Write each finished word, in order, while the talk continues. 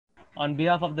on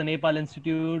behalf of the Nepal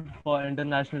Institute for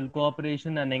International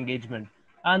Cooperation and Engagement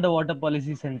and the Water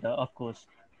Policy Center, of course.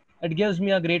 It gives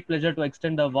me a great pleasure to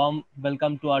extend a warm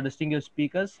welcome to our distinguished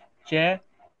speakers, chair,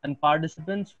 and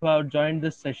participants who have joined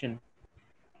this session.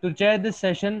 To chair this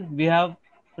session, we have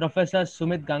Professor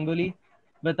Sumit Ganguly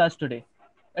with us today.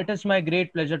 It is my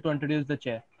great pleasure to introduce the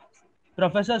chair.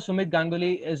 Professor Sumit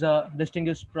Ganguly is a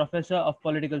distinguished professor of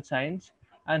political science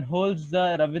and holds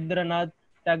the Rabindranath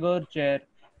Tagore Chair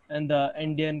in the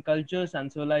Indian Cultures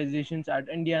and Civilizations at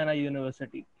Indiana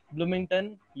University,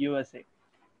 Bloomington, USA.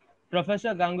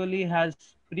 Professor Ganguly has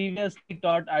previously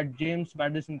taught at James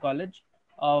Madison College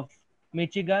of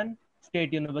Michigan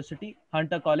State University,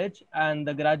 Hunter College, and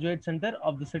the Graduate Center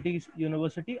of the city's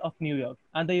University of New York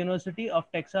and the University of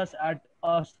Texas at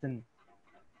Austin.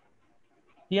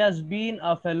 He has been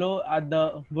a fellow at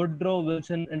the Woodrow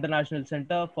Wilson International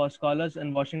Center for Scholars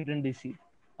in Washington, D.C.,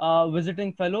 a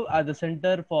visiting fellow at the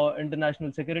Center for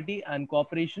International Security and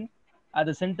Cooperation at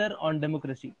the Center on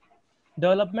Democracy,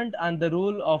 Development and the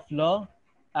Rule of Law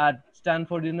at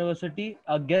Stanford University,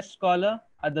 a guest scholar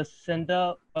at the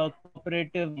Center for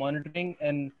Cooperative Monitoring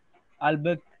in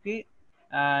Albuquerque,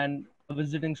 and a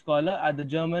visiting scholar at the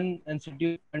German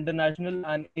Institute for International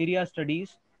and Area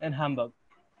Studies in Hamburg.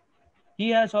 He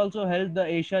has also held the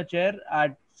Asia Chair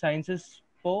at Sciences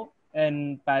Po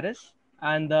in Paris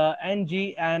and the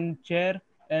NG Chair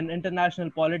in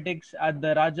International Politics at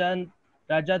the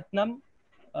Rajatnam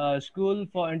School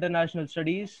for International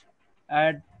Studies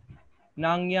at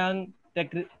Nanyang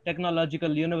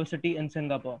Technological University in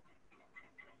Singapore.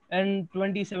 In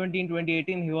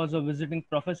 2017-2018, he was a visiting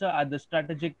professor at the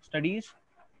Strategic Studies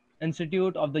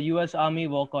Institute of the U.S. Army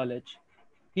War College.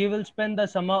 He will spend the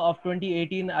summer of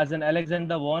 2018 as an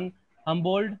Alexander von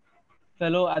Humboldt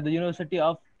Fellow at the University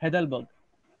of Heidelberg.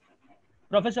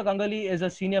 Professor Ganguly is a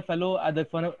senior fellow at the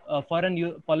Foreign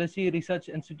Policy Research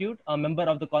Institute, a member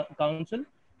of the Council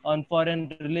on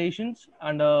Foreign Relations,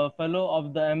 and a fellow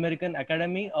of the American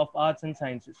Academy of Arts and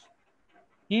Sciences.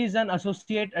 He is an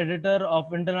associate editor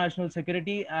of International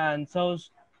Security and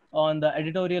serves on the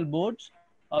editorial boards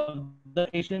of the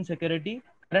Asian Security,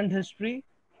 Current History,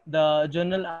 the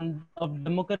Journal of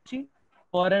Democracy,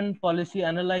 Foreign Policy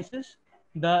Analysis,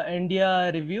 the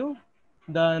India Review,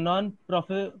 the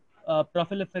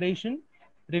Non-Proliferation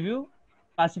Review,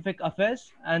 Pacific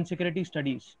Affairs, and Security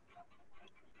Studies.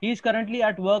 He is currently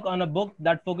at work on a book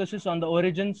that focuses on the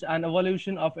origins and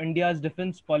evolution of India's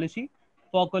defense policy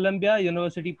for Columbia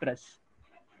University Press.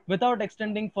 Without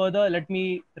extending further, let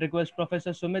me request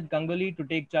Professor Sumit Ganguly to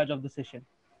take charge of the session.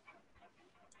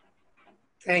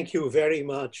 Thank you very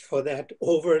much for that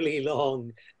overly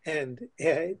long and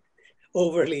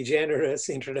overly generous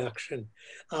introduction.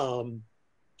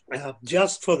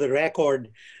 Just for the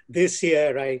record, this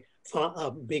year,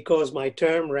 because my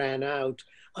term ran out,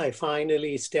 I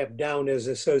finally stepped down as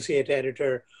associate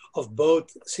editor of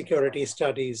both security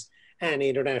studies and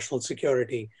international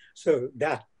security. So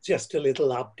that's just a little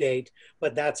update,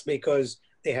 but that's because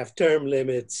they have term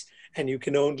limits and you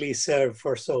can only serve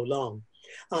for so long.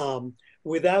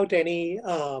 Without any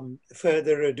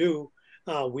further ado,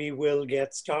 we will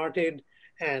get started,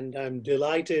 and I'm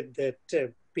delighted that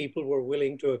people were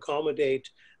willing to accommodate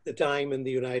the time in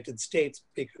the United States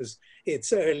because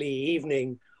it's early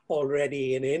evening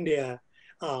already in India,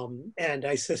 and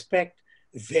I suspect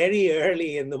very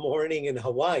early in the morning in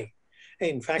Hawaii.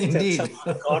 In fact, Indeed. That's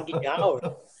some ungodly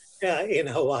hour in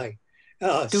Hawaii.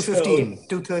 2:15,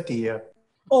 2:30, yeah.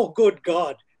 Oh, good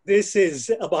God. This is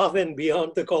above and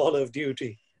beyond the call of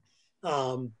duty.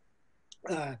 I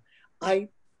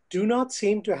do not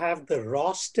seem to have the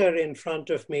roster in front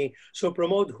of me. So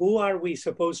Pramod, who are we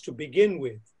supposed to begin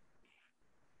with?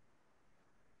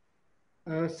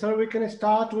 Sir, we can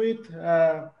start with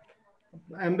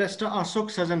Ambassador Ashok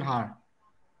Sajjanhar.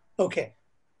 Okay.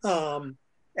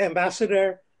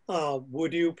 Ambassador,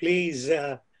 would you please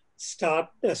start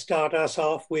us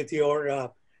off with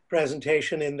your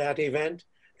presentation in that event?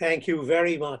 Thank you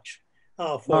very much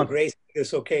for gracing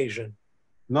this occasion.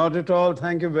 Not at all.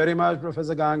 Thank you very much,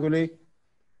 Professor Ganguly,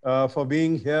 for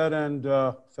being here, and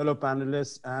fellow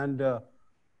panelists and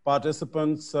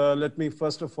participants. Let me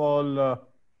first of all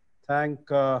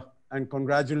thank and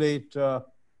congratulate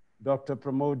Dr.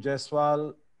 Pramod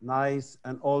Jaiswal, NICE,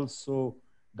 and also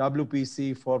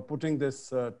WPC for putting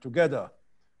this together.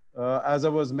 As I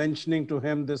was mentioning to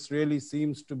him, this really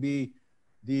seems to be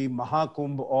the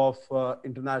Mahakumbh of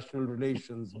international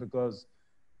relations, because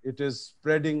it is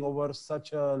spreading over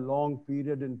such a long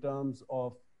period in terms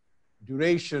of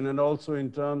duration and also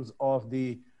in terms of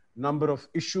the number of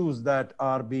issues that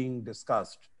are being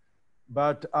discussed.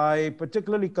 But I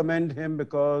particularly commend him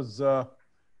because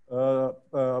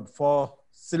for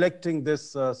selecting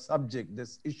this subject,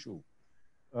 this issue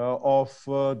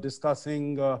of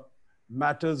discussing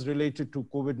matters related to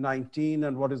COVID-19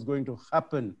 and what is going to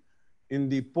happen in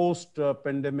the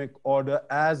post-pandemic order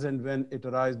as and when it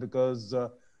arises, because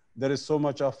there is so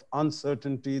much of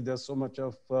uncertainty, there's so much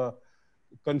of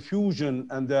confusion,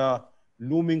 and there are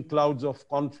looming clouds of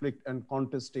conflict and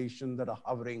contestation that are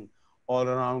hovering all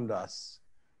around us.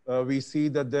 We see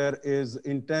that there is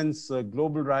intense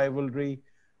global rivalry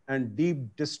and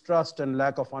deep distrust and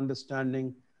lack of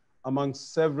understanding among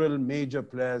several major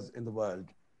players in the world.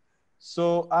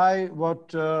 So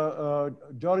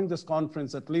during this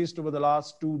conference, at least over the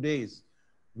last 2 days,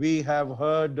 we have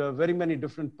heard very many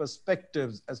different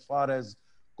perspectives as far as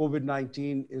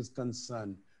COVID-19 is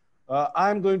concerned.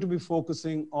 I'm going to be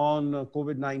focusing on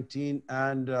COVID-19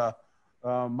 and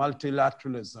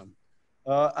multilateralism.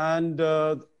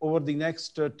 Over the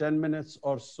next 10 minutes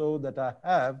or so that I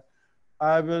have,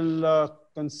 I will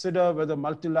consider whether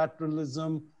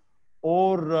multilateralism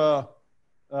or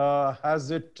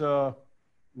has it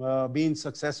been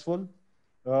successful,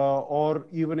 or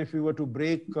even if we were to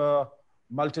break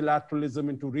multilateralism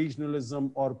into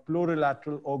regionalism or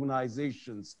plurilateral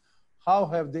organizations, how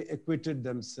have they acquitted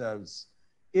themselves?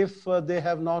 If they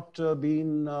have not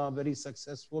been very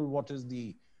successful, what is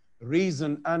the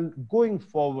reason? And going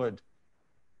forward,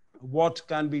 what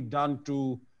can be done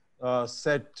to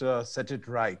set it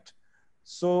right?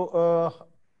 So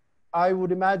I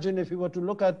would imagine if we were to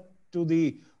look at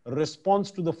the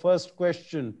response to the first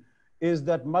question, is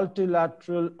that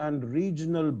multilateral and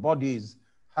regional bodies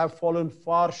have fallen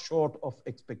far short of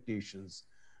expectations.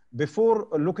 Before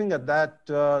looking at that,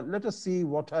 let us see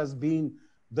what has been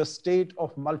the state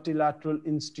of multilateral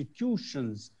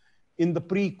institutions in the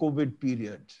pre-COVID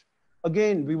period.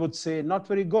 Again, we would say not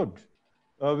very good.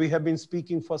 We have been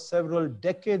speaking for several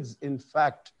decades, in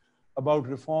fact, about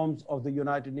reforms of the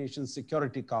United Nations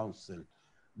Security Council,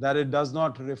 that it does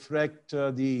not reflect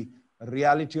the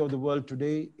reality of the world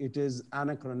today. It is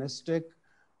anachronistic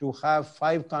to have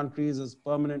 5 countries as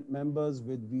permanent members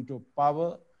with veto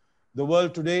power. The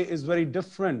world today is very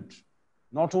different,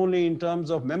 not only in terms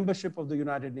of membership of the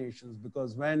United Nations,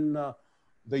 because when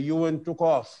the UN took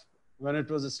off, when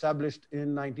it was established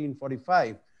in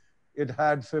 1945, it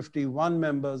had 51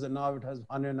 members and now it has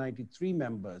 193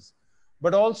 members.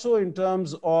 But also in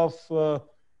terms of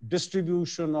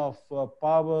distribution of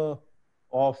power,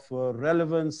 of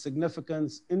relevance,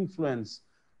 significance, influence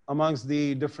amongst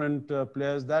the different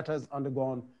players, that has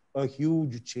undergone a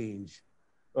huge change.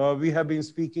 We have been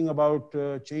speaking about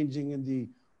changing in the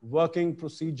working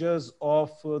procedures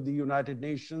of the United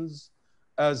Nations,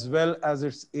 as well as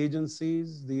its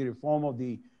agencies, the reform of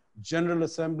the General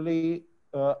Assembly,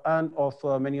 and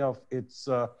of many of its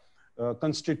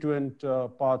constituent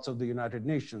parts of the United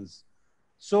Nations.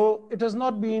 So it has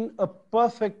not been a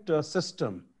perfect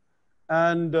system.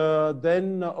 And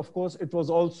then, of course, it was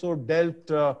also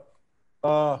dealt,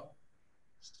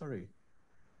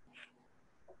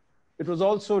 it was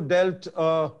also dealt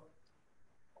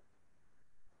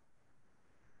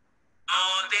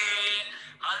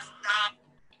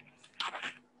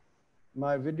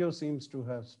my video seems to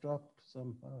have stopped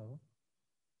somehow.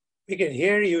 We can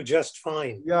hear you just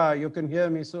fine. Yeah, you can hear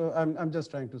me. So I'm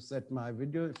just trying to set my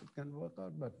video if it can work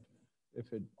out, but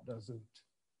if it doesn't.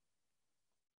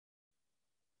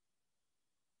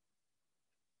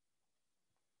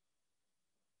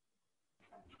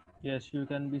 Yes, you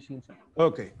can be seen, sir.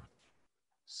 Okay.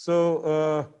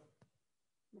 So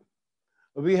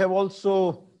we have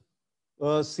also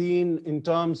seen in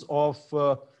terms of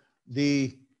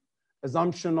the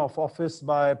assumption of office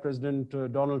by President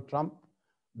Donald Trump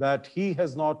that he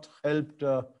has not helped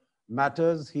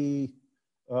matters. He,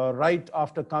 right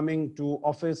after coming to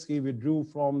office, he withdrew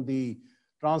from the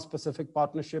Trans-Pacific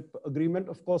Partnership Agreement.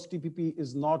 Of course, TPP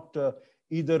is not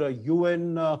either a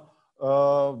UN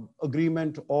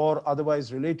agreement or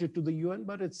otherwise related to the UN,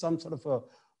 but it's some sort of a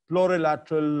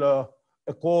plurilateral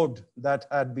accord that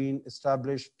had been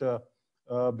established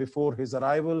before his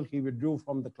arrival. He withdrew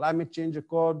from the climate change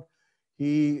accord.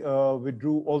 He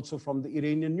withdrew also from the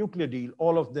Iranian nuclear deal.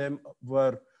 All of them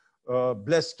were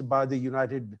blessed by the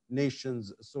United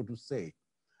Nations, so to say.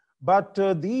 But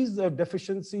these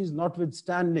deficiencies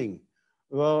notwithstanding,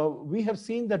 we have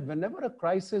seen that whenever a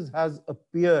crisis has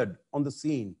appeared on the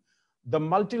scene, the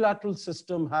multilateral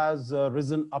system has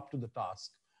risen up to the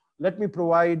task. Let me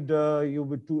provide you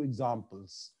with 2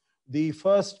 examples. The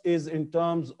first is in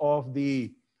terms of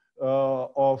the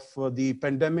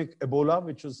pandemic Ebola,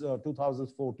 which was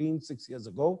 2014, 6 years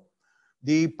ago.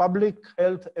 The public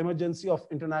health emergency of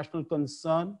international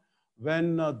concern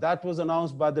when that was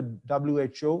announced by the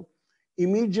WHO,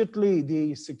 immediately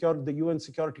the UN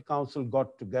Security Council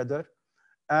got together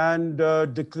and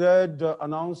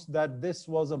announced that this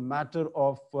was a matter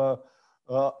of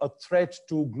a threat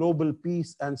to global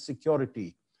peace and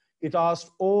security. It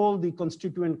asked all the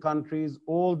constituent countries,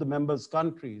 all the members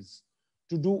countries,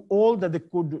 to do all that they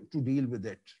could to deal with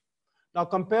it. Now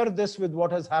compare this with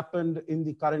what has happened in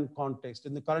the current context.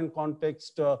 In the current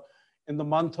context, in the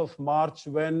month of March,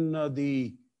 when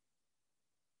the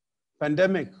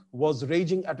pandemic was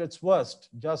raging at its worst,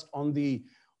 just on the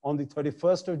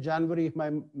 31st of January, if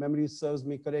my memory serves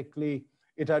me correctly,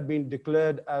 it had been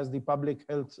declared as the public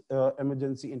health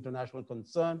emergency international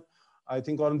concern. I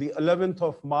think on the 11th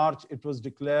of March, it was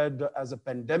declared as a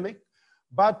pandemic,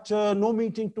 but no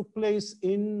meeting took place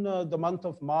in the month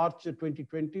of March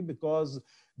 2020 because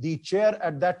the chair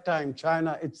at that time,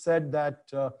 China, it said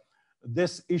that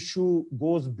this issue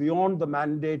goes beyond the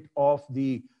mandate of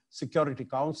the Security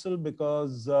Council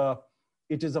because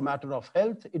it is a matter of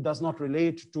health. It does not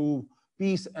relate to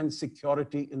peace and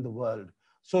security in the world.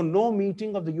 So no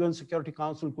meeting of the UN Security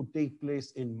Council could take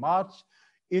place in March.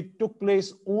 It took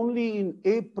place only in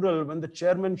April when the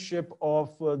chairmanship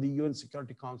of the UN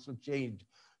Security Council changed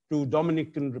to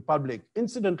Dominican Republic.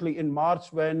 Incidentally, in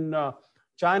March, when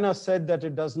China said that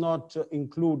it does not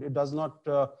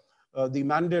the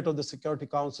mandate of the Security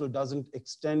Council doesn't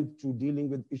extend to dealing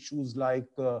with issues like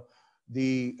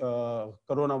the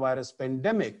coronavirus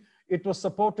pandemic. It was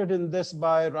supported in this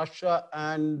by Russia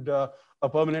and a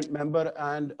permanent member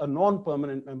and a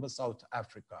non-permanent member, South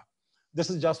Africa. This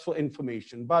is just for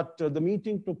information. But the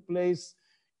meeting took place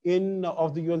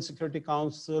of the UN Security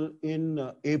Council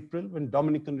in April when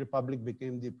Dominican Republic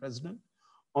became the president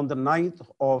on the 9th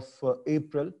of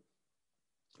April.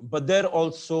 But there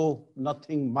also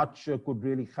nothing much could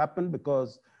really happen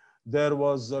because there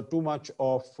was too much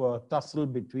of tussle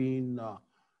between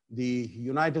the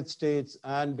United States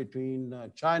and between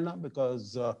China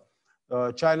because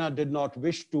China did not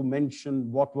wish to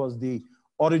mention what was the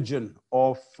origin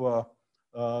of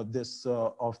this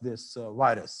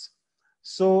virus.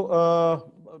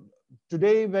 So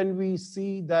today when we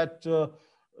see that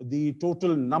the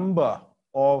total number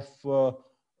of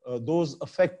those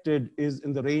affected is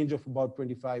in the range of about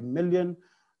 25 million.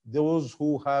 Those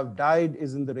who have died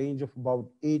is in the range of about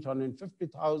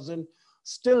 850,000.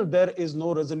 Still, there is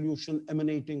no resolution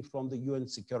emanating from the UN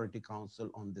Security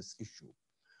Council on this issue.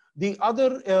 The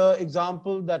other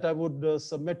example that I would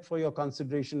submit for your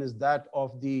consideration is that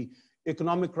of the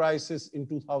economic crisis in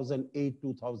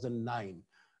 2008-2009.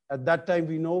 At that time,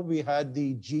 we know we had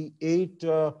the G8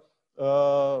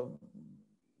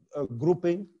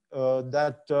 grouping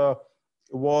that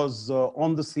was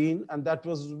on the scene, and that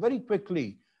was very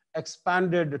quickly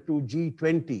expanded to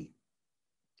G20.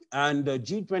 And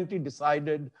G20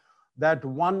 decided that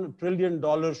 $1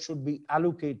 trillion should be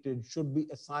allocated, should be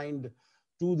assigned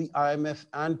to the IMF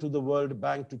and to the World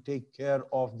Bank to take care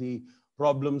of the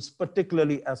problems,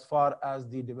 particularly as far as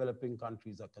the developing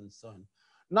countries are concerned.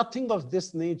 Nothing of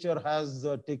this nature has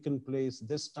taken place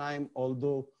this time,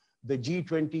 although the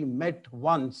G20 met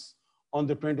once on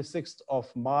the 26th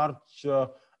of March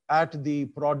at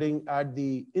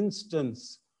the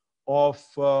instance of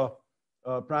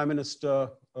Prime Minister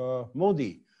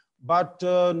Modi. But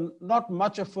not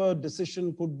much of a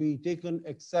decision could be taken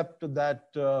except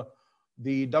that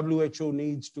the WHO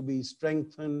needs to be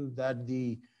strengthened, that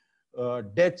the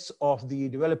debts of the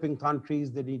developing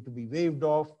countries, they need to be waived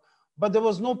off. But there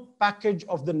was no package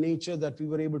of the nature that we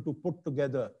were able to put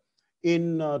together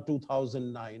in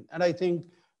 2009. And I think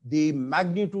the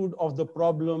magnitude of the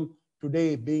problem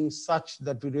today being such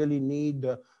that we really need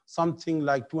something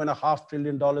like $2.5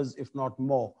 trillion, if not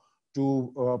more,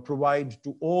 to provide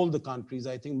to all the countries.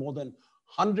 I think more than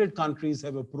 100 countries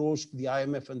have approached the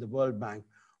IMF and the World Bank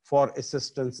for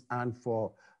assistance and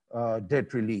for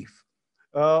debt relief.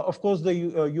 Of course, the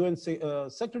UN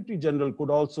Secretary General could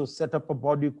also set up a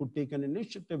body, could take an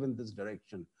initiative in this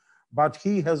direction, but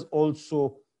he has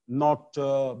also not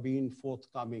been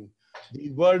forthcoming.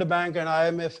 The World Bank and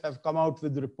IMF have come out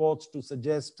with reports to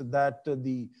suggest that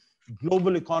the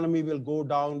global economy will go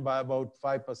down by about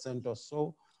 5% or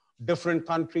so. Different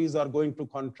countries are going to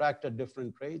contract at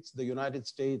different rates. The United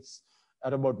States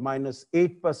at about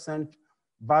 -8%.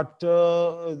 But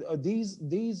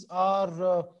these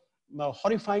are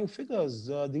horrifying figures.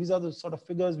 These are the sort of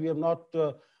figures we have not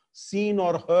seen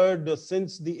or heard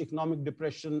since the economic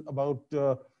depression about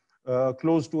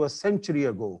close to a century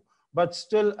ago. But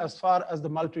still, as far as the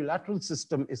multilateral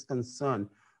system is concerned,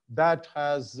 that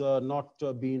has not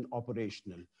been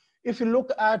operational. If you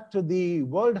look at the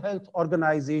World Health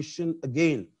Organization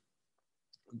again,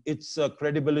 its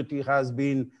credibility has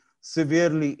been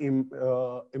severely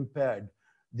impaired.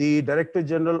 The Director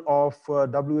General of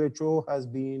WHO has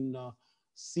been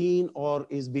seen or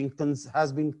has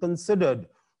been considered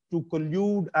to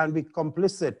collude and be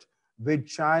complicit with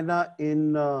China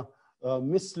in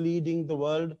misleading the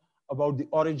world about the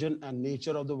origin and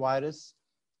nature of the virus.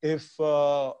 If,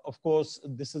 of course,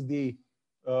 this is the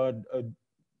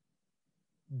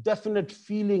definite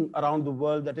feeling around the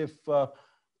world that if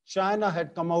China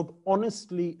had come out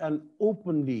honestly and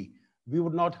openly, we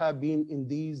would not have been in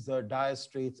these dire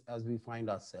straits as we find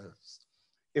ourselves.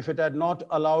 If it had not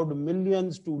allowed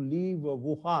millions to leave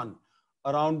Wuhan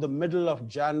around the middle of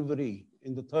January,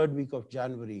 in the third week of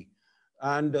January,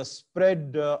 and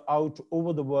spread out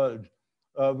over the world,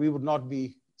 we would not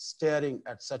be staring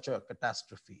at such a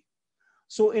catastrophe.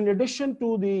 So in addition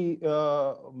to the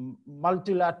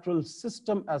multilateral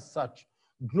system as such,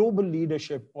 global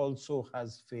leadership also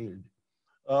has failed.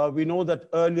 We know that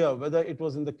earlier, whether it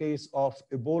was in the case of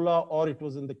Ebola or it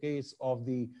was in the case of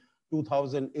the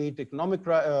 2008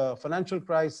 financial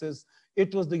crisis,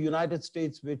 it was the United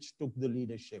States which took the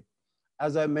leadership.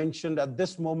 As I mentioned, at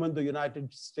this moment, the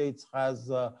United States has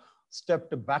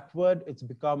stepped backward. It's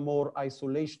become more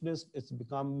isolationist. It's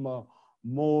become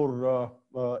more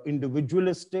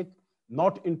individualistic,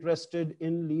 not interested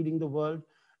in leading the world.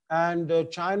 And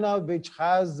China, which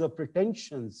has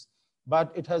pretensions,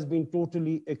 but it has been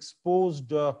totally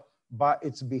exposed by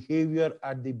its behavior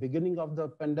at the beginning of the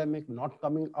pandemic, not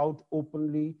coming out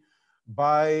openly,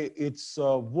 by its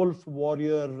wolf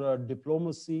warrior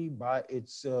diplomacy, by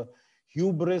its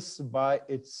hubris, by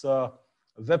its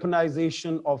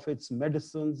weaponization of its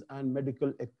medicines and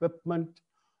medical equipment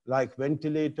like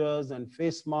ventilators and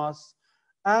face masks,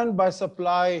 and by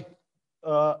supply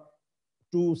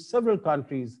to several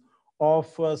countries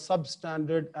of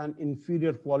substandard and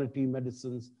inferior quality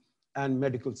medicines and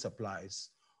medical supplies.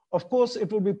 Of course,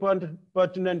 it will be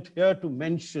pertinent here to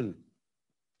mention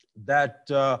that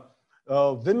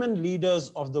women leaders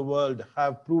of the world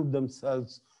have proved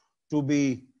themselves to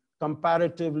be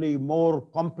comparatively more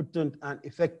competent and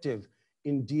effective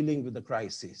in dealing with the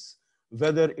crisis.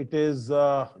 Whether it is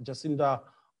Jacinda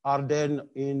Ardern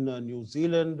in New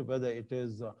Zealand, whether it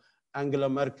is Angela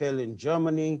Merkel in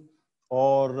Germany,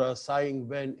 or Tsai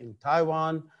Ing-wen in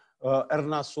Taiwan,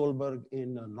 Erna Solberg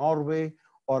in Norway,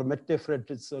 or Mette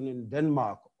Frederiksen in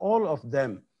Denmark, all of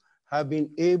them have been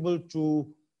able to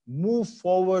move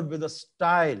forward with a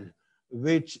style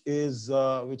which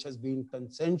has been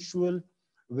consensual,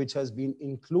 which has been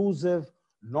inclusive,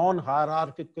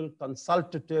 non-hierarchical,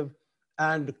 consultative,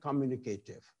 and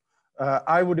communicative.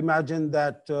 I would imagine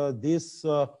that these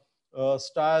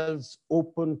styles,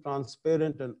 open,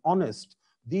 transparent, and honest,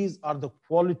 these are the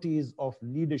qualities of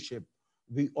leadership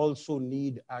we also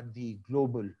need at the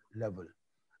global level.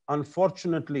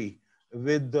 Unfortunately,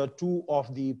 with the two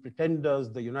of the pretenders,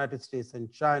 the United States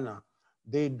and China,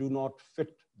 they do not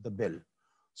fit the bill.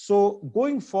 So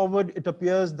going forward, it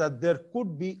appears that there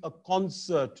could be a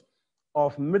concert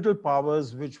of middle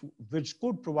powers which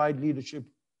could provide leadership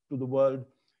to the world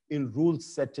in rule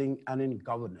setting and in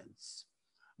governance.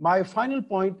 My final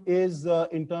point is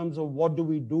in terms of what do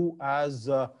we do as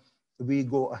we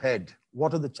go ahead?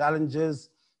 What are the challenges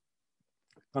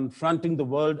confronting the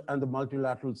world and the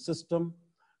multilateral system?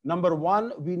 Number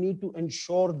one, we need to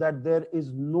ensure that there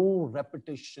is no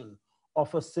repetition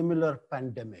of a similar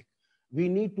pandemic. We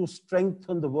need to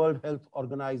strengthen the World Health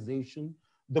Organization,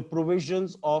 the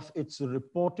provisions of its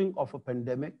reporting of a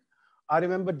pandemic. I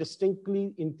remember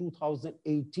distinctly in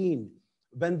 2018,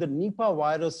 when the Nipah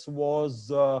virus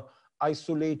was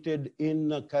isolated in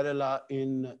Kerala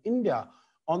in India.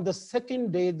 On the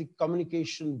second day, the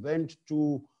communication went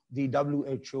to the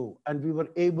WHO, and we were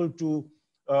able to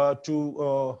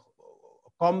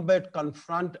combat,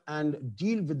 confront, and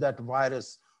deal with that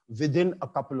virus within a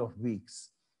couple of weeks.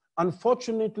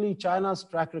 Unfortunately, China's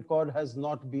track record has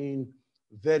not been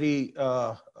very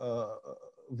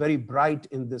bright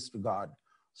in this regard.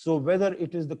 So whether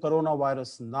it is the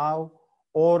coronavirus now,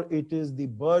 or it is the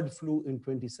bird flu in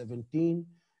 2017,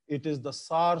 it is the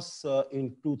SARS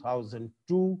in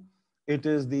 2002, it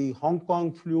is the Hong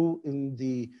Kong flu in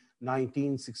the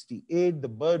 1968, the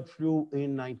bird flu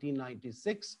in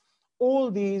 1996.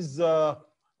 All these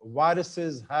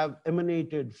viruses have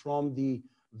emanated from the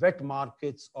wet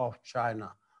markets of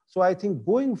China. So I think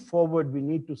going forward, we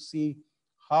need to see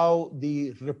how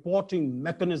the reporting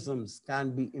mechanisms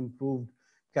can be improved,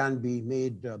 can be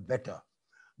made better.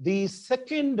 The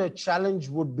second challenge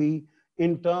would be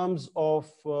in terms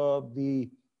of the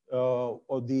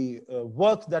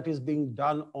work that is being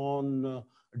done on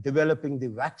developing the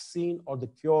vaccine or the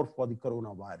cure for the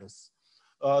coronavirus.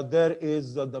 there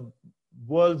is the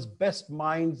world's best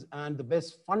minds and the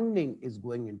best funding is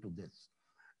going into this.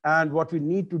 And what we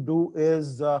need to do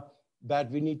is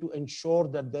that we need to ensure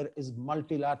that there is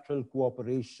multilateral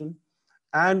cooperation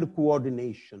and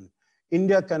coordination.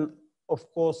 India can,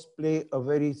 of course, play a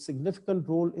very significant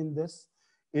role in this.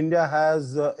 India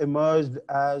has emerged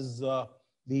as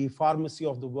the pharmacy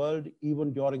of the world.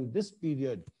 Even during this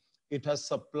period, it has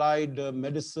supplied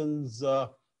medicines,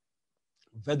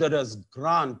 whether as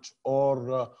grant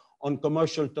or on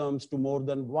commercial terms, to more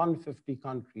than 150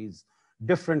 countries,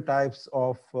 different types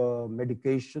of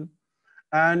medication.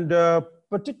 And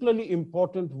particularly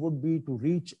important would be to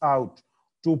reach out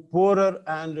to poorer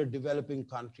and developing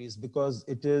countries, because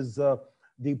it is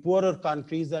the poorer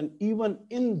countries, and even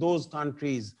in those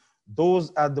countries,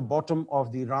 those at the bottom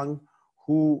of the rung,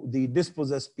 who the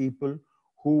dispossessed people,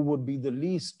 who would be the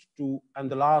least to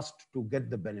and the last to get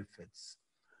the benefits.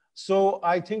 So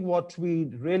I think what we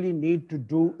really need to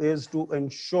do is to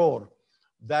ensure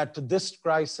that this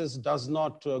crisis does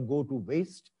not go to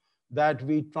waste, that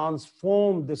we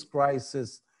transform this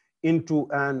crisis into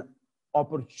an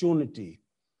opportunity.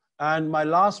 And my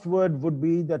last word would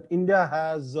be that India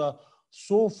has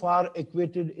so far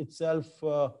acquitted itself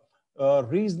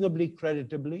reasonably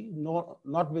creditably,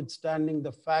 notwithstanding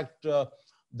the fact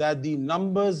that the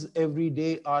numbers every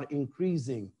day are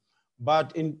increasing.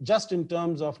 But just in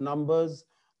terms of numbers,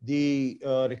 the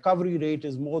recovery rate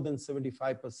is more than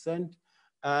 75%,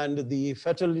 and the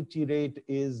fatality rate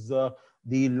is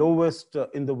the lowest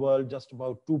in the world, just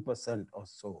about 2% or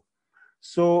so.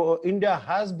 So India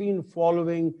has been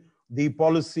following the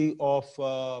policy of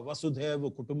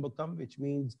Vasudhaiva Kutumbakam, which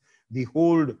means the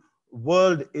whole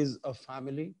world is a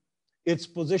family. Its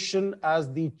position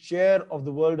as the chair of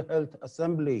the World Health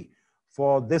Assembly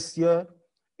for this year,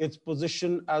 its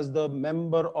position as the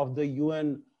member of the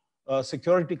UN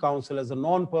Security Council, as a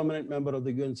non-permanent member of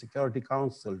the UN Security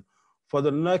Council for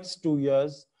the next 2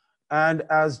 years, and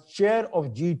as chair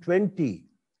of G20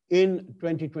 in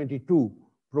 2022,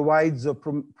 provides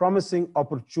promising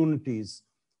opportunities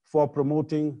for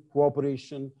promoting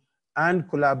cooperation and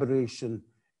collaboration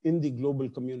in the global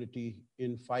community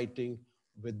in fighting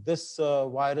with this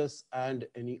virus and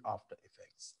any after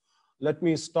effects. Let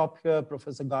me stop here,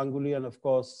 Professor Ganguly, and of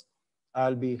course,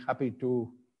 I'll be happy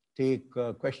to take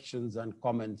questions and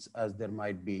comments as there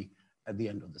might be at the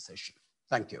end of the session.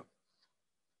 Thank you.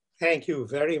 Thank you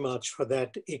very much for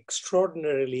that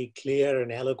extraordinarily clear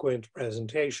and eloquent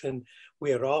presentation.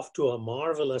 We are off to a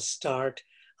marvelous start,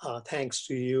 thanks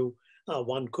to you.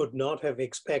 One could not have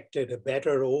expected a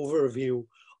better overview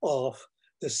of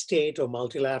the state of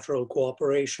multilateral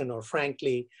cooperation, or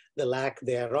frankly, the lack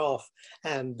thereof,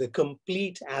 and the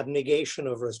complete abnegation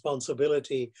of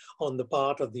responsibility on the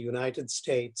part of the United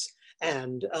States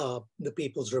and the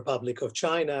People's Republic of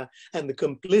China, and the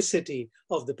complicity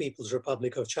of the People's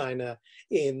Republic of China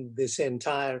in this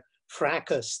entire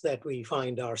fracas that we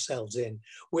find ourselves in.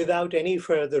 Without any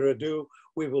further ado,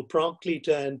 we will promptly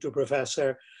turn to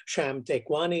Professor Shyam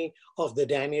Tekwani of the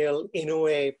Daniel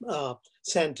Inouye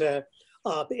Center,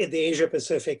 the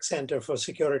Asia-Pacific Center for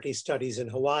Security Studies in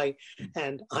Hawaii.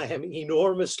 And I am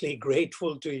enormously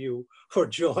grateful to you for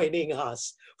joining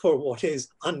us for what is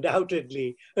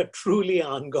undoubtedly a truly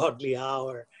ungodly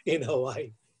hour in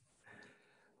Hawaii.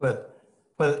 Well,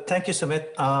 thank you,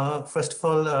 Sumit. First of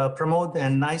all, Pramod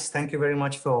and Nice, thank you very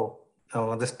much for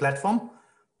this platform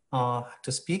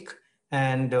to speak.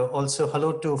 And also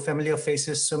hello to familiar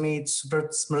faces, Sumit,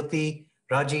 Smruti,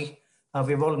 Raji.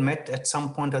 We've all met at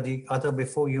some point or the other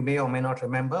before, you may or may not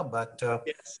remember, but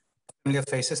yes, familiar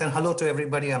faces. And hello to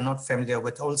everybody I'm not familiar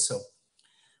with also.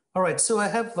 All right, so I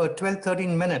have 12,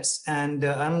 13 minutes, and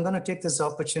I'm going to take this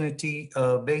opportunity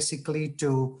basically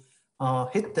to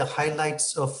hit the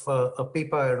highlights of a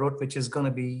paper I wrote, which is going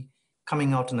to be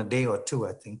coming out in a day or two,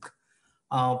 I think.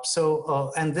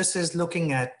 And this is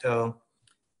looking at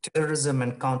terrorism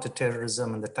and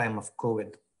counterterrorism in the time of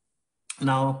COVID.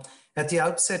 Now, at the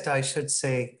outset, I should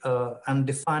say, I'm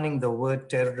defining the word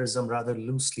terrorism rather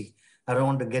loosely. I don't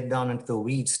want to get down into the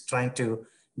weeds trying to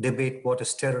debate what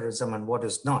is terrorism and what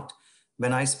is not.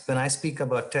 When I speak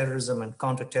about terrorism and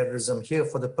counterterrorism here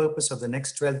for the purpose of the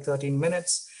next 12, 13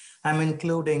 minutes, I'm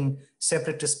including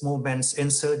separatist movements,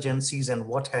 insurgencies, and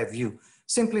what have you,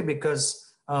 simply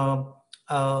because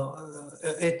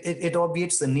it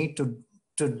obviates the need to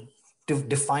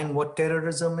define what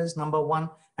terrorism is, number one.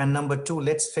 And number two,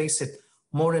 let's face it,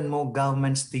 more and more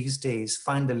governments these days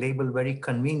find the label very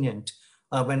convenient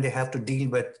when they have to deal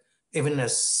with even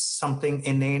as something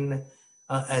inane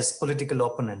as political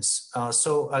opponents.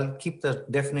 So I'll keep the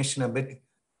definition a bit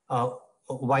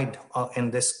wide in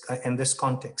this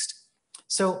context.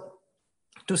 So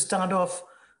to start off,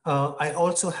 I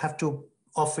also have to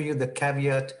offer you the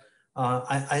caveat.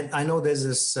 I know there's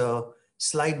this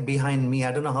slide behind me.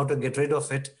 I don't know how to get rid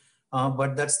of it,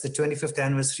 but that's the 25th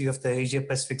anniversary of the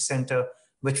Asia-Pacific Center,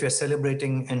 which we're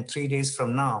celebrating in 3 days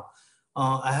from now.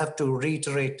 I have to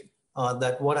reiterate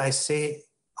that what I say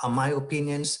are my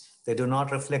opinions. They do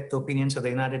not reflect the opinions of the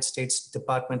United States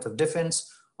Department of Defense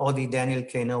or the Daniel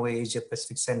K. Inouye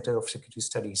Asia-Pacific Center of Security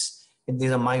Studies.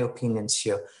 These are my opinions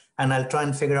here. And I'll try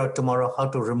and figure out tomorrow how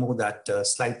to remove that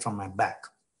slide from my back.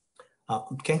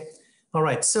 Okay, all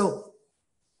right. So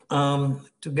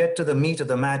to get to the meat of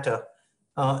the matter,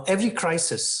 every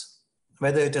crisis,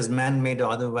 whether it is man-made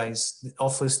or otherwise,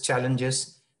 offers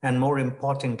challenges and, more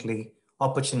importantly,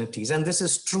 opportunities. And this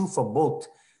is true for both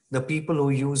the people who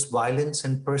use violence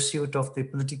in pursuit of their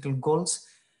political goals,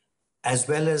 as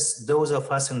well as those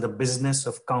of us in the business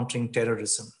of countering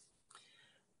terrorism.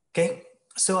 Okay,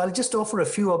 so I'll just offer a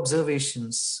few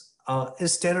observations.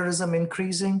 Is terrorism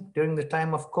increasing during the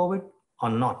time of COVID or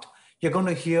not? You're going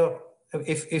to hear,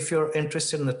 if you're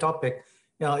interested in the topic,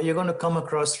 you're going to come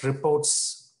across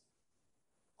reports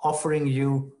offering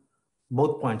you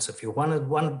both points of view.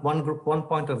 One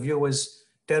point of view is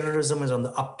terrorism is on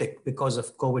the uptick because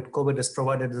of COVID. COVID has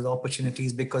provided the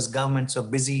opportunities because governments are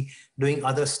busy doing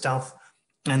other stuff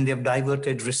and they've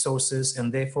diverted resources,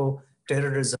 and therefore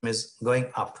terrorism is going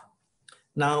up.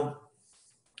 Now,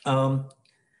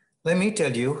 let me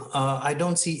tell you, I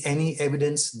don't see any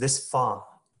evidence this far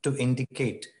to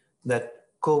indicate that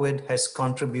COVID has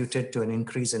contributed to an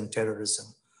increase in terrorism.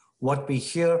 What we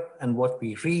hear and what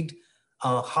we read,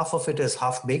 half of it is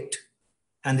half-baked,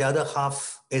 and the other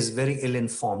half is very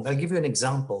ill-informed. I'll give you an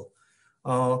example.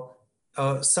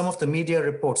 Some of the media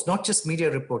reports, not just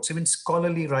media reports, even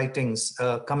scholarly writings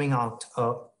coming out,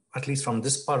 at least from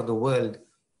this part of the world,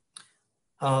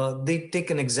 they take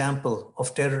an example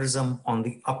of terrorism on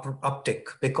the uptick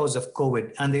because of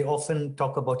COVID, and they often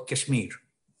talk about Kashmir.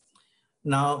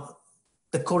 Now,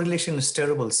 the correlation is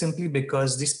terrible simply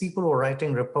because these people who are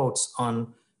writing reports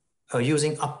on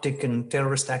using uptick in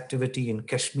terrorist activity in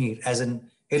Kashmir as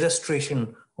an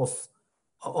illustration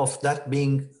of that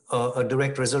being a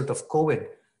direct result of COVID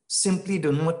simply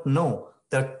do not know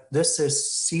that this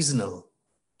is seasonal.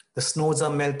 The snows are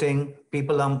melting,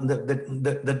 people are,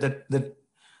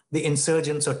 the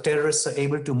insurgents or terrorists are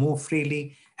able to move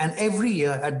freely. And every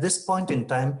year at this point in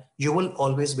time, you will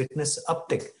always witness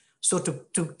uptick. So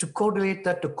to correlate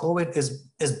that to COVID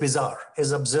is bizarre,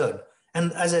 is absurd.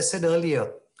 And as I said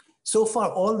earlier, so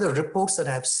far, all the reports that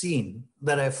I've seen,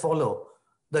 that I follow,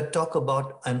 that talk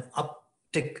about an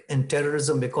uptick in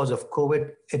terrorism because of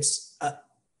COVID,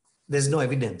 there's no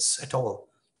evidence at all.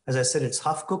 As I said, it's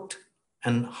half cooked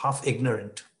and half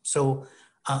ignorant. So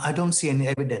I don't see any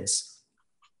evidence.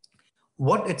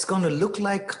 What it's going to look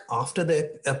like after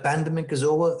the pandemic is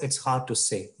over, it's hard to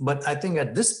say. But I think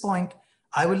at this point,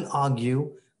 I will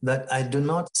argue that I do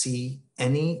not see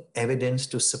any evidence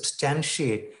to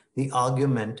substantiate the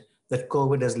argument that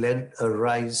COVID has led a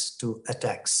rise to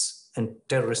attacks and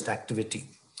terrorist activity.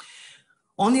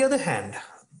 On the other hand,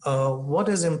 what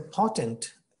is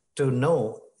important to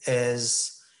know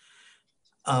is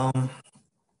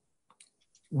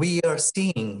we are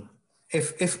seeing,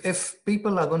 if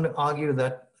people are going to argue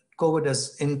that COVID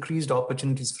has increased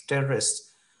opportunities for terrorists,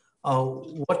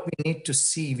 what we need to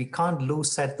see, we can't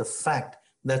lose sight of the fact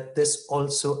that this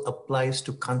also applies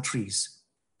to countries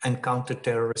and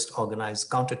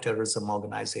counterterrorism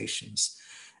organizations.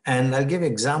 And I'll give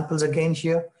examples again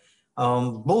here.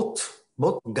 Both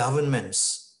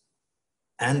governments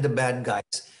and the bad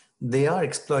guys, they are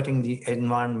exploiting the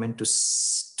environment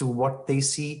to what they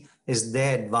see is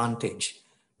their advantage.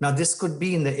 Now, this could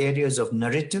be in the areas of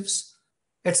narratives.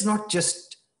 It's not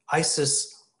just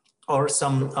ISIS or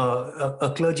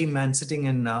a clergyman sitting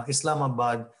in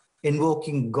Islamabad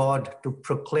invoking God to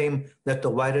proclaim that the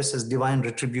virus is divine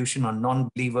retribution on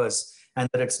non-believers and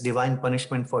that it's divine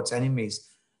punishment for its enemies.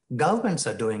 Governments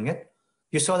are doing it.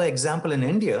 You saw the example in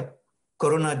India,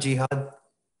 Corona Jihad.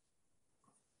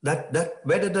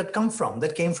 Where did that come from?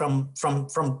 That came from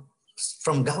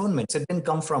governments. It didn't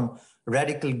come from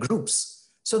radical groups.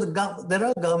 So there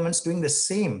are governments doing the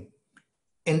same.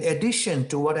 In addition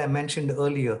to what I mentioned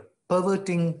earlier,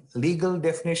 perverting legal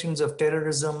definitions of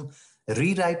terrorism,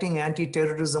 rewriting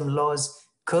anti-terrorism laws,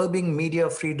 curbing media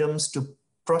freedoms to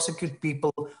prosecute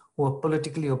people who are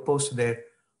politically opposed to their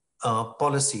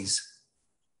policies.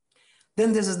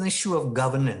 Then there's an issue of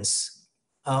governance.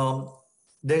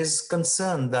 There's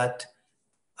concern that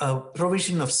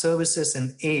provision of services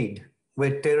and aid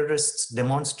where terrorists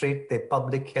demonstrate their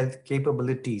public health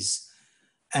capabilities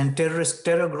And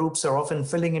terror groups are often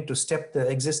filling in to step the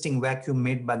existing vacuum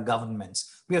made by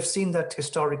governments. We have seen that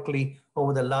historically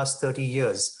over the last 30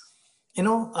 years. You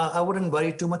know, I wouldn't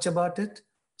worry too much about it,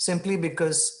 simply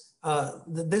because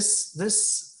this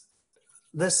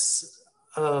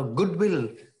goodwill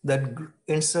that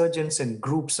insurgents and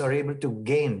groups are able to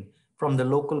gain from the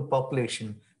local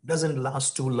population doesn't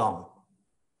last too long,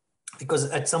 because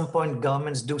at some point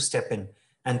governments do step in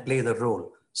and play the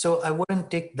role. So I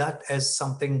wouldn't take that as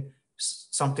something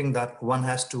that one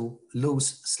has to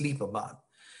lose sleep about.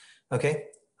 Okay.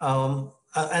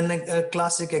 And a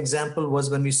classic example was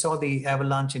when we saw the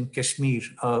avalanche in Kashmir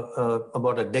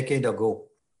about a decade ago.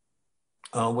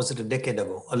 Was it a decade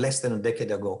ago or less than a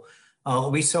decade ago?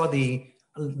 We saw the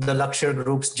Lakshar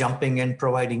groups jumping in,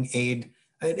 providing aid.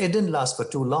 It didn't last for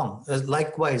too long.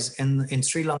 Likewise, in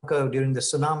Sri Lanka during the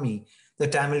tsunami, the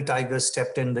Tamil Tigers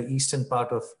stepped in the eastern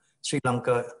part of Sri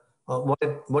Lanka.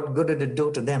 What good did it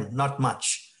do to them? Not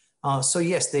much. So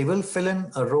yes, they will fill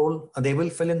in a role. They will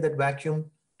fill in that vacuum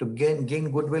to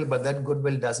gain goodwill, but that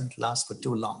goodwill doesn't last for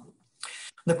too long.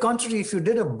 On the contrary, if you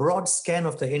did a broad scan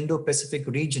of the Indo-Pacific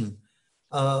region,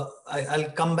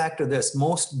 I'll come back to this.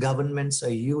 Most governments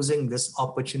are using this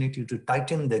opportunity to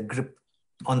tighten their grip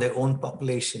on their own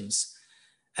populations.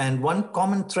 And one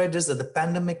common thread is that the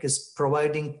pandemic is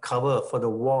providing cover for the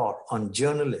war on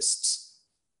journalists,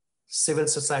 civil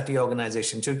society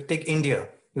organizations. You take India,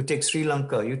 you take Sri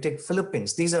Lanka, you take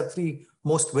Philippines. These are three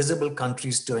most visible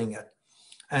countries doing it.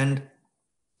 And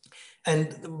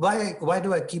why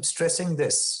do I keep stressing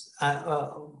this?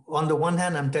 On the one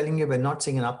hand, I'm telling you, we're not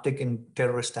seeing an uptick in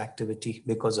terrorist activity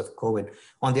because of COVID.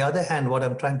 On the other hand, what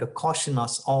I'm trying to caution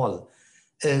us all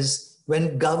is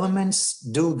when governments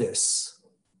do this,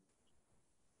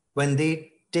 when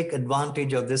they take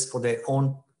advantage of this for their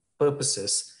own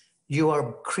purposes, you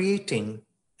are creating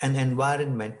an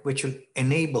environment which will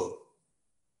enable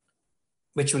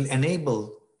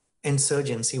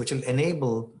insurgency, which will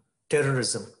enable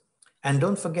terrorism. And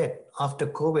don't forget, after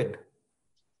COVID,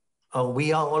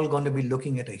 we are all going to be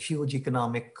looking at a huge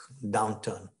economic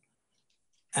downturn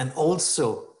and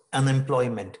also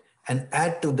unemployment, and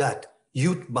add to that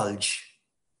youth bulge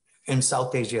in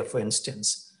South Asia, for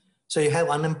instance. So you have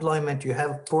unemployment, you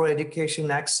have poor education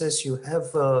access, you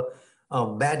have a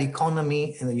bad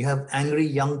economy, and you have angry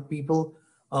young people.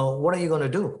 What are you going to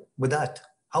do with that?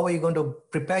 How are you going to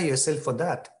prepare yourself for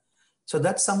that? So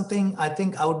that's something I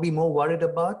think I would be more worried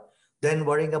about than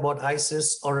worrying about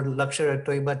ISIS or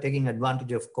Lakshar-e-Toiba taking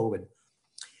advantage of COVID.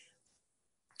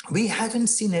 We haven't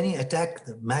seen any attack,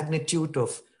 the magnitude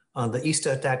of the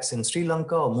Easter attacks in Sri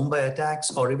Lanka or Mumbai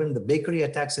attacks or even the bakery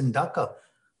attacks in Dhaka.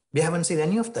 We haven't seen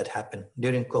any of that happen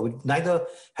during COVID. Neither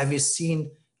have we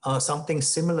seen something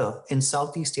similar in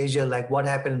Southeast Asia, like what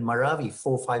happened in Marawi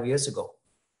 4 or 5 years ago.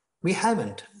 We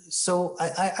haven't. So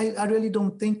I really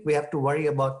don't think we have to worry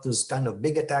about those kind of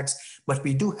big attacks, but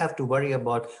we do have to worry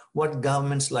about what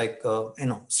governments like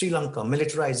Sri Lanka,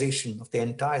 militarization of the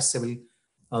entire civil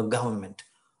government.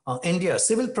 India,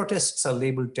 civil protests are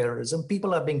labeled terrorism.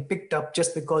 People are being picked up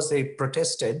just because they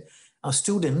protested.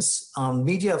 Students,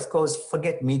 media, of course,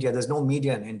 forget media. There's no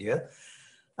media in India.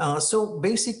 So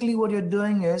basically what you're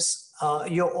doing is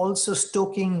you're also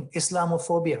stoking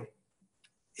Islamophobia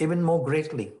even more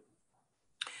greatly.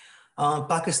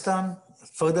 Pakistan,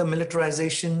 further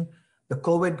militarization. The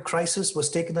COVID crisis was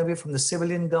taken away from the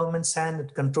civilian government's hand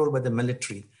and controlled by the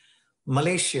military.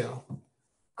 Malaysia,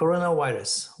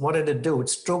 coronavirus, what did it do? It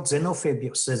stroked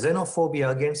xenophobia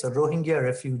against the Rohingya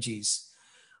refugees.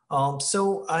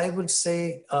 So I would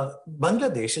say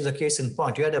Bangladesh is a case in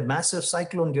point. You had a massive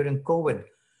cyclone during COVID.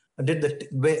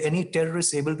 Were any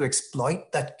terrorists able to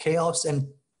exploit that chaos and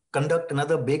conduct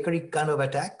another bakery kind of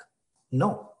attack?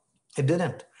 No, it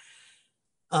didn't.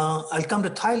 I'll come to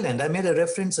Thailand. I made a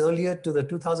reference earlier to the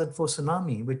 2004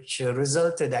 tsunami, which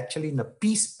resulted actually in a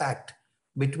peace pact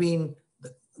between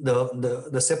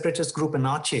the separatist group in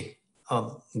Aceh,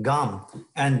 GAM,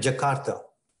 and Jakarta.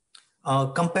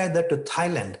 Compare that to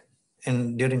Thailand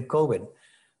during COVID.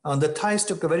 The Thais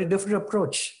took a very different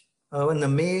approach. When the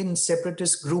main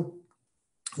separatist group,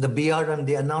 the BRM,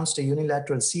 they announced a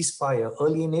unilateral ceasefire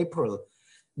early in April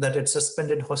that it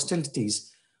suspended hostilities.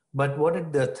 But what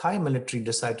did the Thai military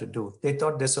decide to do? They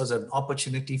thought this was an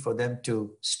opportunity for them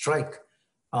to strike.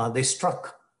 They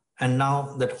struck. And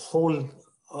now that whole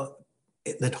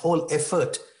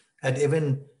effort at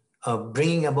even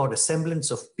bringing about a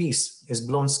semblance of peace is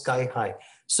blown sky high.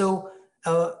 So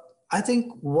I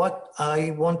think what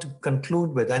I want to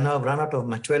conclude with, I know I've run out of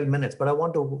my 12 minutes, but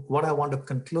what I want to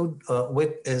conclude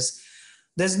with is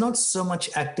there's not so much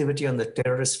activity on the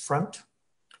terrorist front,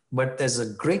 but there's a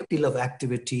great deal of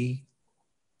activity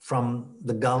from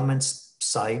the government's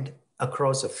side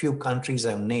across a few countries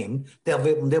I've named.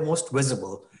 They're most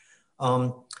visible.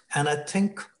 And I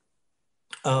think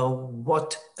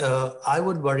what I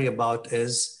would worry about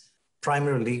is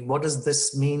primarily, what does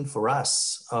this mean for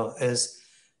us? Is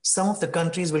some of the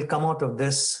countries will come out of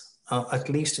this, at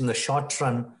least in the short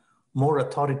run, more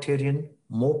authoritarian,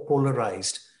 more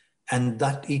polarized, and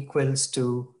that equals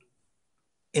to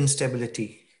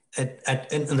instability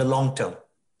in the long term.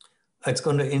 It's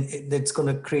going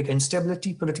to create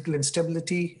instability, political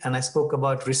instability. And I spoke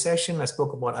about recession, I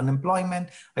spoke about unemployment,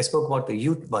 I spoke about the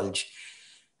youth bulge.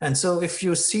 And so if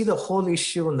you see the whole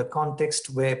issue in the context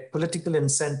where political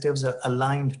incentives are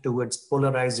aligned towards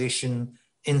polarization,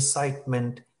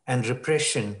 incitement, and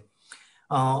repression,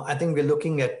 I think we're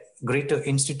looking at greater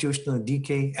institutional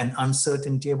decay and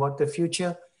uncertainty about the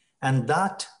future. And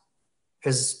that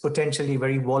is potentially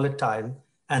very volatile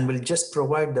and will just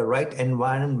provide the right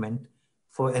environment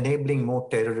for enabling more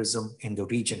terrorism in the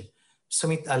region.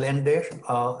 Sumit, I'll end there,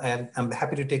 and I'm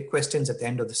happy to take questions at the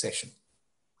end of the session.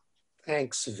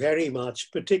 Thanks very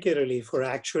much, particularly for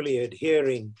actually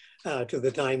adhering to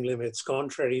the time limits,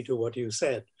 contrary to what you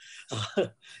said.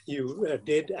 You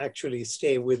did actually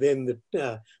stay within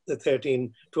the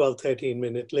 12,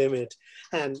 13-minute limit.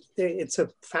 And it's a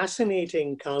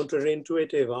fascinating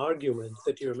counterintuitive argument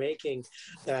that you're making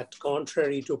that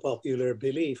contrary to popular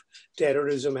belief,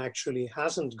 terrorism actually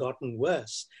hasn't gotten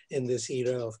worse in this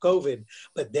era of COVID.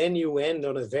 But then you end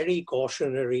on a very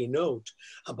cautionary note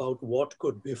about what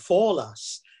could befall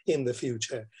us in the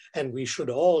future. And we should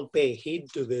all pay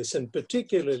heed to this, and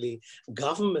particularly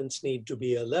governments need to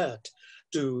be alert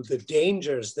to the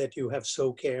dangers that you have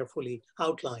so carefully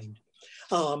outlined.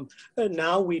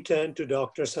 Now we turn to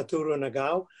Dr. Satoru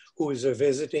Nagao, who is a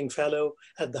visiting fellow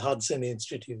at the Hudson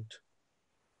Institute.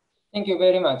 Thank you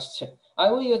very much. I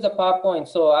will use the PowerPoint,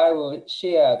 so I will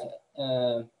share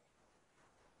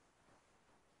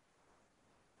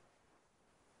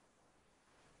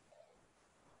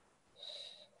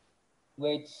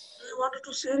wait. You wanted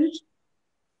to share it?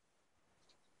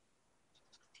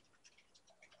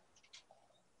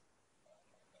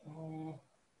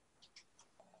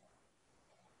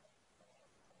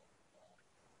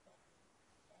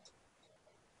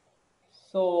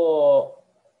 So,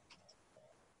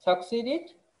 succeeded?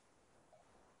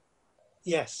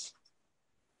 Yes,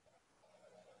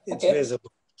 it's okay.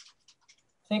 visible.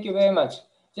 Thank you very much.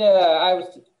 So, I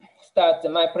will start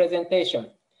my presentation.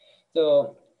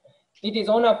 So, it is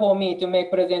honor for me to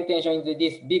make presentation in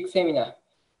this big seminar.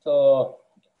 So,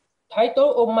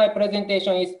 title of my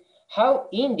presentation is How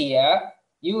India,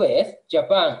 US,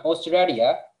 Japan,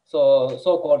 Australia,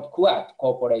 so-called Quad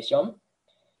cooperation,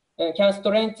 can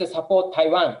strengthen support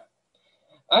Taiwan.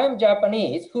 I am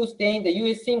Japanese who stay in the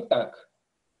US think tank.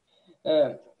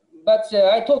 But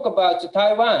I talk about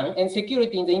Taiwan and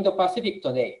security in the Indo-Pacific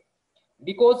today.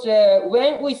 Because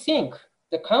when we think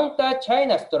the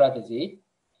counter-China strategy,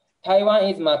 Taiwan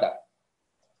is mother.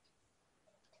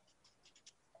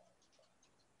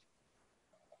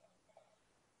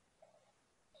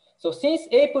 So since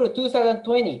April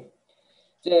 2020,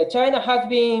 China has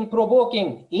been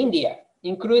provoking India,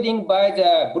 including by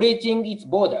the breaching its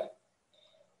border,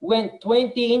 when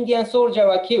 20 Indian soldiers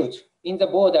were killed in the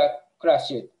border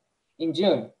clash in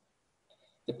June.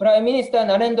 The Prime Minister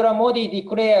Narendra Modi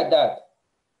declared that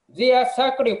their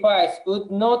sacrifice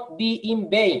would not be in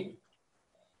vain.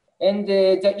 And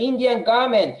the Indian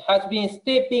government has been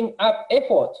stepping up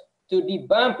effort to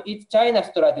revamp its China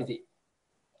strategy.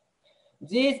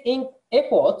 These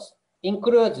efforts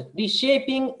include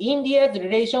reshaping India's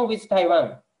relation with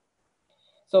Taiwan.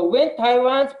 So when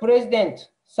Taiwan's President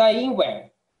Tsai Ing-wen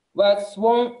was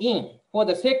sworn in for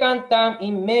the second term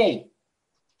in May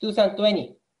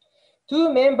 2020,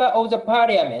 two members of the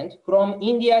parliament from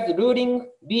India's ruling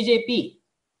BJP,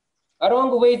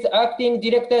 along with acting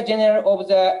Director General of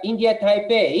the India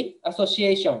Taipei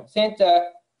Association, sent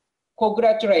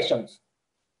congratulations.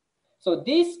 So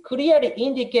this clearly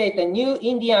indicates a new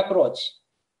Indian approach.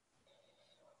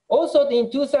 Also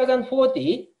in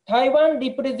 2014, Taiwan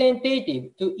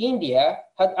representative to India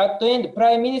had attended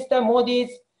Prime Minister Modi's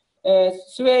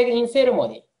swearing-in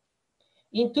ceremony.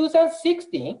 In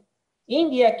 2016,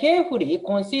 India carefully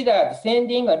considered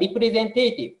sending a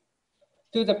representative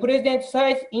to the President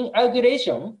Tsai's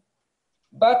inauguration,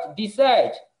 but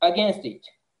decided against it.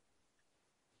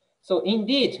 So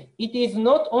indeed, it is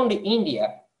not only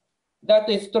India that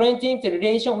is strengthening the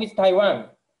relation with Taiwan.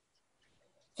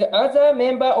 The other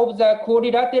member of the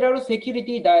Quadrilateral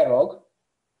Security Dialogue,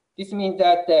 this means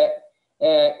that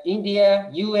India,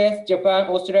 US, Japan,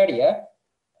 Australia,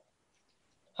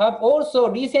 have also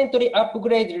recently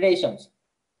upgraded relations.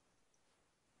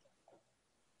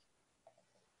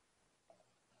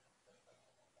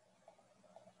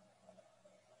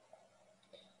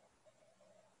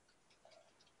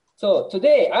 So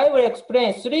today I will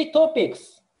explain 3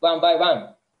 topics one by one.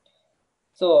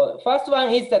 So first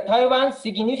one is the Taiwan's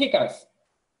significance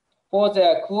for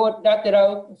the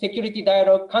quadrilateral security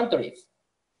dialogue countries.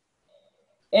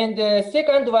 And the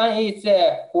second one is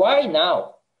why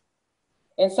now?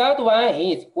 And third one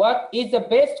is what is the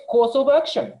best course of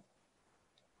action?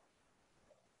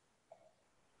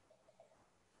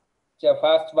 The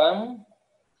first one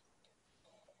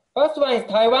is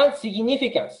Taiwan's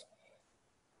significance.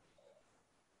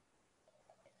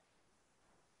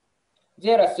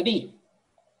 There are 3.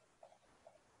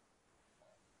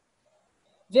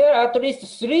 There are at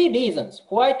least 3 reasons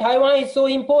why Taiwan is so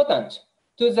important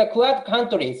to the Quad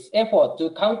countries' effort to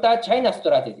counter China's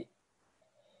strategy.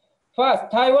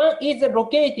 First, Taiwan is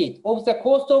located off the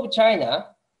coast of China,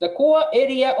 the core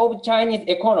area of Chinese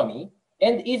economy,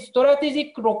 and its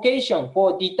strategic location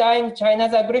for deterring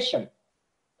China's aggression.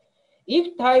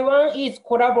 If Taiwan is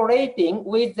collaborating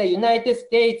with the United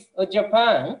States or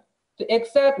Japan to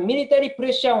exert military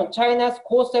pressure on China's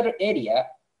coastal area,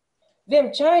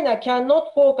 then China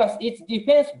cannot focus its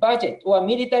defense budget or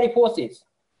military forces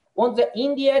on the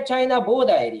India-China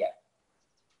border area.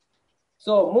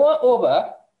 So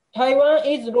moreover, Taiwan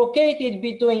is located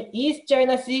between East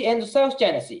China Sea and South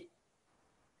China Sea.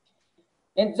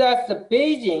 And thus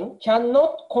Beijing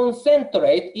cannot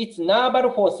concentrate its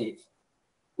naval forces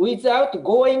without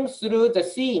going through the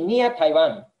sea near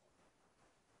Taiwan.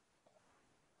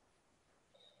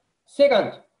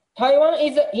 Second, Taiwan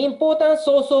is an important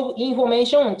source of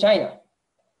information on China.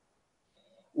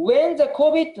 When the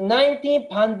COVID-19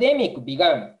 pandemic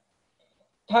began,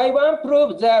 Taiwan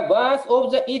proved the worth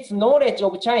of its knowledge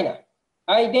of China,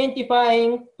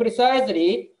 identifying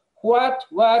precisely what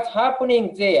was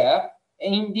happening there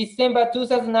in December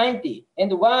 2019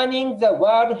 and warning the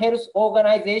World Health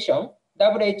Organization,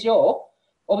 WHO,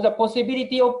 of the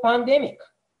possibility of pandemic.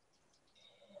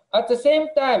 At the same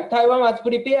time, Taiwan was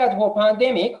prepared for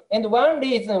pandemic, and one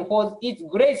reason for its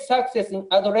great success in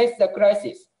addressing the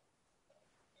crisis.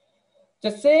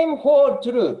 The same holds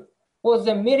true for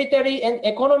the military and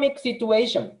economic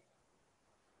situation.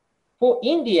 For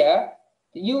India,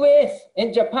 the US,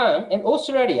 and Japan, and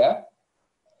Australia,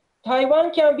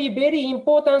 Taiwan can be a very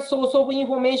important source of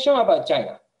information about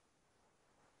China.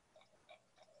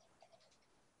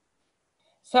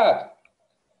 Third,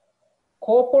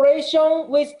 cooperation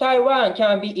with Taiwan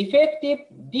can be effective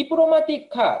diplomatic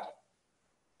card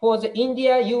for the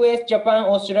India, US, Japan,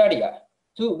 Australia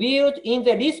to wield in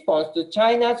the response to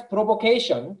China's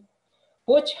provocation,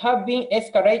 which have been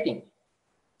escalating.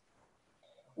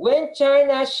 When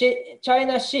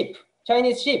Chinese ship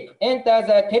enters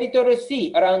the territorial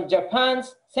sea around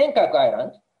Japan's Senkaku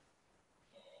Island,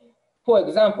 for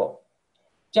example,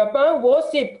 Japan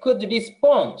warship could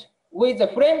respond with a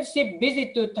friendship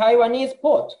visit to Taiwanese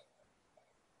port.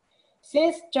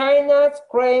 Since China's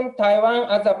claimed Taiwan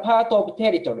as a part of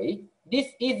territory, this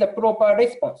is the proper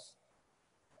response.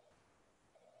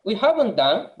 We haven't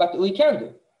done, but we can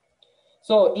do.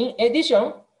 So in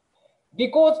addition,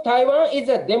 because Taiwan is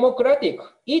a democratic,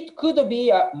 it could be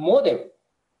a model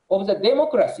of the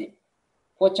democracy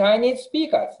for Chinese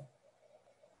speakers.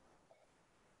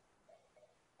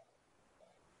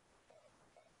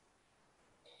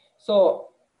 So,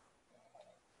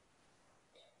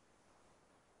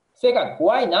 second,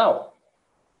 why now?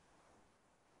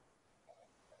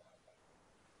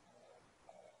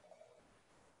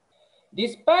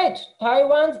 Despite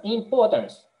Taiwan's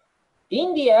importance,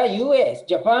 India, US,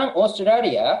 Japan,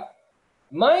 Australia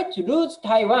might lose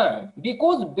Taiwan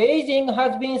because Beijing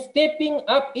has been stepping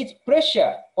up its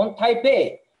pressure on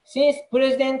Taipei since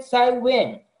President Tsai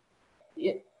Ing-wen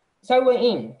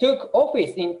took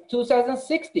office in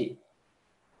 2016.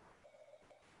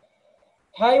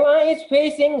 Taiwan is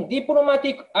facing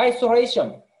diplomatic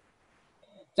isolation.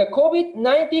 The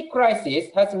COVID-19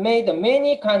 crisis has made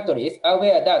many countries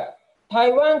aware that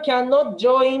Taiwan cannot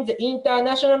join the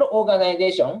international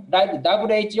organization like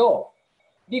WHO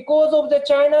because of the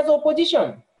China's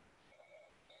opposition.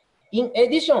 In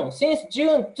addition, since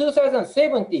June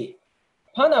 2017,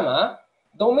 Panama,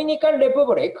 Dominican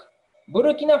Republic,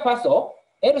 Burkina Faso,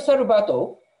 El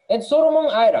Salvador, and Solomon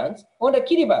Islands on the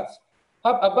Kiribati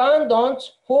have abandoned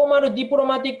formal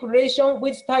diplomatic relations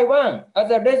with Taiwan as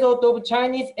a result of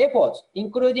Chinese efforts,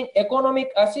 including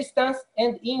economic assistance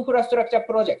and infrastructure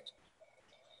projects.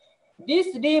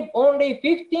 This leaves only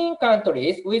 15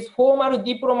 countries with formal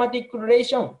diplomatic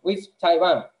relations with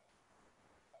Taiwan.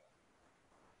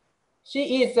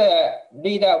 She is a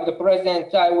leader of the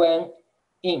President Tsai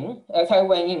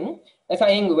Ing-wen,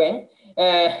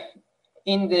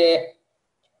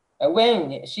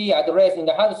 when she addressed in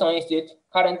the Hudson Institute,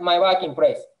 current my working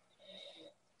place.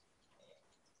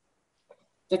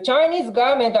 The Chinese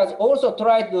government has also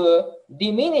tried to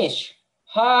diminish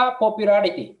her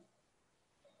popularity.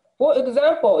 For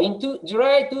example, in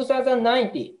July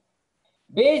 2019,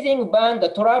 Beijing banned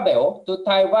travel to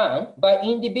Taiwan by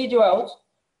individuals,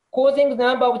 causing the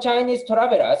number of Chinese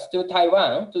travelers to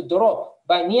Taiwan to drop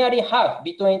by nearly half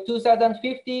between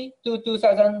 2050 to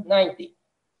 2090.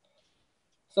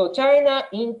 So China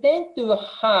intends to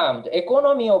harm the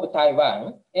economy of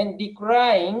Taiwan and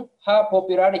decline her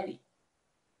popularity.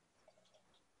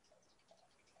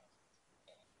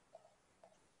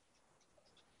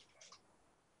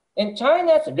 And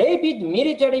China's rapid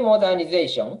military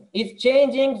modernization is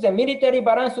changing the military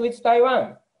balance with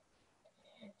Taiwan.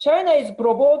 China is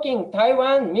provoking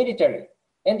Taiwan military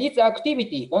and its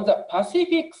activity on the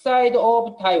Pacific side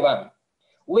of Taiwan,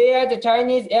 where the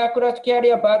Chinese aircraft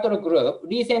carrier battle group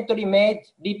recently made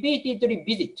repeatedly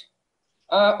visits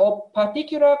are of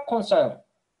particular concern.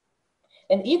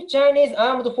 And if Chinese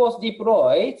armed force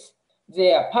deploys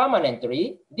there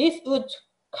permanently, this would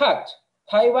cut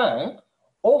Taiwan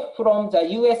off from the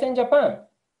US and Japan.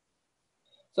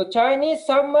 So Chinese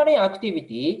submarine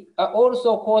activity are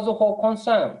also cause for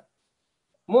concern.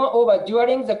 Moreover,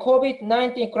 during the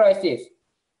COVID-19 crisis,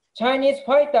 Chinese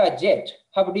fighter jets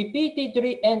have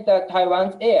repeatedly entered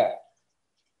Taiwan's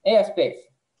airspace.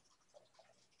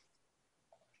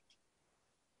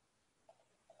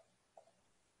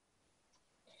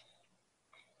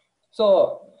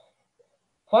 So,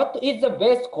 what is the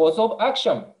best course of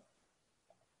action?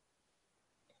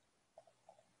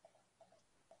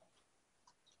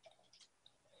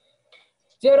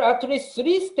 There are at least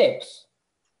 3 steps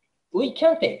we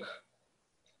can take.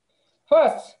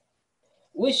 First,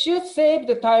 we should save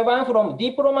the Taiwan from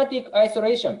diplomatic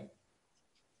isolation.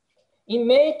 In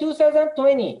May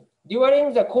 2020,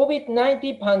 during the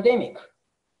COVID-19 pandemic,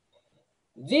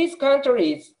 these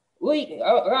countries, we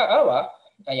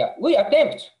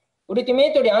attempt,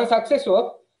 ultimately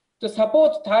unsuccessful, to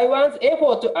support Taiwan's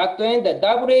effort to attend the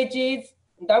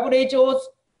WHO's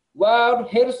World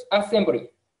Health Assembly.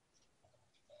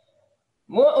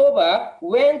 Moreover,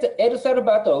 when the El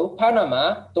Salvador,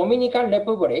 Panama, Dominican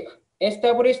Republic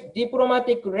established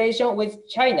diplomatic relations with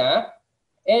China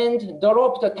and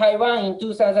dropped Taiwan in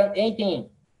 2018,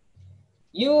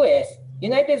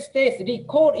 United States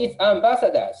recalled its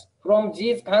ambassadors from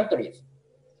these countries.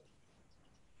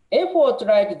 Efforts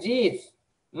like these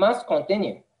must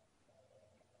continue.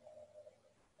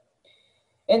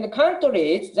 And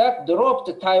countries that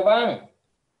dropped Taiwan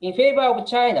in favor of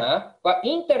China were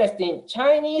interested in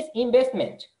Chinese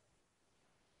investment.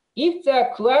 If the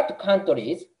Quad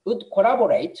countries would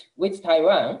collaborate with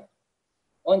Taiwan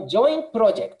on joint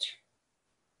projects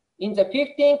in the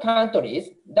 15 countries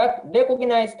that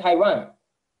recognize Taiwan,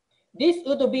 this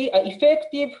would be an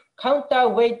effective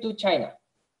counterweight to China.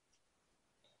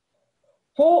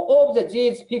 4 of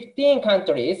these 15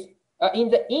 countries are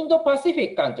in the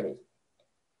Indo-Pacific countries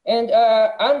and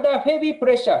are under heavy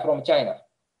pressure from China.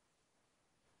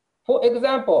 For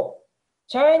example,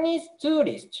 Chinese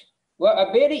tourists were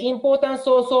a very important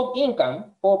source of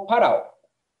income for Palau.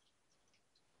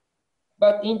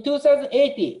 But in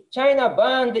 2018, China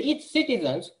banned its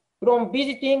citizens from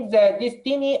visiting the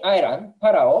Destiny Island,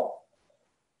 Palau,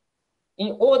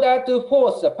 in order to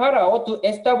force Palau to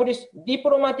establish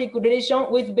diplomatic relations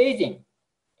with Beijing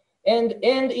and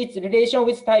end its relation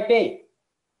with Taipei.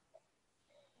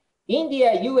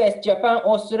 India, US, Japan,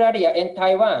 Australia, and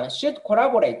Taiwan should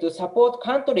collaborate to support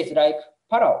countries like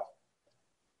Palau.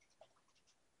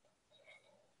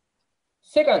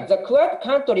 Second, the Quad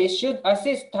countries should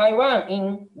assist Taiwan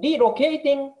in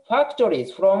relocating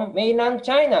factories from mainland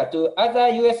China to other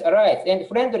US allies and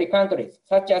friendly countries,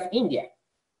 such as India.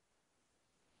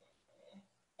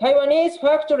 Taiwanese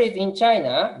factories in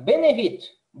China benefit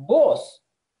both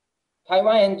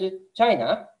Taiwan and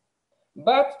China,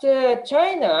 but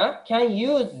China can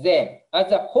use them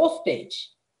as a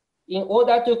hostage in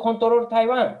order to control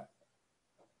Taiwan.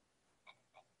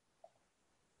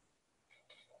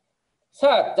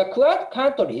 Third, the Quad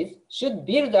countries should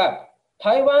build up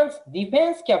Taiwan's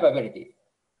defense capabilities.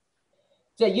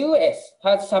 The US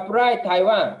has supplied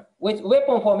Taiwan with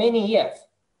weapons for many years,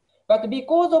 but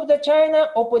because of the China's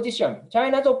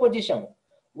opposition,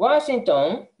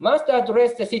 Washington must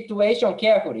address the situation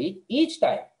carefully each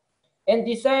time and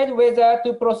decide whether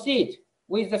to proceed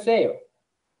with the sale.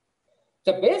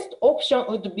 The best option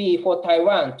would be for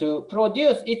Taiwan to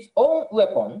produce its own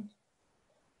weapons,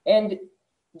 and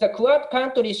the Quad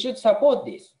countries should support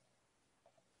this.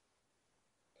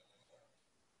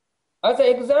 As an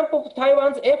example of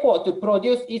Taiwan's effort to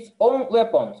produce its own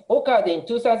weapons occurred in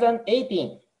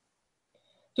 2018.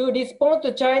 To respond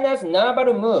to China's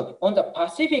naval move on the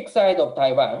Pacific side of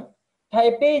Taiwan,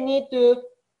 Taipei need to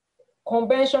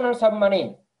conventional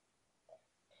submarine.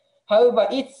 However,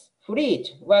 its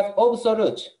fleet was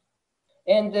obsolete,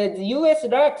 and the US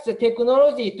lacks the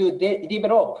technology to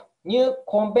develop new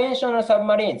conventional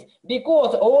submarines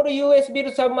because all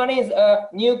US-built submarines are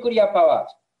nuclear powered.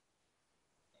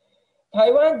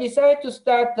 Taiwan decided to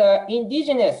start the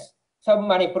indigenous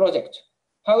submarine project.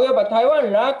 However,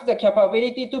 Taiwan lacked the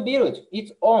capability to build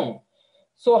its own,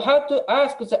 so had to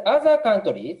ask the other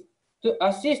countries to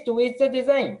assist with the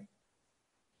design.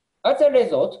 As a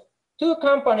result, 2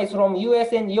 companies from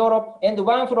US and Europe and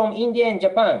 1 from India and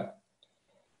Japan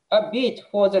bid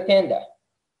for the tender.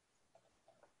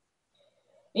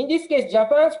 In this case,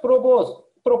 Japan's proposal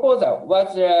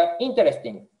was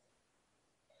interesting.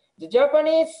 The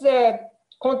Japanese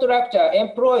contractor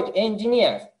employed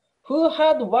engineers who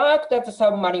had worked at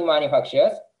submarine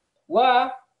manufacturers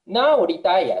were now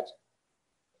retired.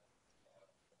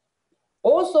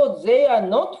 Also, they are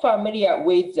not familiar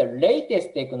with the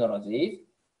latest technologies.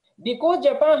 Because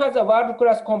Japan has a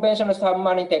world-class conventional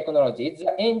submarine technology,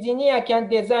 the engineer can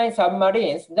design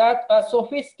submarines that are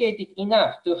sophisticated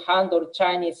enough to handle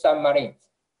Chinese submarines.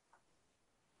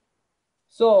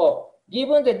 So,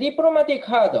 given the diplomatic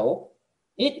hurdle,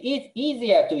 it is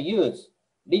easier to use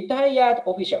retired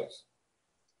officials.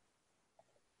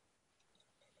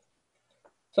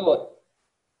 So,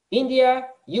 India,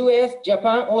 US,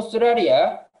 Japan,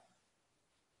 Australia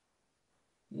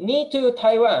need to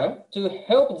Taiwan to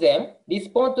help them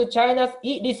respond to China's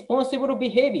irresponsible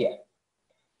behavior.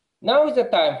 Now is the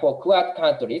time for Quad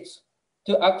countries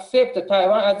to accept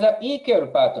Taiwan as an equal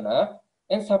partner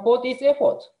and support its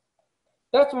efforts.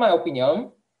 That's my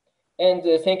opinion, and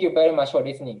thank you very much for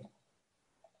listening.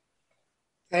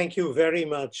 Thank you very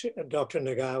much, Dr.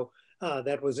 Nagao.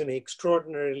 That was an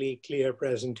extraordinarily clear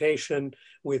presentation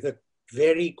with a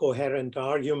very coherent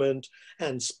argument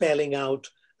and spelling out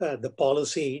the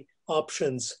policy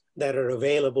options that are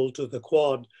available to the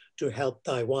Quad to help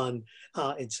Taiwan.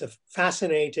 It's a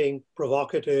fascinating,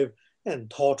 provocative, and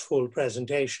thoughtful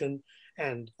presentation,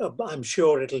 and I'm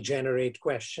sure it'll generate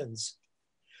questions.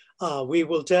 We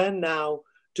will turn now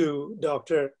to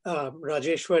Dr.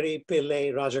 Rajeswari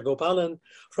Pillai Rajagopalan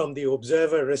from the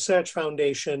Observer Research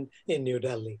Foundation in New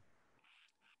Delhi.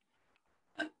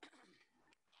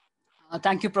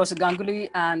 Thank you, Professor Ganguly,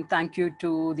 and thank you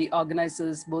to the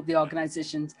organizers, both the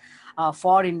organizations,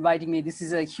 for inviting me. This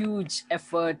is a huge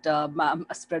effort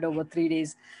spread over 3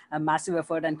 days, a massive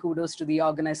effort, and kudos to the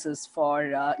organizers for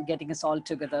getting us all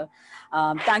together.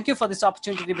 Thank you for this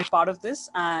opportunity to be part of this,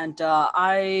 and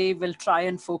I will try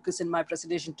and focus in my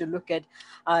presentation to look at,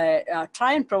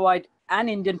 try and provide an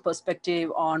Indian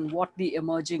perspective on what the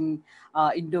emerging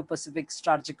Indo-Pacific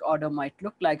strategic order might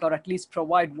look like, or at least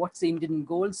provide what the Indian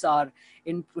goals are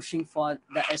in pushing for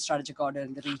the strategic order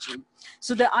in the region.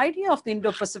 So the idea of the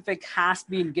Indo-Pacific has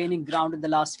been gaining ground in the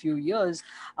last few years.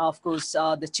 Of course,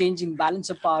 the changing balance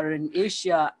of power in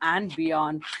Asia and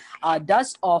beyond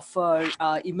does offer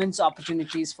immense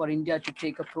opportunities for India to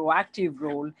take a proactive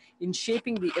role in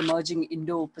shaping the emerging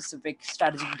Indo-Pacific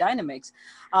strategic dynamics.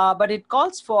 But it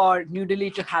calls for New Delhi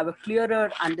to have a clearer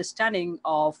understanding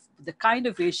of the kind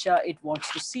of Asia it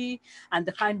wants to see and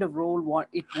the kind of role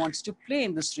it wants to play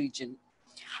in this region.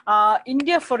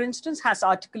 India, for instance, has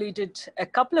articulated a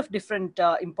couple of different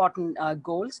important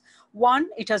goals. One,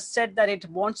 it has said that it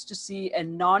wants to see a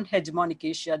non-hegemonic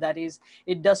Asia. That is,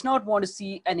 it does not want to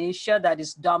see an Asia that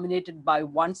is dominated by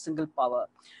one single power.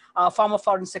 Former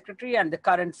Foreign Secretary and the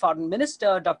current Foreign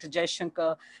Minister, Dr.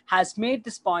 Jaishankar, has made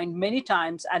this point many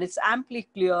times, and it's amply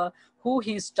clear who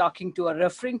he's talking to or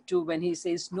referring to when he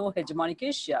says no hegemonic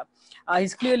Asia.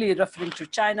 He's clearly referring to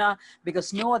China,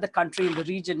 because no other country in the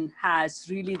region has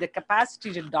really the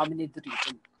capacity to dominate the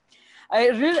region.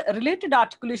 A related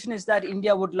articulation is that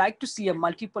India would like to see a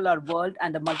multipolar world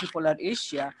and a multipolar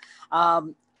Asia.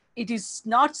 It is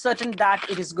not certain that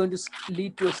it is going to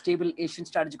lead to a stable Asian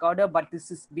strategic order, but this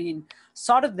has been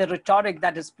sort of the rhetoric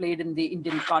that is played in the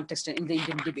Indian context and in the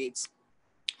Indian debates.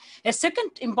 A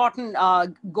second important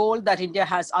goal that India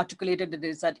has articulated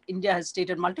is that India has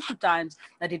stated multiple times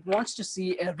that it wants to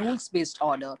see a rules-based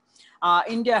order.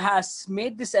 India has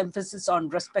made this emphasis on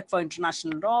respect for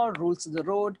international law, rules of the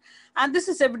road, and this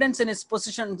is evidence in its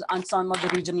position on some of the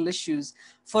regional issues.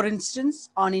 For instance,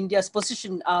 on India's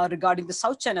position regarding the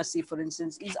South China Sea, for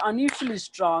instance, is unusually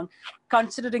strong,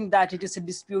 considering that it is a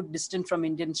dispute distant from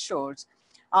Indian shores.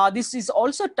 This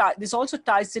also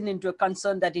ties into a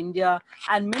concern that India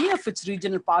and many of its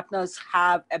regional partners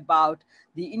have about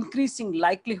the increasing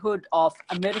likelihood of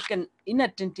American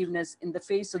inattentiveness in the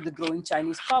face of the growing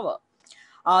Chinese power.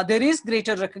 There is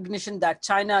greater recognition that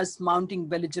China's mounting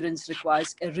belligerence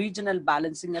requires a regional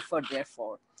balancing effort,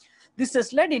 therefore. This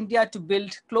has led India to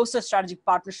build closer strategic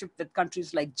partnership with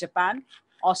countries like Japan,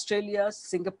 Australia,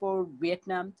 Singapore,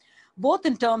 Vietnam, both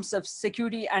in terms of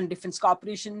security and defense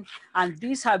cooperation, and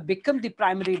these have become the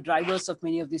primary drivers of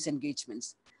many of these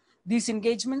engagements. These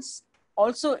engagements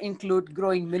also include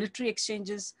growing military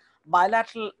exchanges,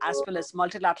 bilateral as well as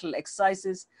multilateral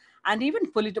exercises, and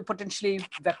even potentially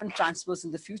weapon transfers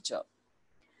in the future.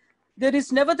 There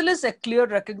is nevertheless a clear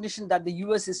recognition that the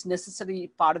US is necessarily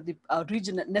part of the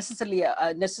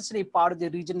necessary part of the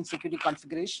regional security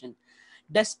configuration,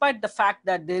 despite the fact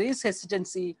that there is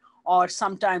hesitancy or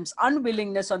sometimes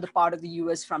unwillingness on the part of the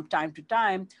US from time to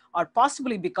time, or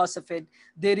possibly because of it,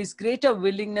 there is greater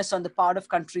willingness on the part of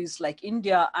countries like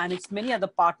India and its many other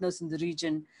partners in the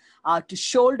region to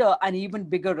shoulder an even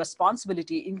bigger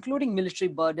responsibility, including military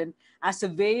burden, as a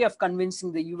way of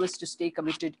convincing the US to stay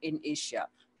committed in Asia.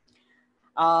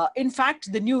 In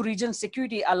fact, the new regional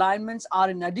security alignments are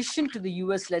in addition to the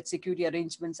US-led security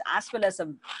arrangements, as well as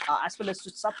to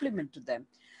supplement to them.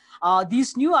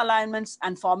 These new alignments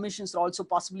and formations are also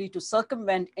possibly to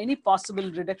circumvent any possible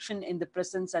reduction in the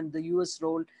presence and the US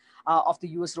role of the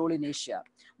US role in Asia.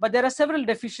 But there are several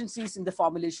deficiencies in the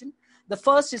formulation. The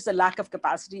first is the lack of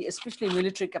capacity, especially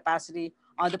military capacity,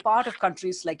 on the part of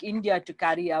countries like India to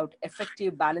carry out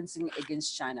effective balancing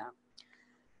against China.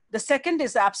 The second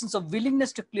is the absence of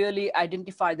willingness to clearly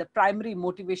identify the primary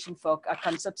motivation for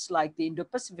concepts like the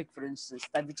Indo-Pacific, for instance,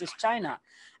 which is China.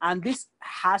 And this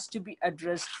has to be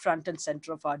addressed front and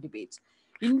center of our debates.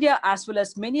 India, as well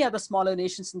as many other smaller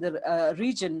nations in the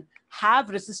region, have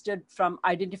resisted from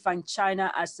identifying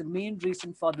China as the main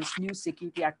reason for this new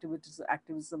security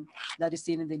activism that is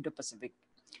seen in the Indo-Pacific.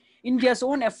 India's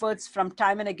own efforts from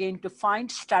time and again to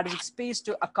find strategic space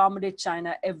to accommodate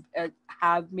China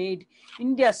have made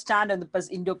India's stand on the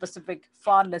Indo-Pacific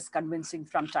far less convincing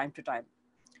from time to time.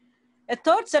 A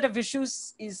third set of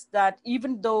issues is that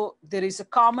even though there is a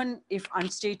common, if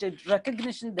unstated,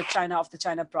 recognition of the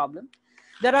China problem,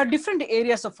 there are different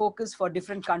areas of focus for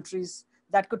different countries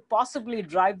that could possibly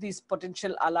drive these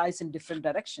potential allies in different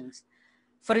directions.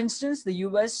 For instance, the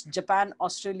US, Japan,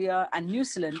 Australia, and New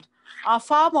Zealand are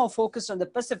far more focused on the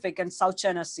Pacific and South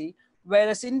China Sea,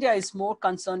 whereas India is more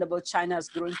concerned about China's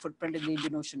growing footprint in the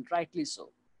Indian Ocean, rightly so.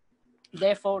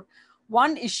 Therefore,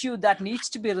 one issue that needs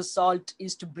to be resolved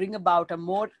is to bring about a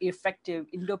more effective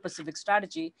Indo-Pacific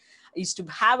strategy, is to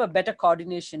have a better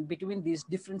coordination between these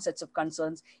different sets of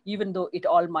concerns, even though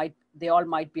they all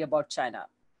might be about China.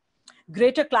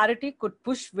 Greater clarity could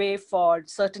push way for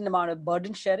certain amount of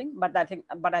burden sharing, but I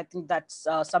think that's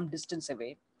some distance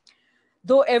away.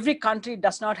 Though every country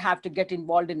does not have to get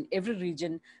involved in every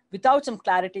region, without some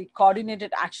clarity,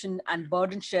 coordinated action and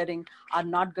burden sharing are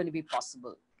not going to be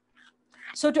possible.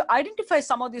 So to identify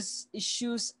some of these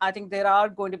issues, I think there are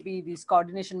going to be these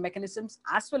coordination mechanisms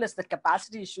as well as the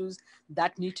capacity issues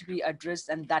that need to be addressed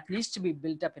and that needs to be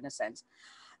built up in a sense.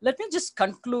 Let me just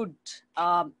conclude.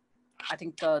 I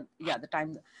think, the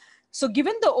time. So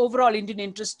given the overall Indian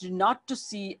interest not to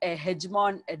see a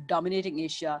hegemon dominating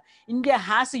Asia, India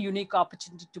has a unique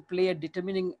opportunity to play a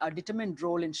determined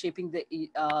role in shaping the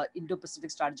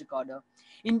Indo-Pacific strategic order.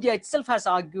 India itself has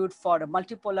argued for a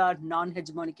multipolar,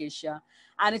 non-hegemonic Asia,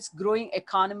 and its growing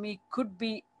economy could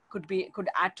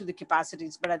add to the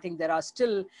capacities, but I think there are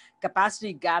still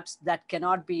capacity gaps that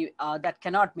cannot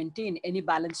maintain any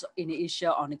balance in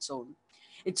Asia on its own.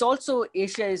 It's also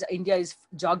India is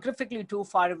geographically too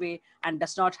far away and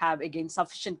does not have, again,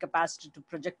 sufficient capacity to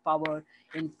project power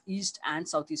in East and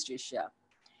Southeast Asia.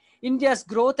 India's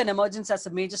growth and emergence as a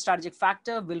major strategic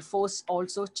factor will force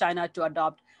also China to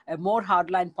adopt a more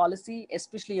hardline policy,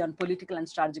 especially on political and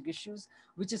strategic issues,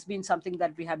 which has been something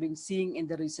that we have been seeing in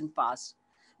the recent past.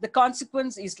 The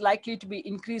consequence is likely to be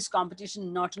increased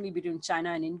competition, not only between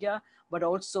China and India, but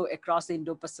also across the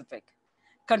Indo-Pacific.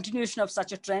 Continuation of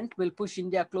such a trend will push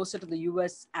India closer to the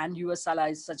US and US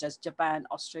allies such as Japan,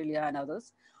 Australia, and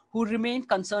others who remain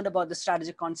concerned about the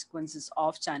strategic consequences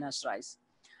of China's rise.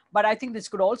 But I think this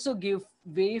could also give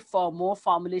way for more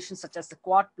formulations such as the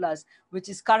Quad Plus, which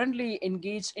is currently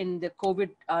engaged in the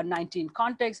COVID-19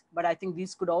 context. But I think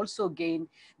these could also gain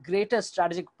greater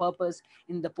strategic purpose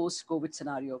in the post-COVID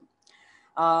scenario.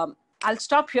 I'll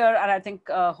stop here, and I think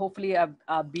hopefully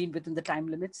I've been within the time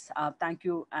limits. Thank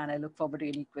you, and I look forward to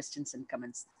any questions and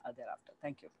comments thereafter.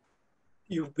 Thank you.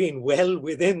 You've been well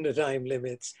within the time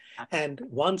limits. And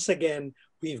once again,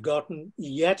 we've gotten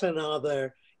yet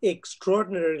another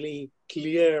extraordinarily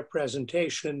clear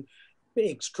presentation,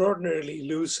 extraordinarily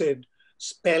lucid,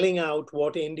 spelling out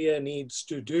what India needs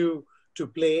to do to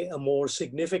play a more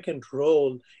significant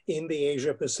role in the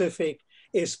Asia Pacific,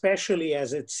 especially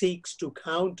as it seeks to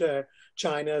counter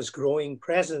China's growing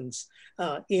presence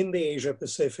in the Asia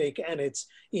Pacific and its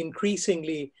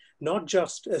increasingly not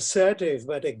just assertive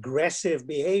but aggressive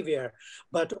behavior.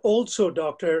 But also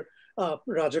Dr.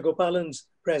 Rajagopalan's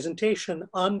presentation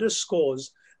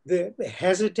underscores the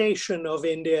hesitation of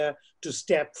India to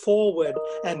step forward,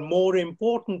 and more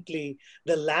importantly,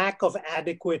 the lack of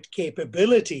adequate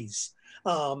capabilities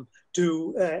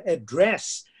to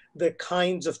address the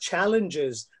kinds of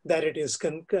challenges that it is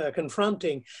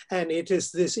confronting. And it is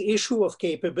this issue of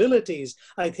capabilities,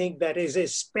 I think, that is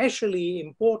especially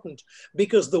important,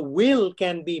 because the will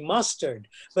can be mustered,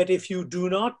 but if you do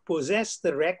not possess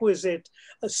the requisite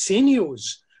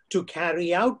sinews to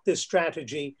carry out this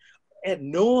strategy,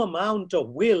 and no amount of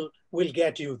will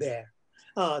get you there.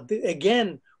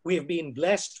 Again, we've been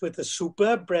blessed with a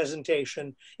superb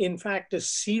presentation, in fact, a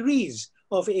series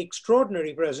of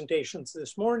extraordinary presentations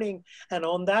this morning. And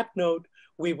on that note,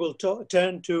 we will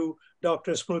turn to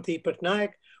Dr. Smruti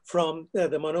Pattanaik from the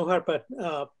Manohar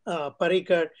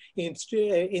Parrikar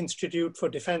Institute for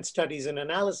Defense Studies and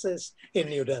Analysis in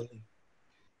New Delhi.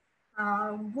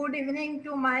 Good evening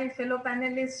to my fellow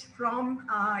panelists from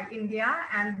India,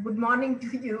 and good morning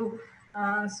to you,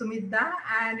 Sumita.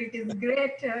 And it is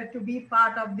great to be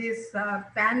part of this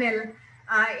panel.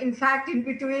 In fact, in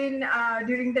between,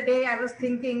 during the day, I was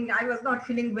thinking I was not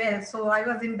feeling well, so I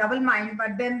was in double mind.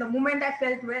 But then the moment I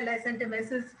felt well, I sent a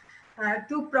message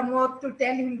to Pramod to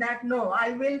tell him that, no,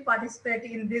 I will participate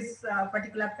in this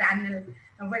particular panel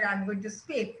where I'm going to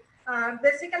speak.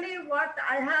 Basically, what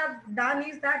I have done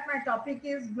is that my topic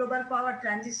is global power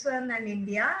transition and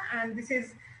India, and this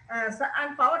is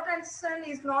and power transition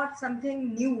is not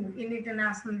something new in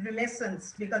international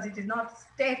relations because it is not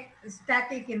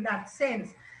static in that sense.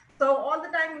 So all the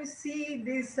time we see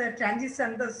this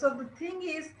transition. So the thing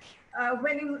is,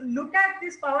 when you look at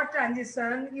this power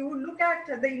transition, you look at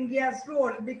the India's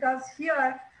role, because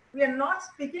here we are not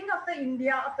speaking of the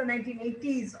India of the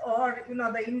 1980s or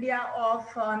the India of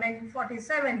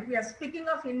 1947. We are speaking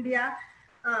of India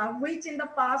which in the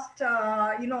past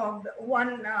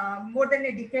more than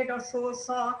a decade or so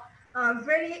saw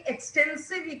very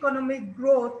extensive economic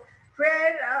growth,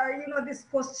 where this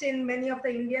question many of the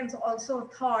Indians also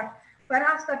thought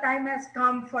perhaps the time has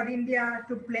come for India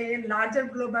to play a larger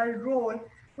global role,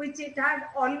 which it had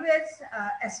always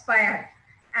aspired,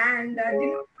 and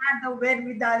didn't have the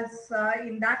wherewithal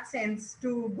in that sense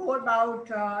to go about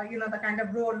the kind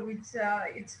of role which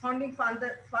its founding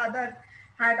father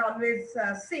had always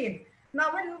seen.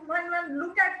 Now, when one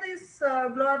look at this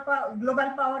global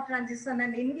power transition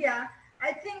in India,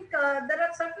 I think there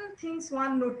are certain things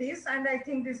one notice, and I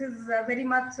think this is very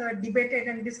much debated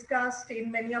and discussed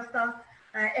in many of the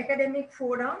academic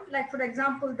forum. Like, for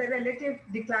example, the relative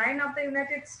decline of the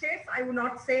United States. I would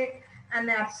not say an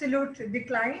absolute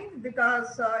decline,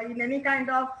 because in any kind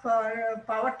of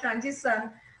power transition,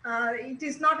 it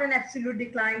is not an absolute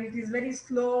decline. It is very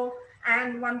slow,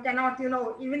 and one cannot,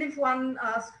 even if one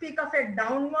speak of a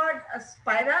downward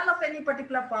spiral of any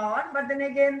particular power, but then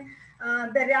again,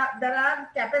 there are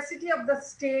capacity of the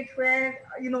state where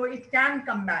it can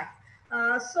come back.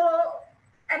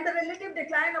 And the relative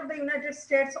decline of the United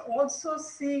States also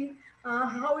see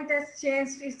how it has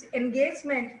changed its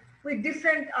engagement with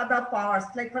different other powers.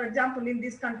 Like, for example, in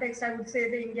this context, I would say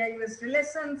the India-US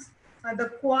relations, the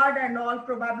Quad and all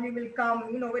probably will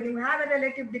come, when you have a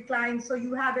relative decline. So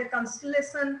you have a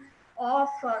constellation of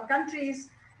countries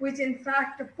which in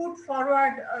fact put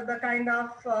forward the kind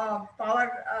of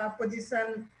power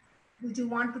position which you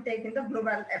want to take in the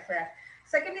global affair.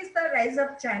 Second is the rise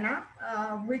of China,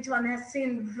 which one has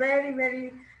seen very,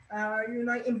 very,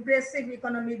 impressive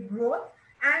economic growth.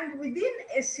 And within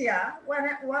Asia,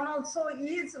 one also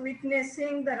is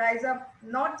witnessing the rise of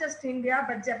not just India,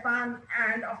 but Japan,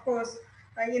 and of course,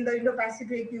 in the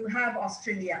Indo-Pacific, you have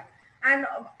Australia. And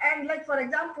like, for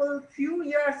example, few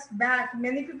years back,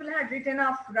 many people had written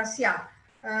of Russia,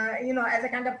 as a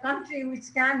kind of country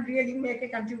which can really make a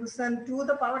contribution to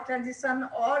the power transition,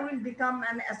 or will become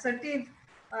an assertive,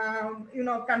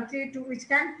 country which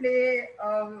can play,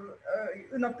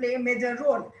 play a major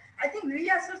role. I think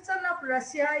reassertion of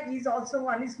Russia is also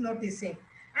one is noticing,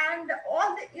 and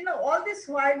all this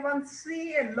while one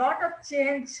see a lot of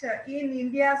change in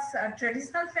India's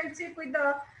traditional friendship with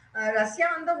the Russia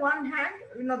on the one hand,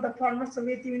 the former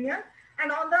Soviet Union,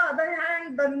 and on the other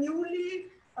hand, the newly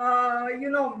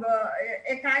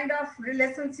a kind of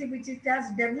relationship which it has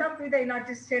developed with the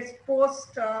United States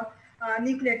post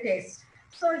nuclear test.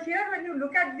 So here, when you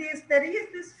look at this, there is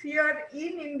this fear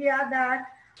in India that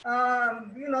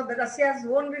the Russia's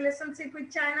own relationship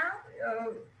with China,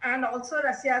 and also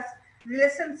Russia's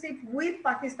relationship with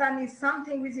Pakistan is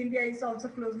something which India is also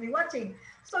closely watching.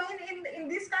 So in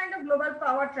this kind of global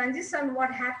power transition,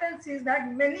 what happens is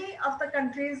that many of the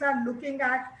countries are looking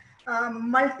at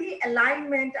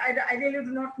multi-alignment. I really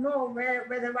do not know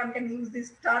whether one can use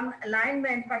this term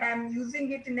alignment, but I'm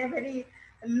using it in a very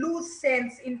loose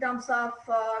sense in terms of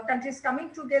countries coming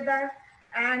together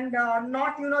and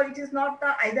not, it is not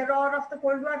the either or of the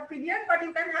Cold War period, but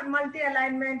you can have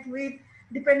multi-alignment with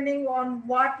depending on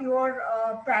what your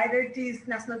priorities,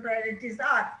 national priorities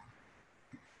are.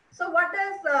 So what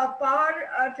does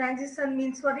power transition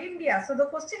means for India? So the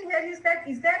question here is that,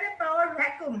 is there a power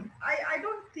vacuum? I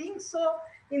don't think so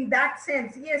in that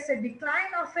sense. Yes, a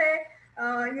decline of a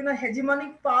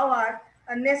hegemonic power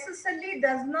necessarily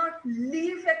does not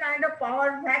leave a kind of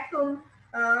power vacuum,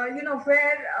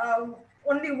 where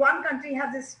only one country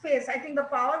has a space. I think the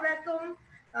power vacuum,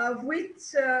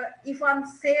 which if one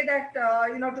say that,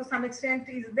 to some extent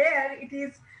is there, it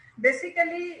is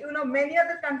basically, many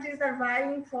other countries are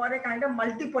vying for a kind of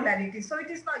multipolarity. So it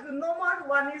is not, no more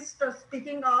one is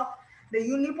speaking of the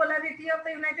unipolarity of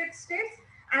the United States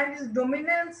and its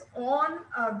dominance on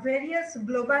various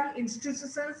global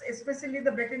institutions, especially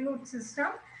the Bretton Woods system.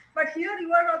 But here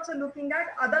you are also looking at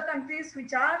other countries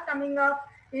which are coming up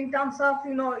in terms of,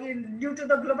 due to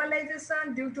the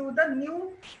globalization, due to the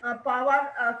new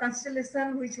power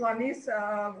constellation which one is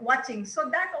watching. So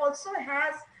that also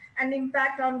has an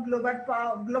impact on global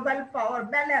power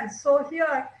balance. So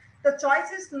here, the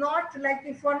choice is not like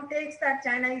if one takes that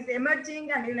China is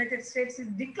emerging and United States is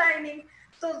declining.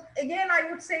 So again, I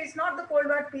would say it's not the Cold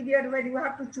War period where you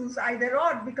have to choose either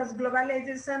or, because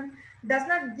globalization does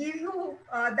not give you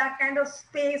that kind of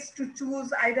space to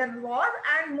choose either or.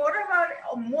 And moreover,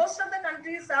 most of the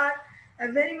countries are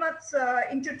very much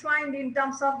intertwined in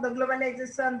terms of the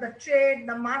globalization, the trade,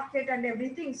 the market and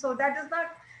everything. So that does not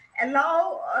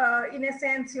allow, in a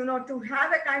sense, to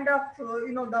have a kind of,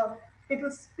 the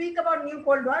people speak about new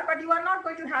Cold War, but you are not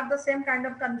going to have the same kind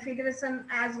of configuration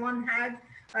as one had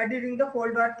during the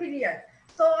Cold War period.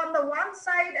 So on the one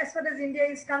side, as far as India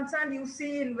is concerned, you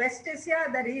see in West Asia,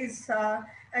 there is a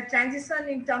transition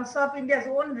in terms of India's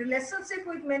own relationship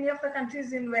with many of the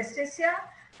countries in West Asia.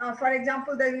 For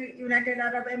example, the United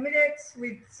Arab Emirates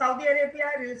with Saudi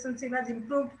Arabia, relationship has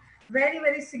improved very,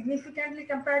 very significantly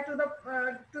compared to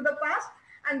the past.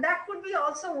 And that could be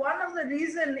also one of the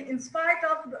reason, in spite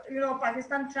of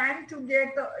Pakistan trying to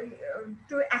get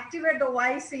to activate the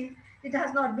OIC, it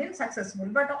has not been successful.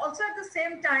 But also at the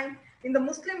same time, in the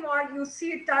Muslim world, you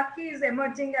see Turkey is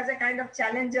emerging as a kind of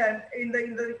challenger in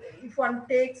the if one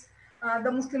takes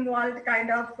the Muslim world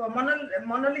kind of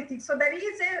monolithic. So there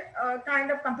is a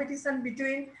kind of competition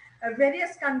between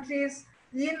various countries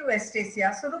in West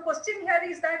Asia. So the question here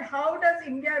is that how does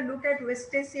India look at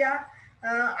West Asia?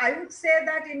 I would say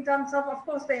that in terms of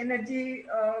course, the energy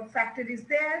factor is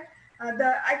there.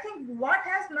 I think what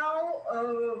has now,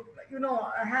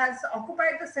 has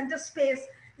occupied the center space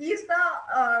is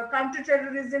the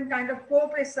counter-terrorism kind of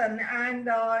cooperation, and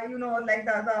like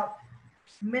the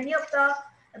many of the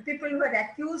people who are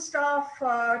accused of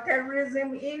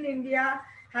terrorism in India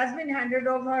has been handed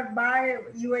over by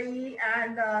UAE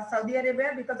and Saudi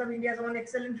Arabia because of India's own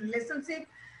excellent relationship.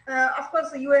 Of course,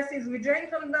 the US is withdrawing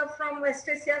from West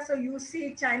Asia, so you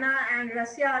see China and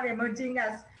Russia are emerging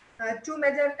as two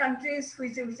major countries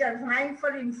which are vying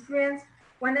for influence.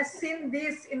 One has seen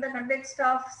this in the context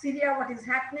of Syria, what is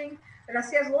happening.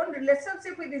 Russia's own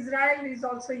relationship with Israel is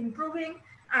also improving.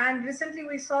 And recently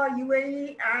we saw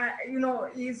UAE,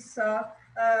 is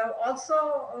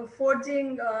also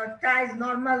forging ties,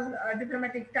 normal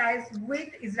diplomatic ties with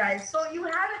Israel. So you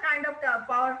have a kind of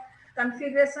power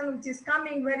configuration which is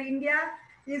coming, where India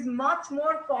is much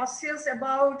more cautious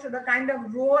about the kind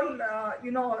of role,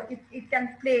 it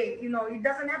can play. It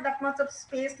doesn't have that much of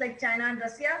space like China and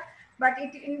Russia, but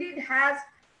it indeed has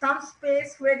some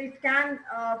space where it can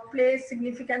play a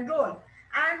significant role.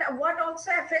 And what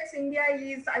also affects India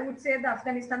is, I would say, the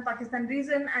Afghanistan-Pakistan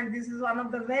region, and this is one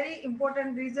of the very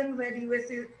important reasons where US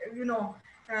is,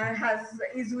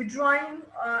 is withdrawing,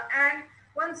 and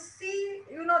one see,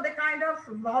 the kind of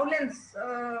violence,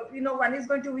 one is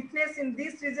going to witness in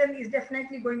this region is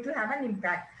definitely going to have an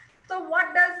impact. So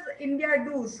what does India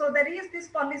do? So there is this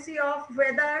policy of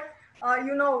whether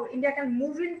India can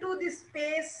move into this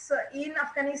space in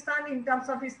Afghanistan in terms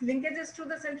of its linkages to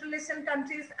the Central Asian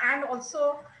countries, and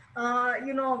also,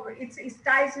 its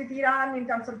ties with Iran in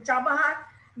terms of Chabahar.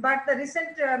 But the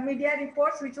recent media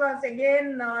reports, which was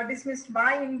again dismissed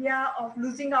by India, of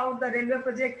losing out the railway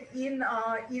project in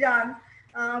Iran,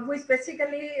 which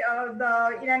basically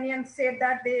the Iranians said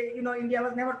that they, India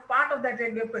was never part of that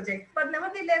railway project. But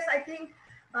nevertheless, I think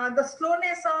the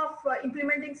slowness of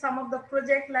implementing some of the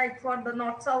project, like for the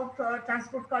North-South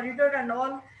transport corridor and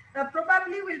all,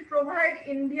 probably will provide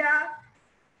India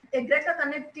a greater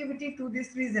connectivity to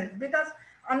this region, because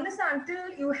unless and until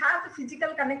you have the physical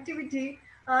connectivity,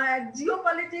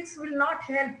 geopolitics will not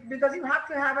help, because you have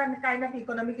to have a kind of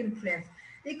economic influence.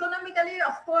 Economically,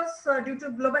 of course, due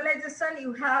to globalization,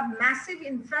 you have massive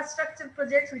infrastructure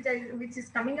projects which is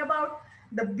coming about.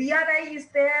 The BRI is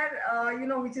there,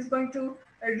 which is going to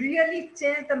really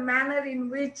change the manner in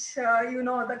which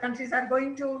the countries are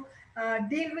going to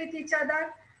deal with each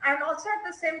other. And also at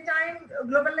the same time,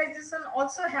 globalization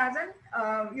also has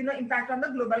an impact on the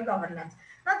global governance.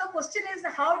 Now the question is,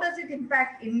 how does it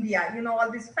impact India?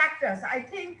 All these factors. I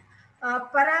think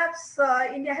perhaps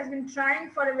India has been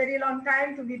trying for a very long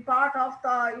time to be part of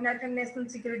the United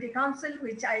Nations Security Council,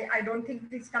 which I don't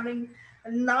think is coming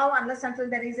now unless until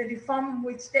there is a reform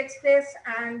which takes place.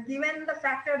 And given the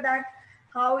factor that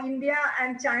how India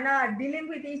and China are dealing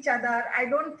with each other, I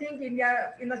don't think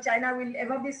China will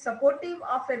ever be supportive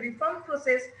of a reform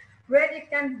process where it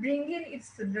can bring in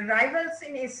its rivals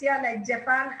in Asia like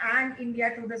Japan and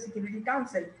India to the Security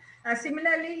Council.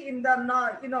 Similarly, in the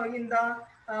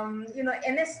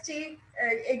NST,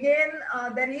 again,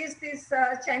 there is this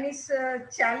Chinese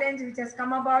challenge which has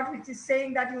come about, which is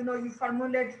saying that you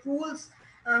formulate rules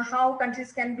how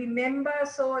countries can be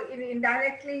members. So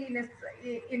indirectly,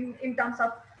 in terms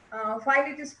of while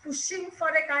it is pushing for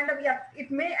a kind of,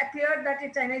 it may appear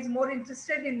that China is more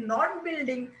interested in not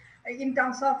building in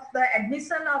terms of the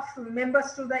admission of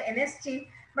members to the NST,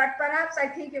 but perhaps I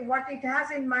think what it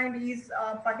has in mind is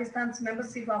Pakistan's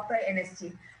membership of the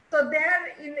NST. So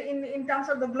there, in terms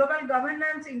of the global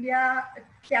governance, India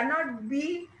cannot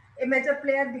be a major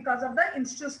player because of the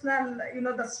institutional,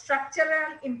 the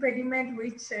structural impediment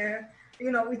which,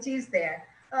 which is there.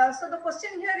 So the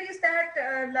question here is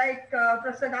that, like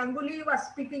Professor Ganguly was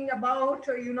speaking about,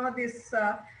 this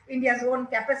India's own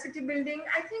capacity building.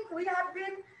 I think we have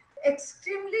been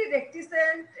extremely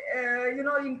reticent,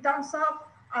 in terms of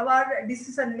our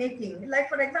decision making. Like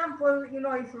for example,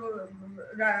 if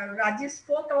Raji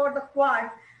spoke about the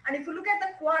Quad, and if you look at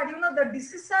the Quad, the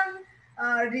decision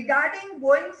regarding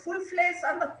going full-fledged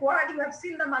on the Quad, you have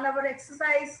seen the Malabar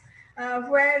exercise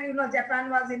where Japan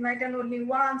was invited only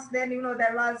once. Then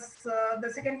there was the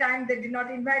second time they did not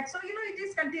invite. So it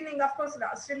is continuing. Of course,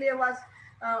 Australia was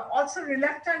also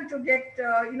reluctant to get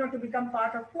to become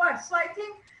part of Quad. So I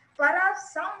think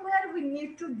perhaps somewhere we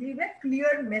need to give a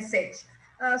clear message.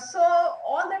 So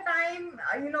all the time,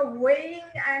 weighing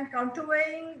and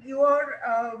counterweighing your,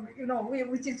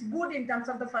 which is good in terms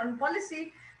of the foreign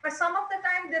policy, but some of the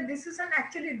time the decision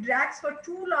actually drags for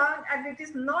too long, and it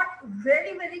is not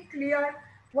very, very clear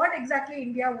what exactly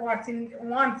India wants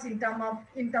in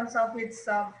terms of its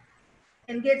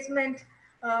engagement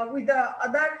with the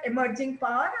other emerging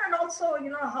power, and also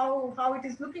how it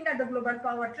is looking at the global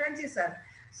power transition.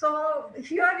 So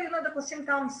here, the question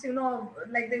comes,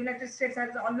 like the United States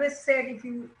has always said,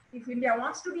 if India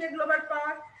wants to be a global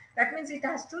power, that means it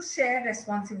has to share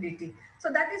responsibility. So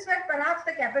that is where perhaps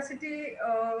the capacity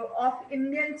of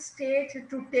Indian state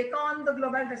to take on the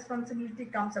global responsibility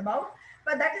comes about.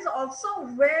 But that is also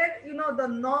where, the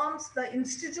norms, the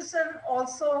institution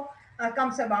also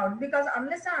comes about. Because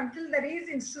unless and until there is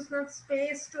institutional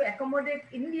space to accommodate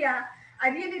India, I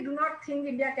really do not think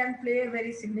India can play a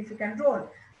very significant role.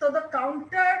 So the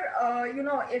counter,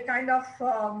 a kind of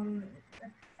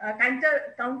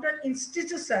counter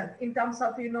institution in terms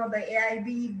of, the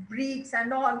AIB, BRICS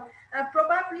and all,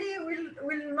 probably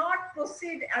will not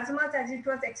proceed as much as it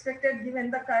was expected given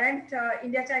the current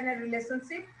India-China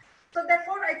relationship. So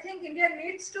therefore, I think India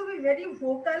needs to be very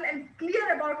vocal and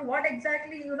clear about what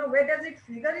exactly, where does it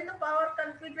figure in the power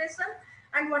configuration,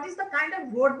 and what is the kind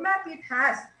of roadmap it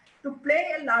has to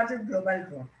play a larger global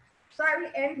role. So I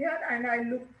will end here, and I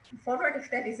look forward if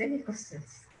there is any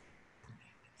questions.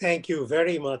 Thank you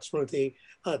very much, Smruti.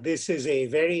 This is a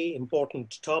very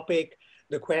important topic,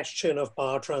 the question of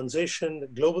power transition, the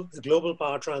global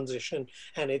power transition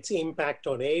and its impact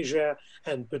on Asia,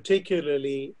 and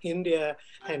particularly India.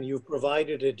 And you've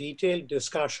provided a detailed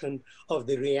discussion of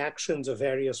the reactions of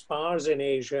various powers in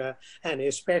Asia, and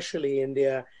especially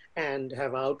India, and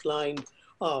have outlined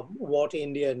what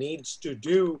India needs to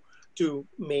do to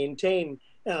maintain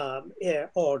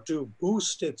or to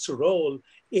boost its role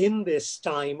in this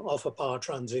time of a power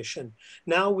transition.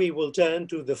 Now we will turn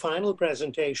to the final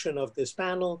presentation of this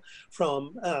panel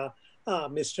from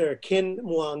Mr. Kin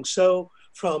Muang So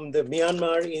from the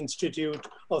Myanmar Institute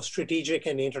of Strategic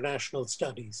and International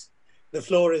Studies. The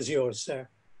floor is yours, sir.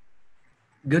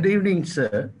 Good evening,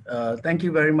 sir. Thank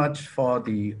you very much for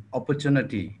the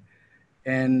opportunity.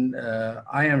 And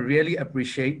I am really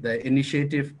appreciate the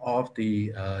initiative of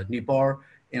the Nepal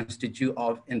Institute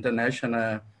of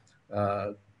International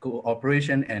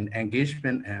Cooperation and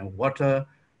Engagement and Water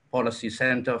Policy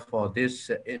Center for this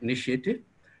initiative.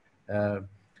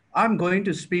 I'm going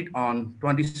to speak on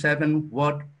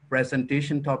 27-word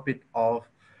presentation topic of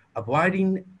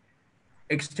avoiding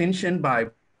extinction by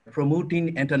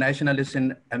promoting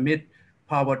internationalism amid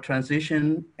power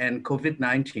transition and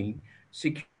COVID-19,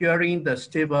 securing the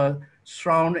stable,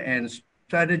 strong, and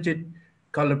strategic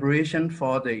collaboration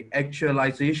for the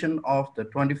actualization of the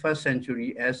 21st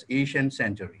century as Asian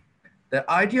century. The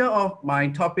idea of my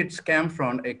topics came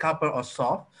from a couple of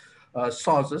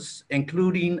sources,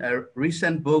 including a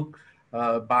recent book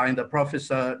by the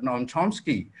Professor Noam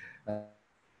Chomsky,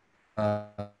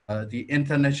 The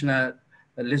Internationalism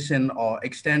or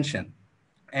Extension.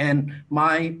 And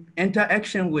my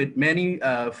interaction with many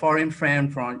foreign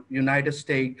friends from United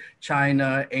States,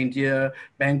 China, India,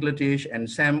 Bangladesh, and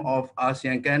some of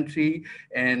ASEAN countries,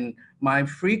 and my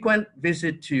frequent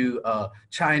visit to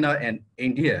China and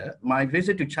India. My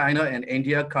visit to China and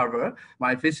India cover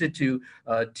my visit to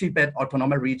Tibet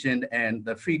Autonomous Region and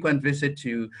the frequent visit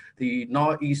to the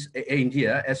Northeast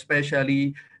India,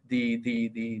 especially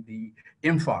the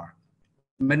Imphal,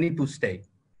 Manipur state.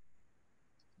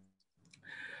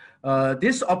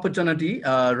 This opportunity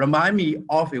remind me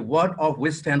of a word of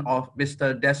wisdom of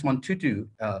Mr. Desmond Tutu.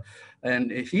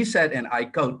 And he said, and I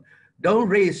quote, "Don't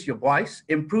raise your voice,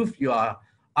 improve your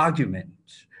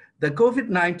argument." The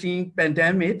COVID-19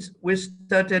 pandemic, which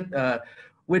started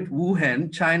with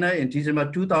Wuhan, China in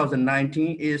December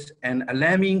 2019, is an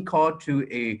alarming call to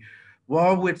a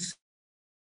war with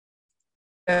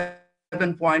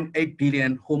 7.8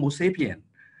 billion Homo sapien.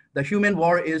 The human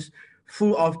war is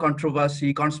full of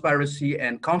controversy, conspiracy,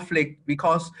 and conflict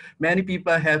because many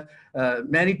people have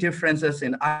many differences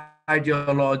in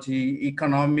ideology,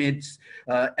 economics,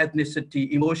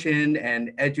 ethnicity, emotion,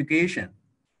 and education.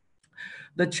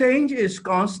 The change is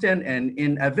constant and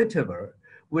inevitable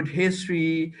with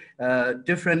history,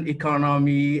 different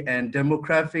economy, and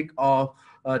demographic of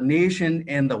a nation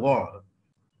in the world.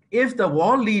 If the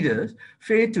world leaders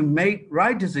fail to make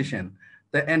right decision,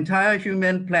 the entire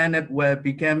human planet will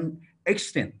become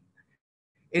extinct.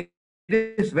 It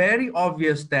is very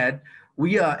obvious that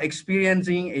we are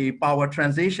experiencing a power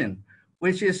transition,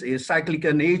 which is a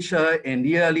cyclical nature in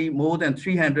nearly more than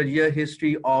 300-year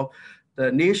history of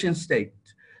the nation state.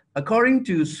 According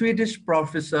to Swedish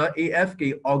professor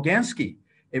A.F.K. Organsky,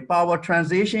 a power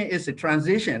transition is a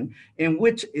transition in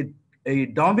which a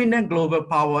dominant global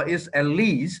power is at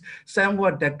least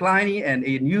somewhat declining and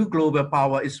a new global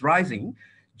power is rising.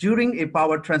 During a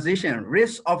power transition,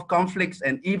 risks of conflicts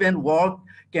and even war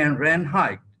can run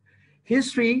high.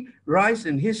 History rise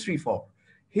and history fall.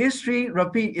 History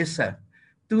repeats itself.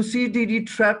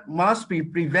 Thucydides' trap must be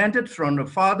prevented from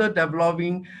further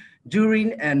developing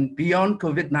during and beyond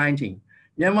COVID-19.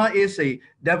 Myanmar is a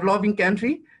developing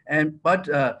country, but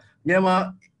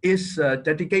Myanmar is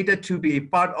dedicated to be a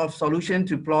part of solution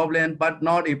to problem, but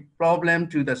not a problem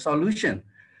to the solution.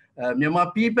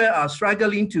 Myanmar people are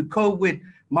struggling to cope with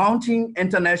mounting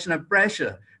international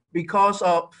pressure because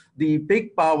of the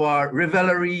big power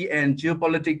rivalry and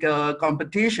geopolitical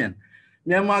competition.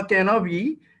 Myanmar cannot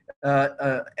be,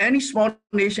 any small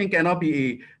nation cannot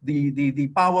be the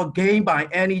power gained by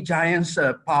any giant's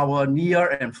power near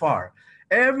and far.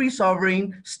 Every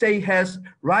sovereign state has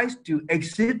rights to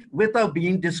exist without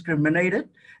being discriminated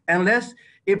unless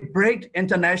it breaks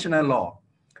international law.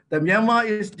 The Myanmar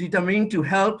is determined to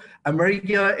help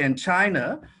America and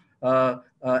China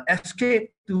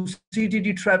escape to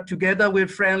CDD trap together with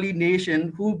friendly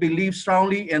nations who believe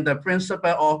strongly in the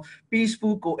principle of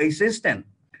peaceful coexistence.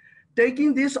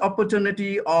 Taking this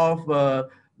opportunity of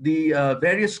the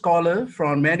various scholars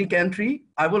from many countries,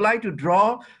 I would like to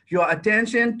draw your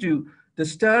attention to the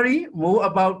study more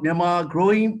about Myanmar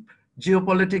growing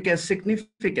geopolitical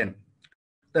significance.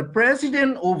 The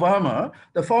President Obama,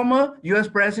 the former US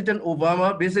President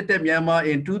Obama visited Myanmar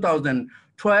in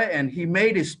 2012 and he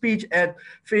made a speech at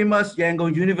famous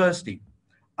Yangon University.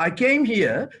 I came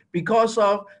here because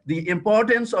of the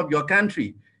importance of your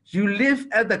country. You live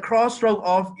at the crossroads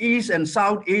of East and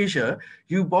South Asia.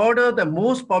 You border the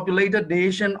most populated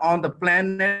nation on the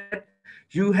planet.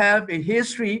 You have a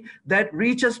history that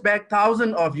reaches back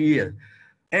thousands of years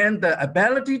and the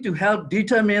ability to help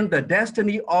determine the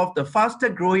destiny of the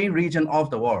fastest growing region of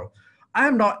the world.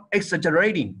 I'm not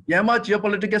exaggerating. Myanmar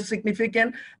geopolitical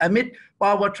significance amid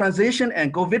power transition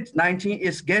and COVID-19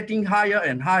 is getting higher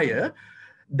and higher.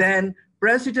 than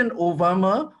President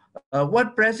Obama,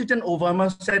 what President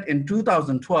Obama said in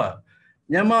 2012.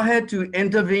 Myanmar had to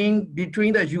intervene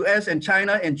between the US and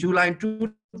China in July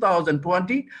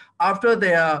 2020 after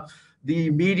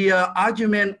the media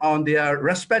argument on their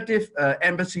respective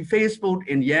embassy Facebook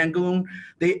in Yangon.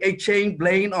 They exchanged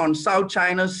blame on South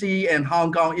China Sea and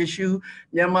Hong Kong issue.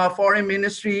 Myanmar Foreign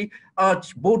Ministry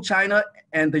urged both China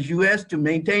and the US to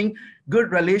maintain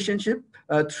good relationship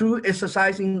through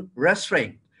exercising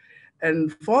restraint.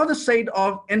 And for the sake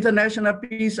of international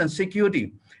peace and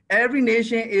security, every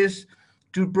nation is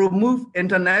to promote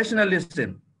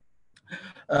internationalism.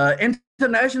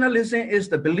 Internationalism is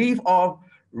the belief of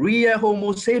real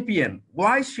Homo sapien,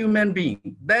 wise human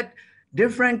being, that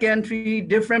different country,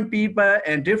 different people,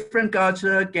 and different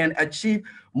culture can achieve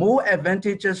more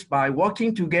advantages by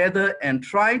working together and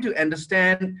trying to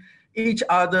understand each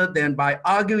other than by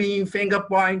arguing, finger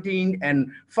pointing,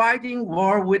 and fighting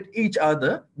war with each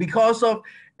other because of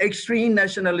extreme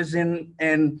nationalism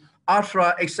and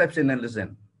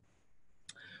ultra-exceptionalism.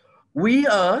 We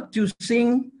are to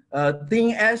think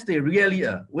as they really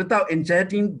are, without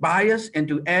injecting bias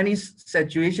into any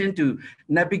situation to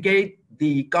navigate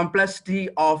the complexity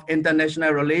of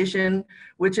international relations,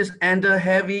 which is under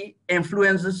heavy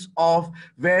influences of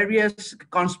various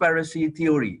conspiracy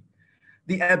theory.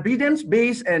 The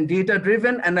evidence-based and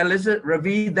data-driven analysis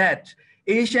reveal that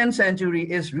Asian century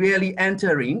is really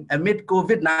entering amid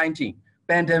COVID-19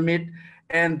 pandemic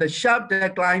and the sharp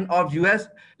decline of US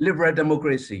liberal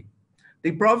democracy.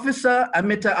 The Professor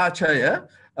Amita Acharya,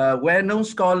 a well-known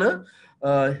scholar,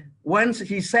 once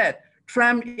he said,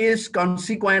 Trump is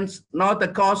consequence, not the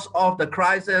cause of the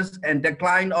crisis and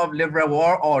decline of liberal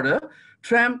world order.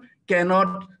 Trump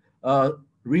cannot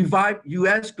revive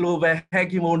US global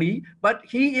hegemony, but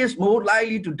he is more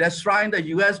likely to destroy the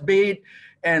US base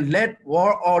and lead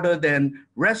world order than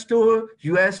restore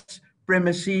US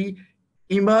primacy.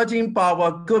 Emerging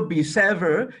power could be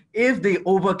severed if they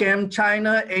overcame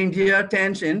China-India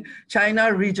tension,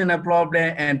 China regional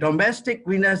problem, and domestic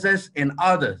weaknesses in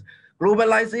others.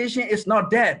 Globalization is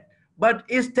not dead, but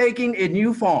is taking a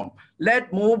new form,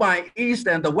 led more by East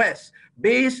than the West,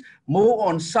 based more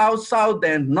on South-South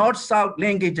than North-South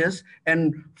linkages,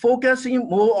 and focusing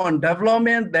more on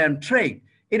development than trade.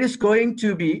 It is going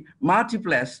to be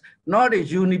multiplex, not a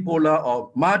unipolar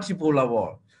or multipolar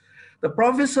world. The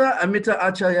Professor Amita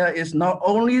Acharya is not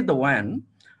only the one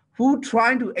who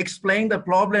tried to explain the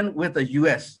problem with the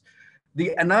US.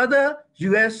 The another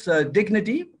US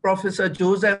dignity, Professor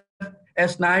Joseph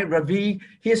S. Nye, revealed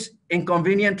his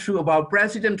inconvenient truth about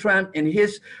President Trump in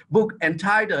his book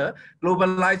entitled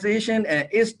Globalization and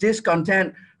Its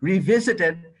Discontent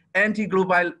Revisited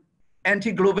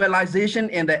Anti-Globalization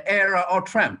in the Era of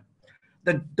Trump.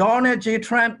 Donald J.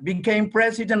 Trump became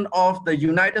president of the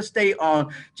United States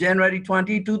on January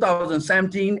 20,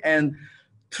 2017, and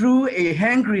threw a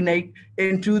hand grenade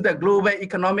into the global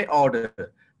economic order.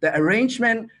 The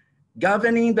arrangement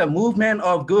governing the movement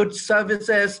of goods,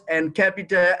 services, and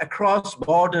capital across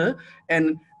border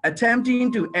and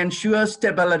attempting to ensure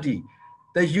stability.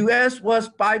 The US was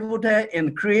pivotal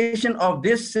in creation of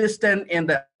this system in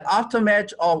the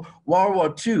aftermath of World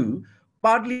War II.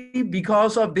 Partly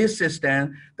because of this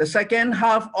system, the second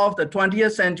half of the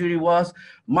 20th century was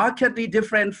markedly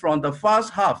different from the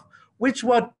first half, which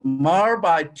was marred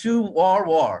by two world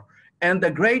wars and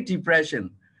the Great Depression.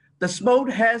 The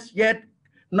smoke has yet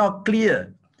not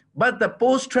cleared, but the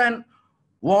post-Trump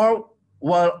war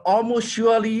will almost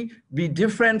surely be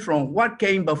different from what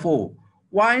came before.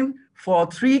 While for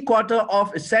 3/4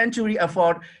 of a century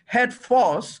effort had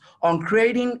forced on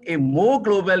creating a more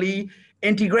globally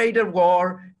integrated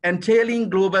war entailing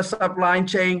global supply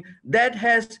chain that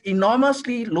has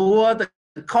enormously lowered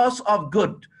the cost of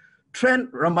goods.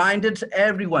 Trend reminded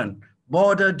everyone,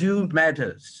 border do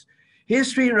matters.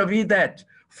 History revealed that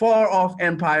fall of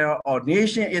empire or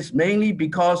nation is mainly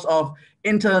because of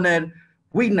internal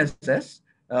weaknesses,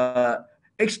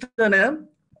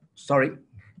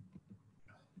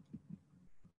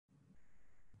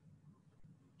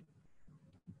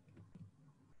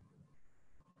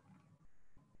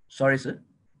 Sorry, sir.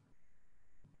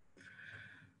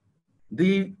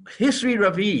 The history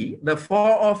reveals the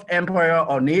fall of empire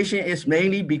or nation is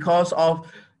mainly because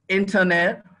of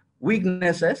internal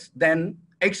weaknesses than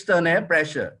external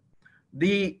pressure.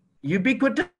 The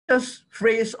ubiquitous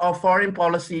phrase of foreign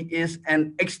policy is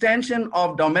an extension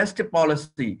of domestic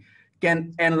policy,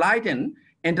 can enlighten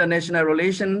international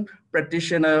relation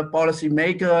practitioner,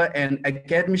 policymaker, and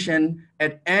academician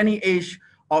at any age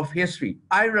of history.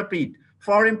 I repeat,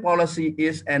 foreign policy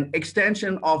is an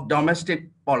extension of domestic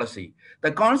policy.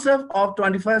 The concept of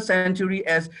 21st century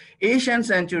as Asian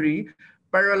century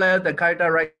parallel the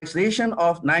characterization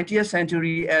of 19th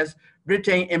century as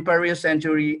Britain imperial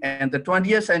century and the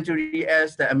 20th century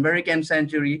as the American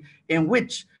century, in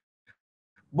which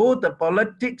both the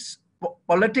politics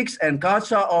and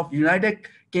culture of United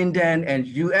Kingdom and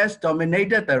US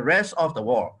dominated the rest of the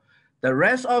world. The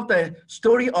rest of the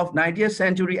story of 19th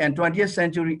century and 20th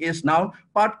century is now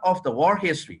part of the world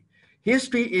history.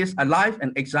 History is alive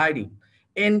and exciting.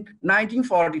 In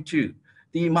 1942,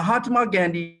 the Mahatma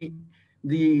Gandhi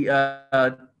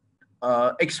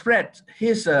expressed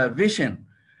his vision,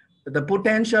 the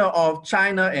potential of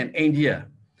China and India.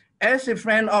 As a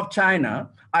friend of China,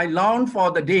 I long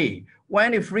for the day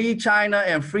when a free China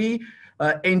and free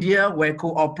India will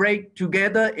cooperate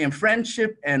together in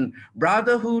friendship and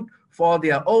brotherhood for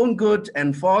their own good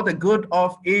and for the good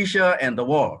of Asia and the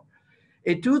world.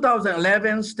 A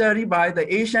 2011 study by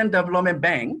the Asian Development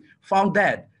Bank found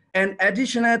that an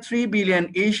additional 3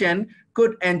 billion Asians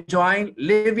could enjoy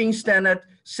living standards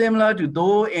similar to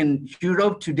those in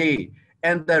Europe today,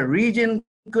 and the region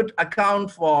could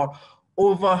account for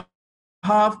over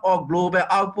half of global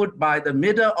output by the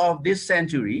middle of this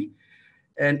century.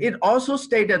 And it also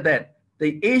stated that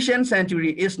the Asian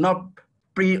century is not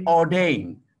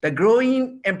preordained. The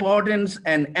growing importance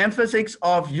and emphasis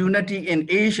of unity in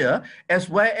Asia, as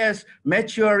well as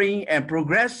maturing and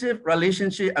progressive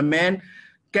relationship among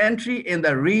countries in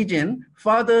the region,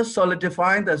 further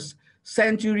solidifying the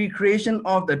century creation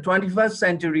of the 21st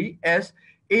century as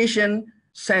Asian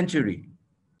century.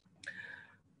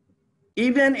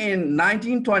 Even in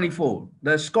 1924,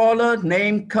 the scholar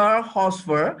named Carl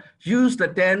Horsford used the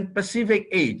term Pacific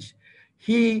Age.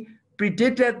 He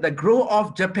predicted the growth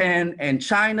of Japan and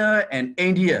China and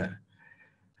India.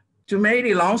 To make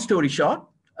a long story short,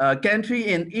 countries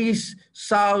in East,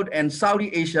 South, and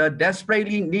Southeast Asia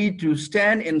desperately need to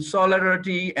stand in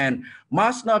solidarity and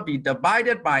must not be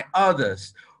divided by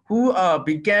others who are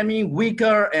becoming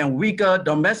weaker and weaker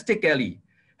domestically.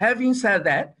 Having said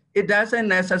that, it doesn't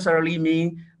necessarily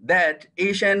mean that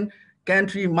Asian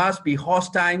countries must be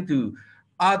hostile to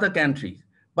other countries,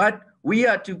 but we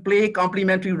are to play a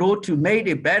complementary role to make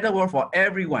a better world for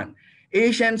everyone.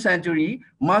 Asian century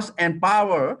must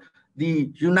empower the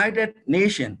United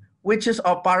Nations, which is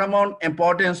of paramount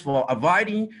importance for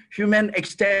avoiding human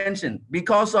extinction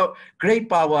because of great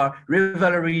power,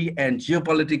 rivalry, and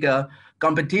geopolitical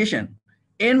competition.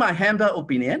 In my humble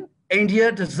opinion,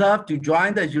 India deserves to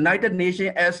join the United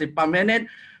Nations as a permanent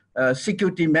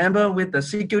security member with the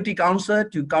Security Council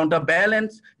to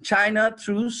counterbalance China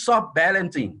through soft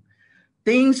balancing.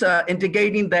 Things are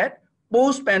indicating that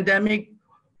post-pandemic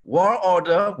world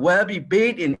order will be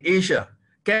built in Asia.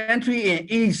 Countries in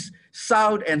East,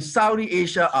 South, and Southeast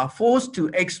Asia are forced to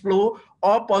explore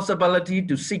all possibility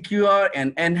to secure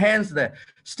and enhance the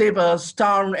stable,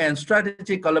 sound, and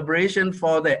strategic collaboration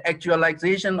for the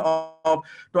actualization of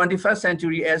 21st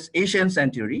century as Asian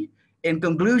century. In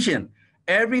conclusion,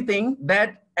 everything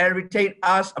that irritates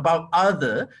us about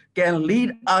others can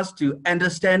lead us to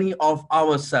understanding of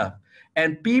ourselves.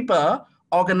 And people,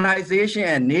 organization,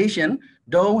 and nation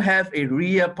don't have a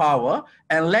real power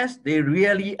unless they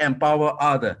really empower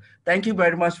others. Thank you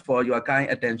very much for your kind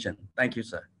attention. Thank you,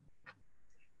 sir.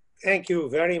 Thank you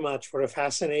very much for a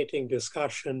fascinating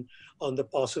discussion on the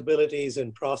possibilities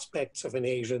and prospects of an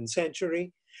Asian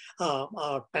century.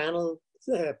 Our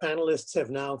panelists have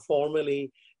now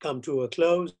formally come to a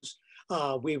close.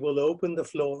 We will open the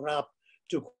floor up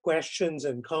to questions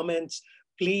and comments.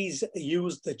 Please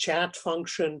use the chat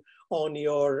function on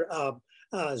your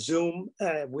Zoom,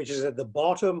 which is at the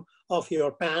bottom of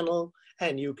your panel,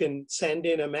 and you can send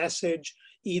in a message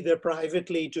either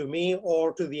privately to me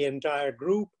or to the entire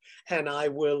group, and I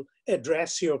will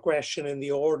address your question in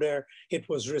the order it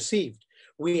was received.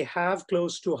 We have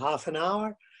close to half an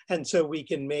hour, and so we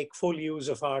can make full use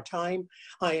of our time.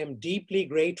 I am deeply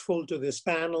grateful to this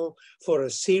panel for a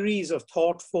series of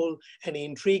thoughtful and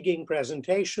intriguing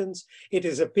presentations. It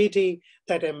is a pity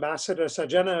that Ambassador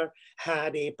Sajjanhar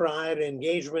had a prior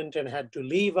engagement and had to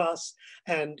leave us,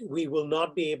 and we will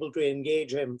not be able to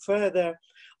engage him further,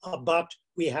 but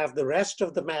we have the rest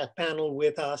of the panel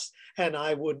with us, and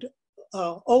I would,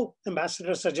 oh,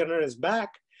 Ambassador Sajjanhar is back.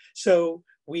 So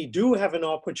we do have an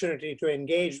opportunity to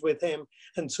engage with him,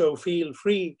 and so feel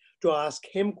free to ask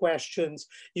him questions.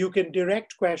 You can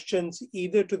direct questions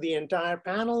either to the entire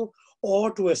panel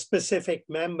or to a specific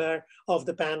member of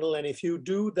the panel, and if you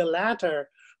do the latter,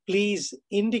 please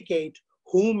indicate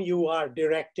whom you are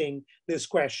directing this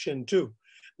question to.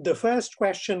 The first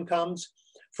question comes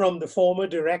from the former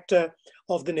director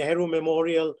of the Nehru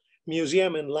Memorial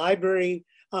Museum and Library,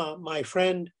 my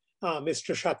friend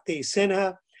Mr. Shakti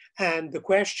Sinha. And the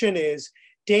question is,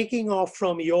 taking off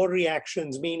from your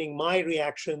reactions, meaning my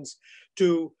reactions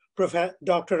to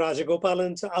Dr.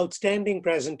 Rajagopalan's outstanding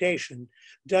presentation,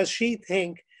 does she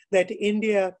think that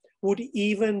India would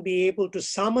even be able to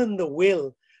summon the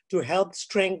will to help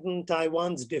strengthen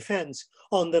Taiwan's defense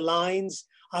on the lines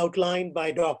outlined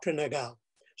by Dr. Nagao?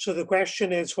 So the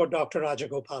question is for Dr.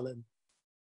 Rajagopalan.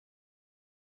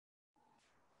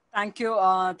 Thank you.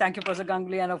 Thank you, Professor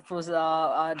Ganguly, and of course,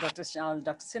 Dr.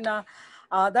 Sinha.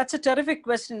 That's a terrific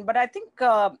question, but I think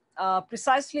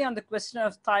precisely on the question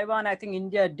of Taiwan, I think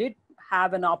India did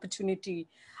have an opportunity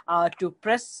to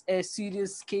press a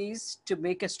serious case, to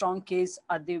make a strong case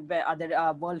at the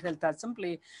World Health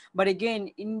Assembly. But again,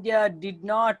 India did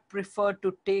not prefer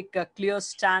to take a clear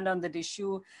stand on that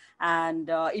issue, and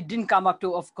it didn't come up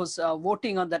to, of course,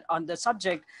 voting on the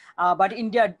subject. But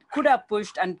India could have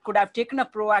pushed and could have taken a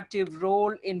proactive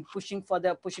role in pushing for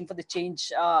the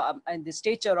change in the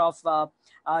stature of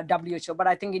WHO. But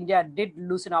I think India did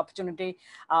lose an opportunity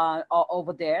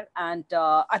over there, and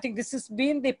I think this has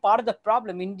been the part of the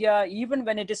problem. India, even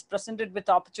when it is presented with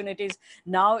opportunities,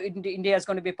 now India is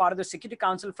going to be part of the Security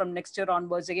Council from next year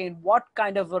onwards. Again, what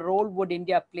kind of a role would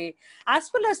India play,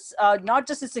 as well as not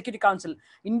just the Security Council?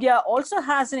 India also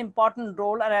has an important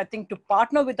role, and I think to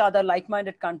partner with other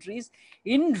like-minded countries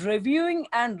in reviewing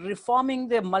and reforming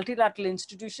the multilateral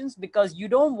institutions, because you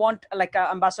don't want, like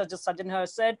Ambassador Sajjanhar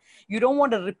said, you don't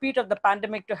want a repeat of the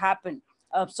pandemic to happen.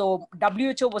 So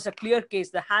WHO was a clear case.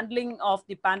 The handling of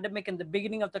the pandemic in the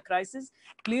beginning of the crisis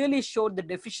clearly showed the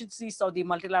deficiencies of the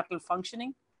multilateral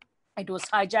functioning. It was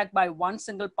hijacked by one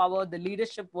single power. The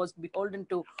leadership was beholden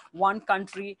to one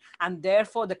country, and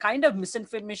therefore the kind of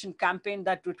misinformation campaign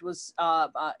that it was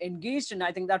engaged in,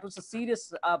 I think that was a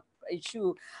serious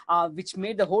issue which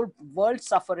made the whole world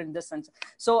suffer in this sense.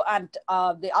 So, and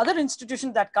the other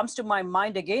institution that comes to my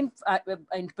mind again,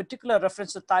 in particular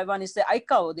reference to Taiwan, is the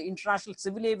ICAO, the International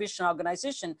Civil Aviation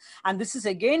Organization. And this is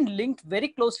again linked very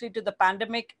closely to the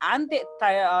pandemic and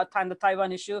the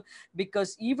Taiwan issue,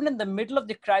 because even in the middle of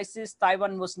the crisis,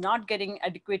 Taiwan was not getting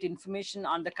adequate information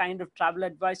on the kind of travel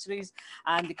advisories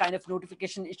and the kind of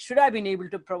notification it should have been able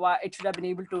to provide, it should have been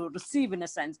able to receive in a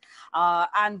sense.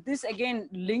 And this again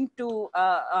linked to,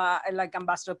 like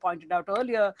Ambassador pointed out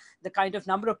earlier, the kind of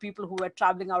number of people who were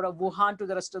traveling out of Wuhan to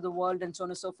the rest of the world and so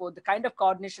on and so forth, the kind of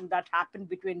coordination that happened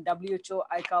between WHO,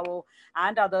 ICAO,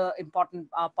 and other important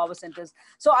power centers.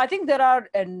 So I think there are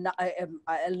a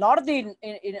lot of the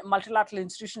multilateral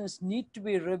institutions need to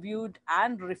be reviewed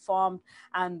and reformed,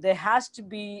 and there has to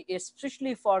be,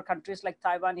 especially for countries like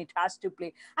Taiwan, it has to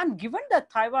play. And given that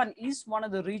Taiwan is one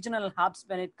of the regional hubs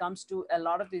when it comes to a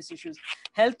lot of these issues,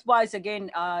 health-wise,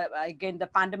 again, the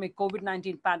pandemic,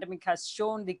 COVID-19 pandemic has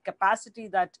shown the capacity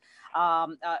that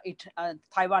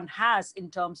Taiwan has in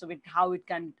terms of how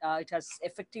it has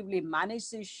effectively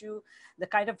managed the issue, the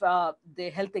kind of the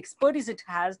health expertise it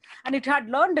has, and it had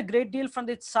learned a great deal from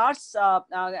the SARS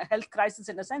health crisis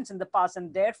in a sense in the past,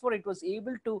 and therefore it was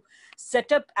able to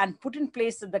set up and put in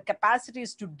place the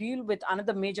capacities to deal with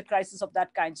another major crisis of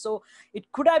that kind. So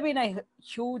it could have been a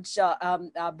huge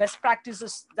best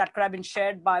practices that could have been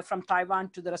shared from Taiwan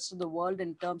to the rest of the world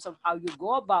in terms of how you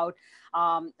go about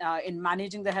in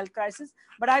managing the health crisis.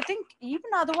 But I think even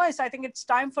otherwise, I think it's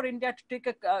time for India to take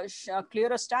a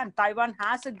clearer stand. Taiwan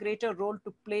has a greater role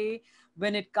to play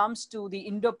when it comes to the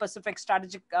Indo-Pacific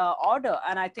strategic order.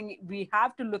 And I think we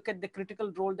have to look at the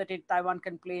critical role that Taiwan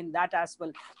can play in that as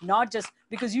well. Not just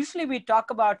because usually we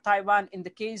talk about Taiwan in the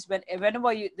case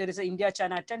whenever there is an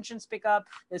India-China tensions pick up,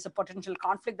 there's a potential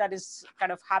conflict that is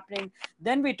kind of happening.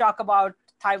 Then we talk about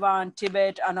Taiwan,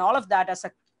 Tibet, and all of that as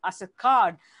a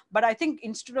card. But I think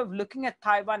instead of looking at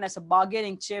Taiwan as a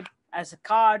bargaining chip, as a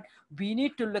card, we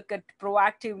need to look at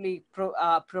proactively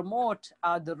promote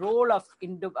the role of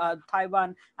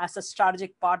Taiwan as a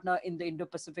strategic partner in the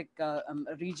Indo-Pacific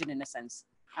region, in a sense,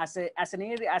 as an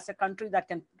area, as a country that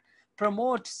can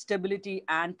promote stability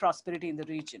and prosperity in the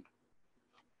region.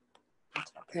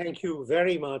 Thank you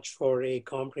very much for a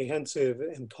comprehensive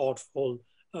and thoughtful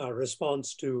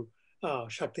response to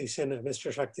Shakti Sinha,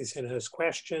 Mr. Shakti Sinha's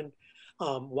question.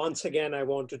 Once again, I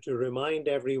wanted to remind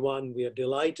everyone we are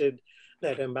delighted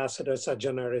that Ambassador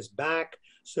Sajjanhar is back.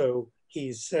 So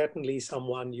he's certainly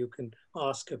someone you can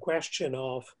ask a question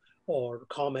of or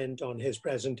comment on his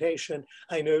presentation.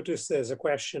 I noticed there's a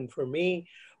question for me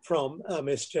from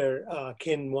Mr.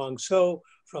 Kin Wang So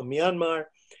from Myanmar.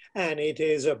 and it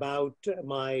is about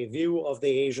my view of the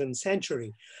Asian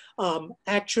century.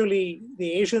 Actually,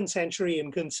 the Asian century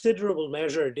in considerable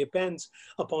measure depends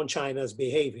upon China's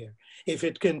behavior. If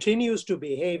it continues to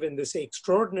behave in this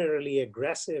extraordinarily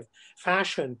aggressive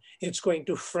fashion, it's going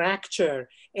to fracture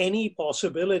any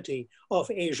possibility of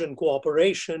Asian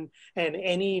cooperation and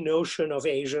any notion of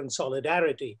Asian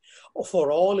solidarity.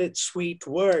 For all its sweet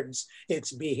words,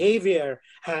 its behavior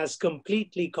has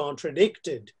completely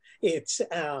contradicted it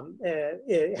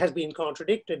has been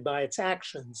contradicted by its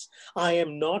actions. I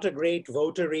am not a great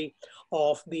votary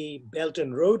of the Belt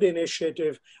and Road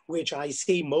Initiative, which I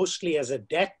see mostly as a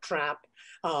debt trap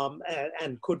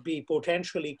and could be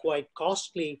potentially quite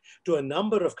costly to a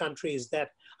number of countries that,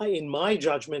 in my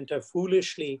judgment, have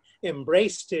foolishly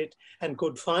embraced it and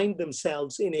could find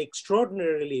themselves in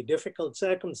extraordinarily difficult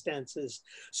circumstances.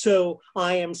 So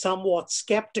I am somewhat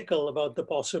skeptical about the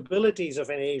possibilities of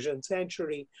an Asian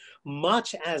century.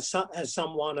 Much as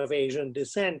someone of Asian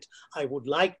descent, I would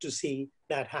like to see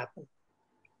that happen.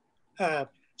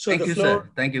 Thank you, sir.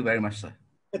 Thank you very much, sir.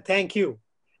 Thank you.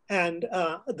 And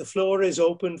the floor is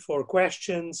open for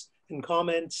questions and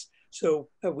comments. So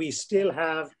we still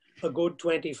have a good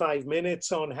 25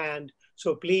 minutes on hand.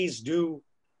 So please do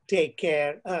take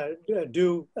care,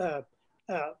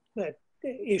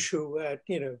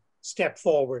 step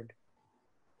forward.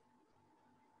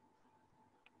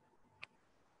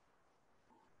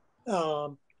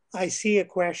 I see a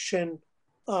question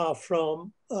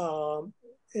from Utkarsham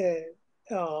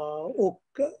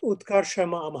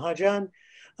Amhajan.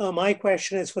 My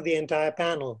question is for the entire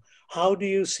panel. How do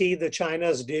you see the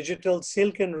China's digital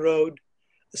Silk Road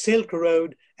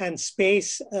and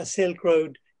space Silk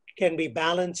Road can be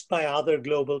balanced by other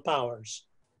global powers?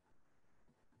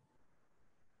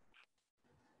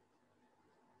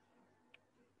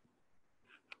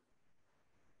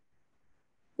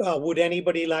 Would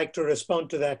anybody like to respond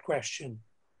to that question?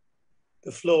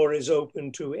 The floor is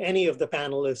open to any of the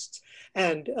panelists.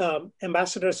 And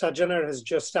Ambassador Sajjanhar has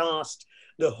just asked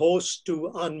the host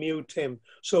to unmute him.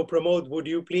 So Pramod, would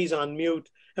you please unmute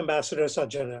Ambassador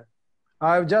Sajjanhar?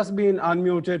 I've just been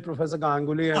unmuted, Professor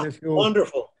Ganguly, and if you—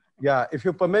 Wonderful. Yeah, if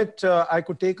you permit, I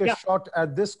could take a shot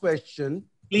at this question.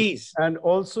 Please. And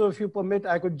also, if you permit,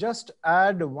 I could just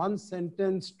add one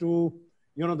sentence to,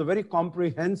 the very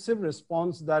comprehensive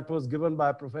response that was given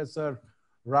by Professor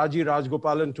Raji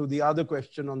Rajagopalan to the other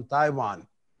question on Taiwan.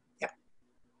 Yeah.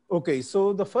 Okay,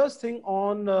 so the first thing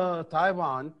on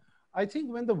Taiwan, I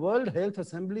think when the World Health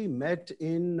Assembly met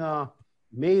in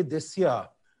May this year,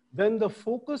 then the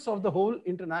focus of the whole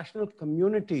international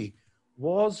community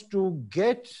was to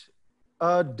get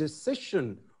a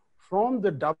decision from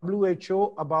the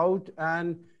WHO about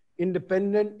an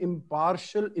independent,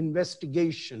 impartial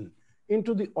investigation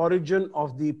into the origin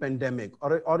of the pandemic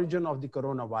or origin of the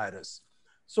coronavirus.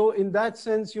 So in that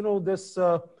sense, this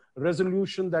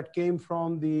resolution that came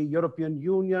from the European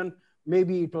Union,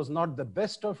 maybe it was not the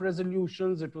best of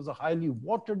resolutions. It was a highly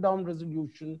watered down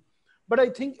resolution. But I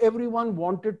think everyone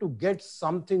wanted to get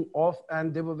something off,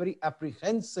 and they were very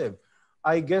apprehensive,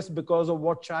 I guess, because of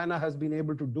what China has been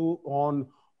able to do on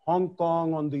Hong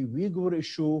Kong, on the Uyghur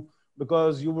issue,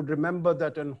 because you would remember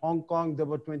that in Hong Kong, there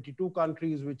were 22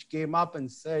 countries which came up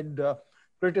and said,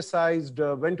 criticized,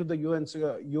 went to the UN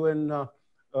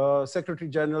Secretary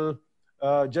General,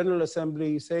 General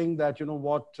Assembly, saying that,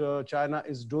 what China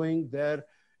is doing there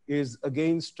is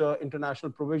against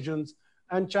international provisions.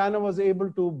 And China was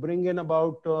able to bring in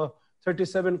about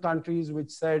 37 countries which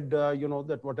said,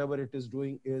 that whatever it is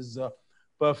doing is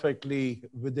perfectly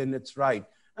within its right.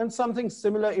 And something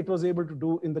similar it was able to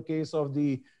do in the case of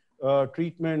the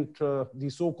treatment, the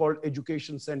so-called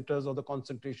education centers or the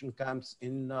concentration camps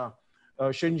in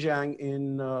Xinjiang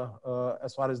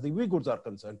as far as the Uyghurs are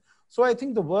concerned. So I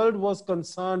think the world was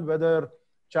concerned whether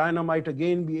China might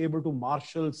again be able to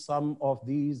marshal some of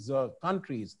these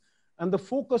countries. And the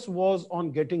focus was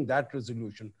on getting that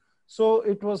resolution. So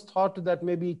it was thought that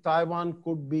maybe Taiwan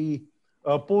could be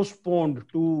postponed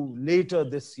to later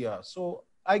this year. So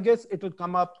I guess it will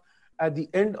come up at the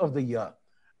end of the year.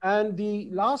 And the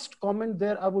last comment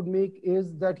there I would make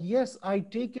is that, yes, I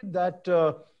take it that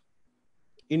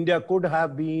India could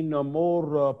have been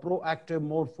more proactive,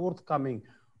 more forthcoming.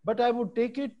 But I would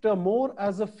take it more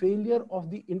as a failure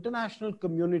of the international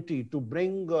community to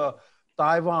bring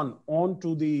Taiwan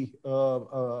onto the,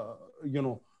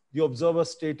 the observer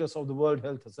status of the World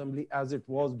Health Assembly as it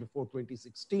was before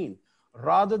 2016,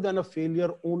 rather than a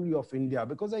failure only of India.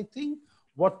 Because I think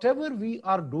whatever we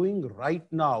are doing right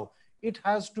now, it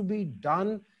has to be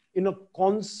done in a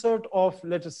concert of,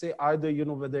 let us say, either,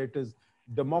 whether it is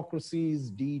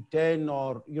democracies, D10,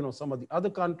 or, some of the other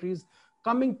countries.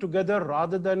 coming together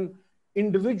rather than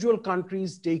individual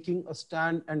countries taking a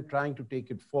stand and trying to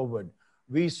take it forward.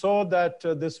 We saw that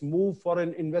this move for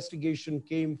an investigation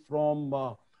came from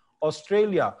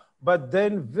Australia, but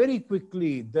then very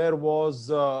quickly there was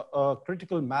a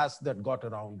critical mass that got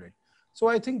around it. So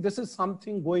I think this is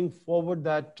something going forward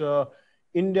that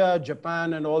India,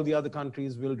 Japan, and all the other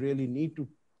countries will really need to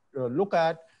look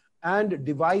at and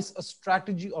devise a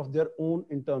strategy of their own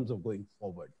in terms of going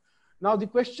forward. Now, the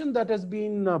question that has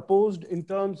been posed in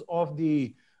terms of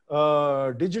the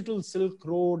digital Silk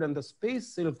Road and the space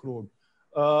Silk Road,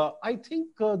 I think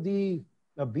the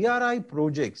BRI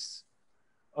projects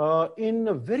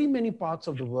in very many parts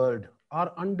of the world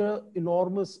are under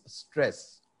enormous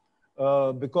stress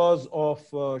because of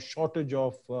shortage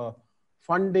of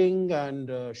funding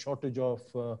and shortage of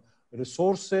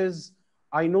resources.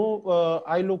 I know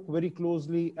I look very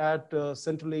closely at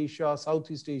Central Asia,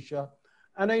 Southeast Asia,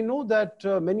 and I know that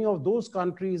many of those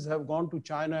countries have gone to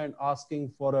China and asking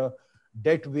for a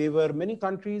debt waiver. Many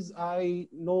countries I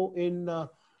know in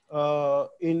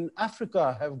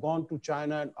Africa have gone to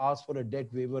China and asked for a debt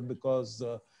waiver because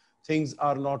things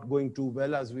are not going too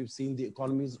well. As we've seen, the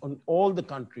economies on all the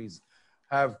countries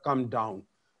have come down.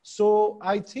 So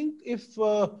I think if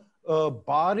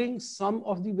barring some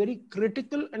of the very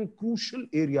critical and crucial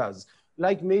areas,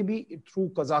 like maybe through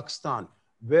Kazakhstan,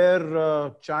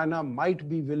 where China might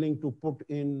be willing to put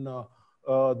in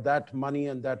that money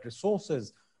and that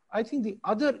resources, I think the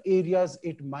other areas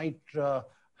it might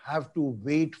have to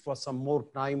wait for some more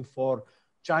time for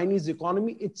Chinese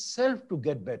economy itself to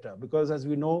get better. Because as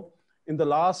we know, in the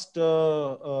last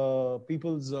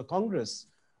People's Congress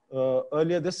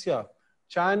earlier this year,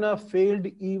 China failed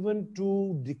even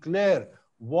to declare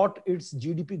what its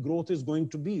GDP growth is going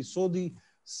to be. So the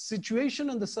situation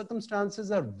and the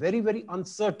circumstances are very, very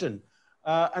uncertain.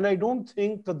 And I don't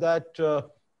think that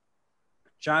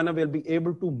China will be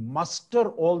able to muster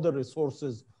all the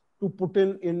resources to put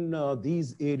in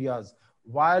these areas,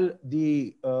 while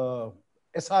the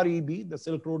SREB, the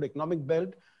Silk Road Economic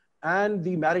Belt, and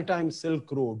the Maritime Silk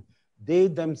Road, they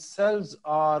themselves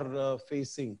are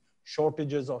facing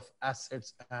shortages of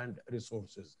assets and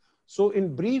resources. So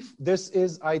in brief, this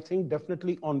is, I think,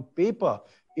 definitely on paper,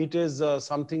 it is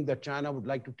something that China would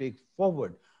like to take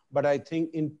forward. But I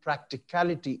think in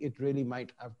practicality, it really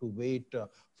might have to wait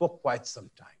for quite some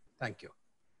time. Thank you.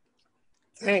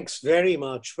 Thanks very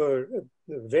much for a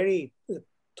very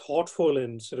thoughtful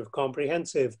and sort of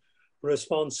comprehensive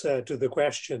response to the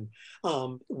question.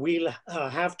 We'll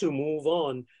have to move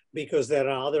on because there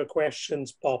are other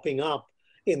questions popping up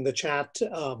in the chat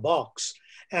box.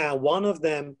 One of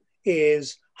them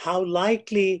is, how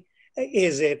likely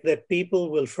is it that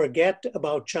people will forget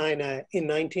about China in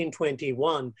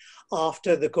 1921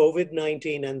 after the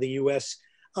COVID-19 and the US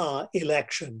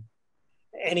election?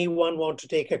 Anyone want to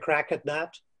take a crack at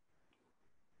that?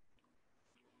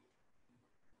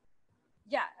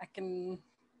 Yeah, I can.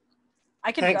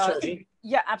 Thanks, Raji.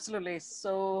 Yeah, absolutely.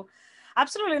 So,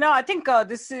 absolutely. No, I think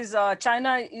this is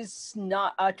China is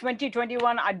not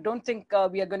 2021. I don't think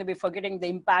we are going to be forgetting the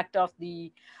impact of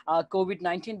the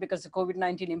COVID-19, because the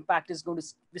COVID-19 impact is going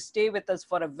to stay with us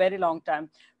for a very long time,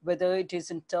 whether it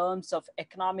is in terms of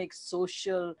economic,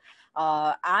 social,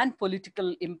 and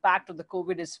political impact of the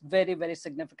COVID is very, very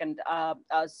significant.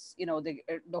 As you know, the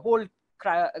whole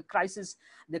crisis,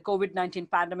 the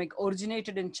COVID-19 pandemic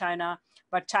originated in China,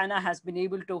 but China has been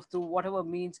able to, through whatever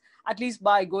means, at least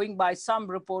by going by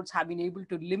some reports, have been able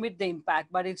to limit the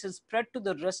impact, but it has spread to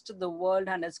the rest of the world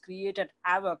and has created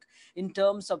havoc in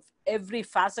terms of every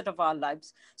facet of our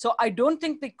lives. So I don't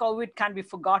think the COVID can be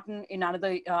forgotten in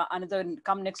another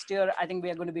come next year. I think we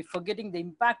are going to be forgetting the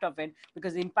impact of it,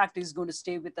 because the impact is going to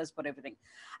stay with us for everything.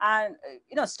 And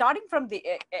starting from the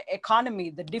economy,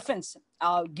 the defense,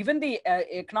 given the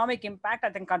economic impact,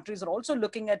 I think countries are also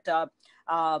looking at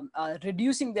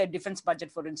reducing their defense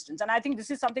budget, for instance. And I think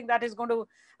this is something that is going to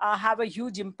have a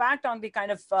huge impact on the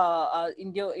kind of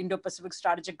Indo-Pacific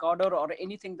strategic order, or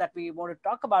anything that we want to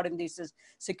talk about in this is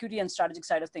security and strategic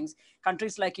side of things.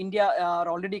 Countries like India are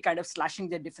already kind of slashing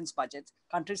their defense budgets.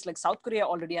 Countries like South Korea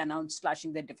already announced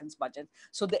slashing their defense budget.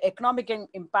 So the economic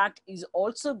impact is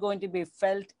also going to be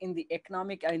felt in the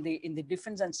economic, in the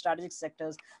defense and strategic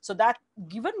sectors. So that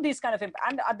given this kind of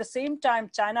impact, and at the same time,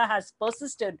 China has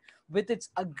persisted with its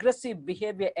aggressive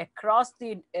behavior across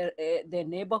their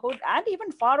neighborhood and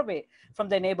even far away from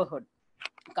their neighborhood.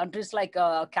 Countries like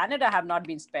Canada have not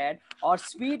been spared, or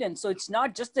Sweden. So it's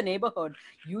not just the neighborhood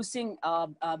using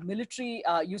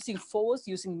using force,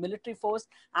 using military force,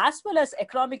 as well as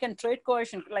economic and trade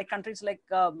coercion, like countries like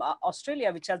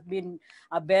Australia, which has been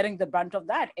bearing the brunt of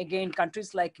that. Again,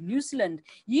 countries like New Zealand,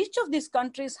 each of these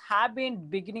countries have been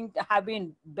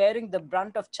bearing the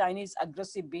brunt of Chinese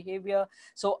aggressive behavior.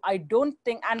 So I don't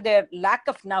think, and their lack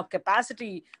of now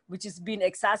capacity, which has been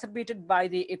exacerbated by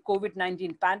the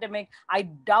COVID-19 pandemic, I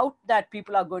doubt that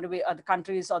people are going to be, the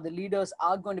countries or the leaders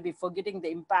are going to be forgetting the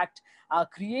impact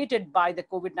created by the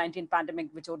COVID-19 pandemic,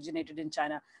 which originated in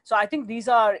China. So I think these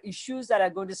are issues that are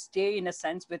going to stay in a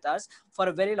sense with us for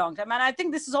a very long time. And I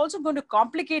think this is also going to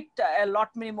complicate a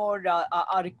lot many more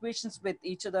our equations with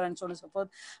each other and so on and so forth.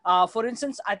 For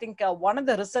instance, I think one of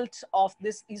the results of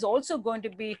this is also going to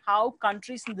be how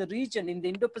countries in the region, in the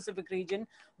Indo-Pacific region,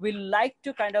 will like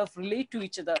to kind of relate to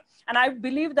each other. And I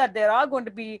believe that there are going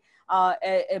to be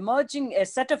a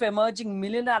set of emerging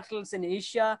multilaterals in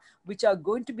Asia, which are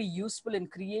going to be useful in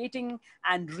creating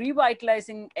and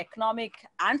revitalizing economic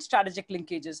and strategic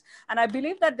linkages. And I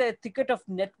believe that the thicket of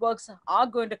networks are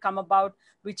going to come about,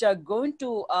 which are going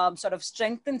to sort of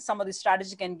strengthen some of the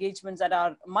strategic engagements that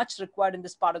are much required in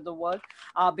this part of the world,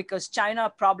 because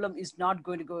China problem is not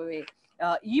going to go away.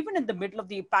 Even in the middle of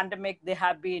the pandemic, they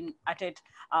have been at it.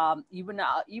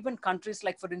 Even countries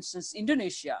like, for instance,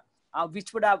 Indonesia,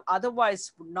 which would have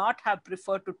otherwise would not have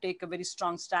preferred to take a very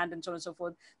strong stand and so on and so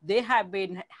forth. They have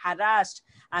been harassed,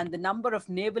 and the number of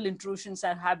naval intrusions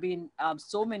have been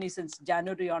so many since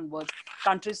January onwards.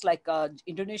 Countries like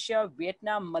Indonesia,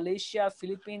 Vietnam, Malaysia,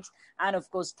 Philippines, and of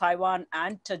course Taiwan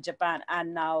and Japan,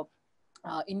 and now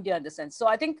India in the sense. So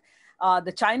I think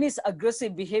the Chinese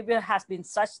aggressive behavior has been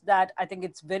such that I think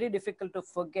it's very difficult to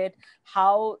forget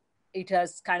how it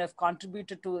has kind of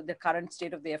contributed to the current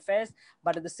state of the affairs,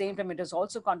 but at the same time, it has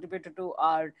also contributed to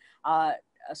our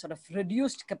sort of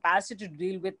reduced capacity to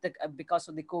deal with the, because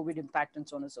of the COVID impact and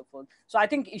so on and so forth. So I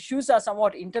think issues are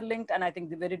somewhat interlinked, and I think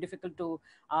they're very difficult to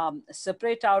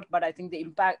separate out, but I think the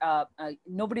impact,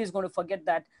 nobody is going to forget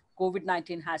that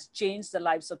COVID-19 has changed the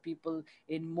lives of people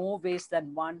in more ways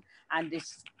than one, and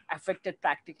it's affected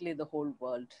practically the whole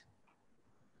world.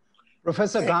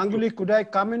 Professor Ganguly, could I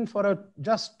come in for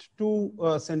just two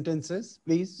sentences,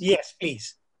 please? Yes,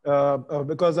 please.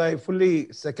 Because I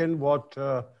fully second what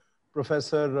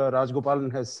Professor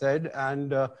Rajagopalan has said.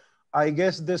 And I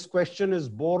guess this question is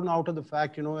born out of the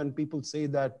fact, and people say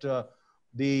that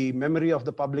the memory of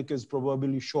the public is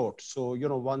proverbially short. So,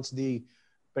 once the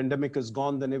pandemic is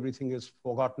gone, then everything is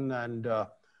forgotten. And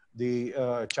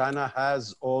China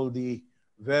has all the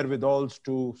wherewithals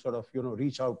to sort of,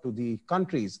 reach out to the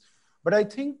countries. But I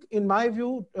think, in my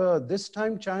view, this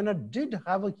time China did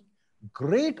have a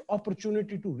great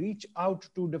opportunity to reach out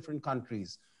to different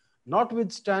countries,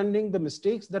 notwithstanding the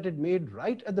mistakes that it made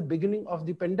right at the beginning of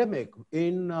the pandemic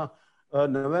in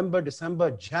November,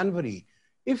 December, January.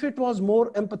 If it was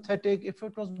more empathetic, if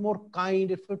it was more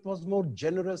kind, if it was more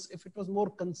generous, if it was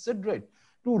more considerate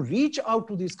to reach out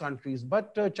to these countries.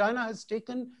 But China has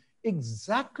taken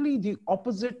exactly the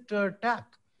opposite tack.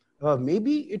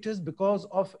 Maybe it is because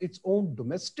of its own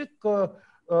domestic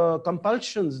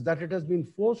compulsions that it has been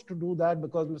forced to do that,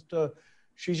 because Mr.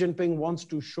 Xi Jinping wants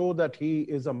to show that he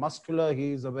is a muscular,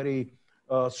 he is a very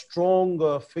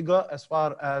strong figure as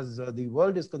far as the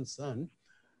world is concerned.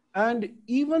 And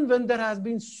even when there has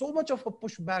been so much of a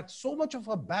pushback, so much of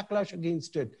a backlash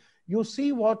against it, you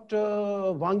see what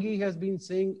Wang Yi has been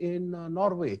saying in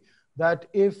Norway, that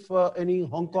if any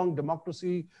Hong Kong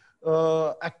democracy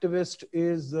activist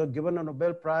is given a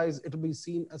Nobel Prize, it will be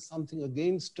seen as something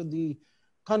against the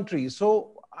country.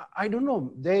 So I don't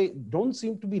know, they don't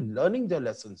seem to be learning their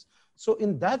lessons. So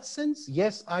in that sense,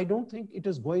 yes, I don't think it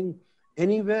is going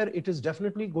anywhere. It is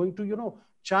definitely going to,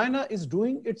 China is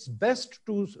doing its best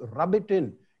to rub it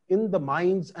in the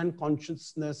minds and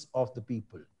consciousness of the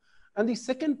people. And the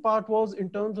second part was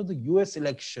in terms of the US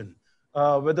election,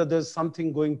 whether there's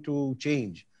something going to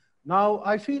change. Now,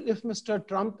 I feel if Mr.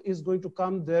 Trump is going to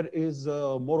come, there is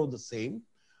more of the same.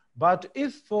 But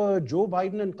if Joe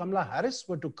Biden and Kamala Harris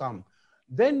were to come,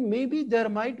 then maybe there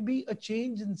might be a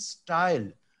change in style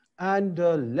and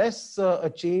less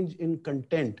a change in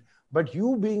content. But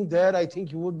you being there, I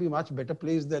think you would be much better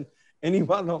placed than any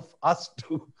one of us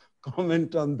to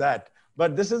comment on that.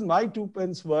 But this is my 2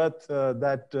 pence worth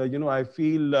that, I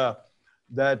feel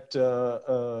that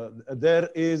there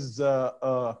is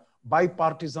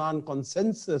bipartisan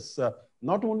consensus,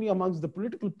 not only amongst the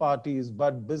political parties,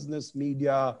 but business,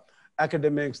 media,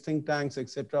 academics, think tanks,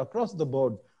 etc., across the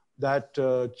board, that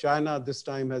China this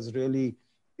time has really,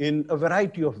 in a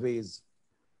variety of ways,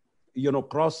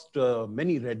 crossed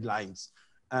many red lines.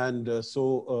 And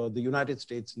so the United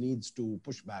States needs to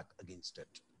push back against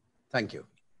it. Thank you.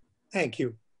 Thank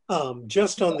you.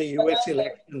 Just on the US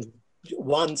elections,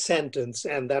 one sentence,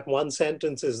 and that one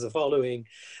sentence is the following,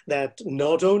 that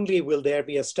not only will there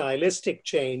be a stylistic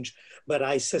change, but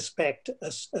I suspect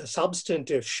a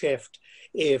substantive shift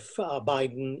if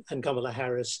Biden and Kamala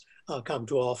Harris come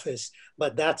to office.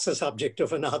 But that's a subject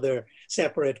of another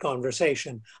separate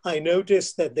conversation. I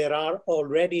noticed that there are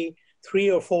already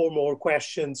 3 or 4 more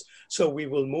questions, so we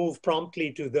will move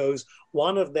promptly to those.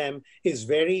 One of them is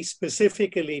very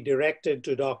specifically directed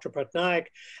to Dr.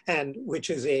 Pattanaik, and which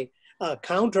is a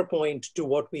counterpoint to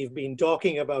what we've been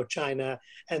talking about China.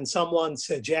 And someone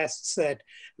suggests that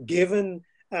given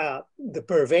the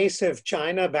pervasive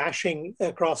China bashing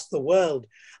across the world,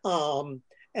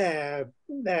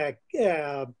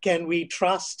 can we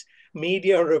trust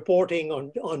media reporting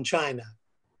on China?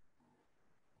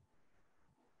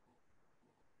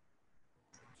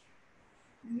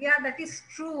 Yeah, that is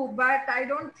true, but I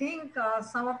don't think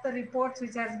some of the reports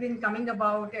which has been coming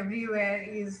about everywhere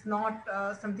is not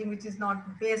something which is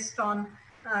not based on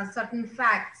certain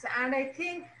facts. And I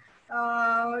think,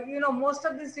 most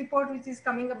of this report which is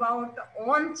coming about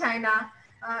on China,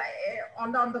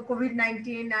 on the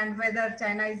COVID-19 and whether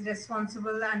China is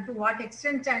responsible and to what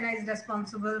extent China is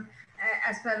responsible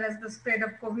as far as the spread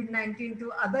of COVID-19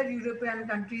 to other European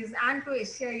countries and to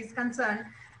Asia is concerned.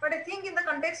 But I think in the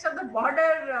context of the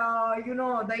border,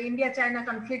 the India-China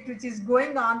conflict which is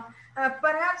going on,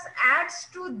 perhaps adds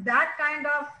to that kind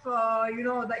of,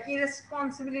 the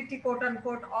irresponsibility, quote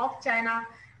unquote, of China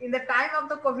in the time of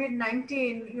the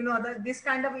COVID-19, this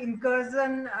kind of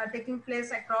incursion taking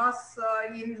place across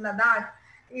in Ladakh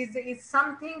is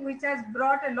something which has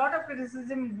brought a lot of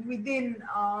criticism within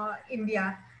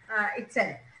India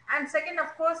itself. And second,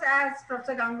 of course, as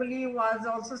Professor Ganguly was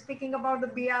also speaking about the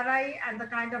BRI and the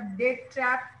kind of debt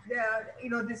trap,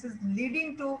 this is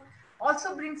leading to,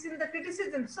 also brings in the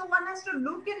criticism. So one has to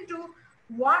look into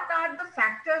what are the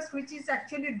factors which is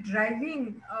actually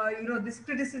driving, this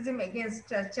criticism against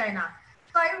China.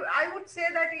 So I would say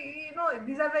that,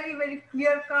 these are very, very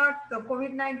clear cut. The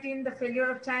COVID-19, the failure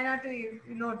of China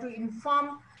to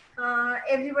inform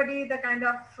everybody, the kind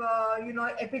of,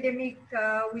 epidemic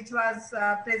which was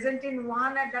present in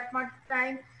Wuhan at that much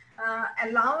time,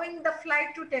 allowing the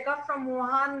flight to take off from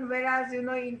Wuhan, whereas,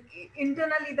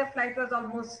 internally the flight was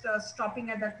almost stopping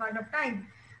at that point of time.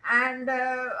 And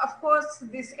of course,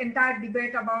 this entire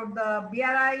debate about the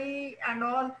BRI and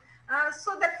all.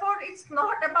 So therefore, it's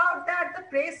not about that the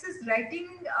press is writing,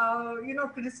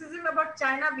 criticism about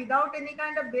China without any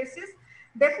kind of basis.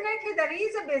 Definitely there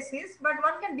is a basis, but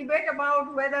one can debate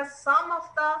about whether some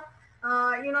of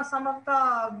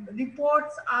the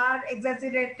reports are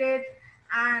exaggerated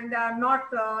and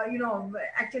not,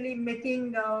 actually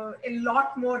making a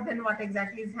lot more than what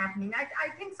exactly is happening. I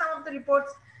think some of the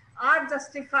reports are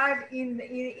justified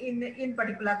in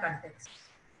particular context.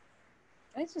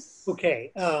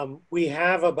 Okay, we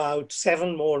have about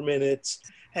 7 more minutes,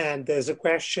 and there's a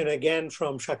question again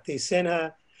from Shakti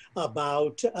Sinha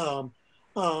about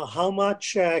how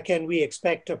much can we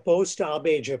expect a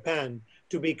post-Abe Japan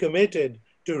to be committed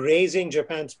to raising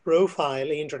Japan's profile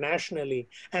internationally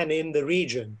and in the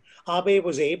region? Abe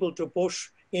was able to push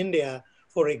India,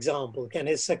 for example. Can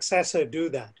his successor do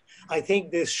that? I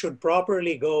think this should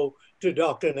properly go to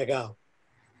Dr. Nagao.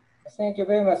 Thank you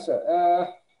very much,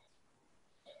 sir.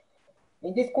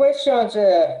 In this question,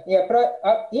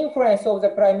 influence of the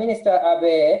Prime Minister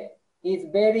Abe is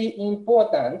very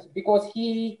important because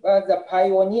he was the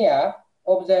pioneer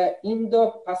of the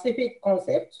Indo-Pacific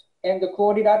concept and the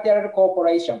quadrilateral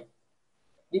cooperation.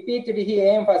 Repeatedly, he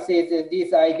emphasizes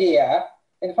this idea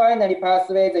and finally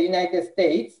persuades the United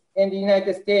States, and the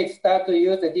United States start to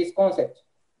use this concept.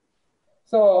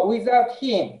 So without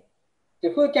him,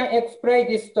 who can explain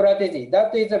this strategy?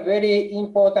 That is a very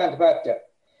important factor.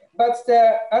 But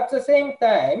at the same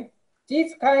time,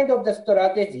 this kind of the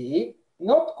strategy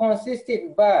not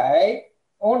consisted by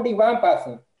only one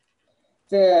person.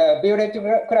 The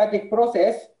bureaucratic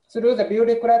process, through the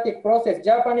bureaucratic process,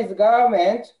 Japanese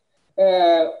government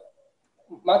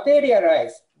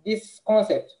materialized this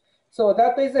concept. So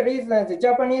that is the reason the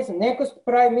Japanese next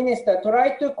prime minister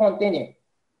tried to continue.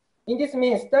 In this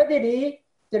means steadily,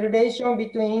 the relation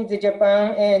between the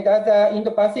Japan and other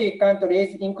Indo-Pacific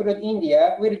countries, including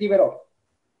India, will develop.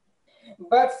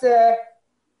 But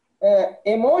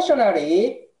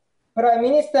emotionally, Prime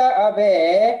Minister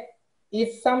Abe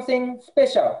is something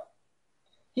special.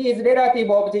 He is relative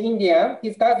of the Indian.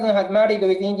 His cousin had married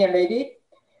with Indian lady.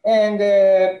 And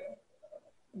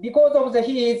because of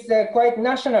he is quite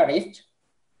nationalist,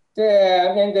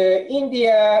 And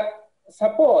India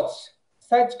supports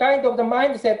such kind of the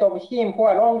mindset of him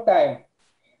for a long time.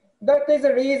 That is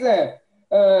the reason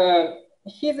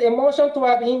his emotion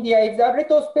toward India is a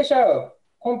little special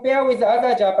compared with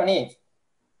other Japanese.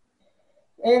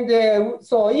 And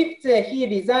so if he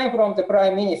resigned from the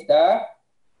prime minister,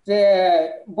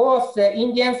 both the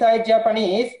Indian side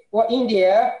Japanese or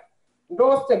India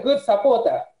lost a good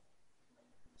supporter.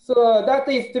 So that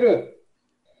is true.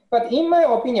 But in my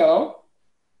opinion,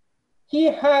 he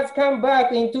has come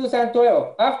back in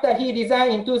 2012 after he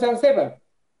resigned in 2007.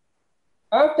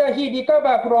 After he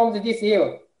recovered from this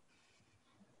ill,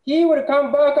 he will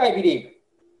come back, I believe.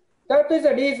 That is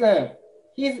the reason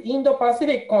his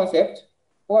Indo-Pacific concept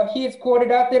or his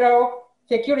quadrilateral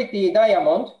security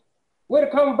diamond will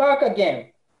come back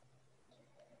again.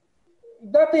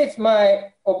 That is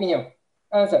my opinion.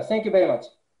 Answer. Thank you very much.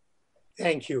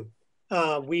 Thank you.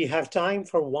 We have time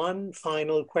for one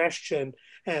final question,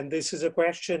 and this is a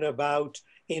question about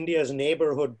India's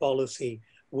neighborhood policy.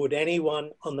 Would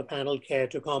anyone on the panel care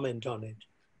to comment on it,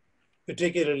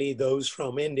 particularly those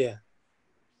from India?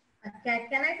 Okay.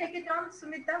 Can I take it on,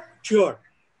 Sumita? Sure,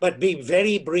 but be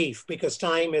very brief because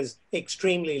time is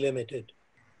extremely limited.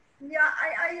 Yeah,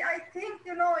 I think,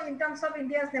 you know, in terms of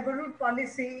India's neighborhood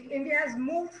policy, India has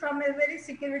moved from a very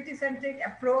security-centric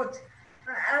approach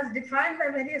as defined by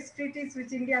various treaties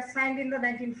which India signed in the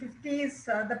 1950s,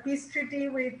 the peace treaty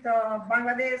with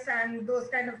Bangladesh and those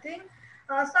kind of things.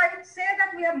 So I would say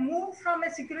that we have moved from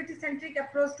a security-centric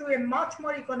approach to a much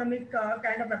more economic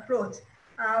kind of approach,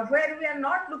 where we are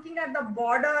not looking at the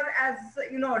border as,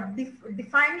 you know,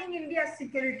 defining India's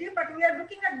security, but we are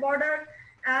looking at border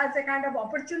as a kind of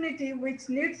opportunity which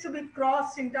needs to be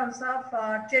crossed in terms of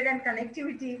trade and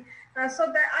connectivity. So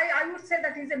that I would say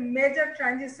that is a major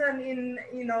transition in,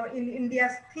 you know, in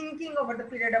India's thinking over the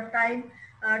period of time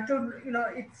to, you know,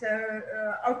 its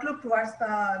outlook towards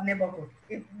the neighborhood.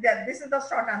 This is the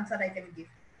short answer I can give.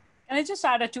 Can I just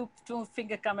add a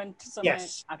two-finger comment? Sumit?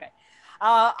 Yes. Okay.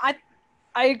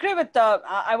 I agree with,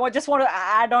 just want to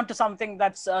add on to something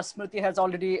that Smruti has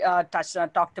already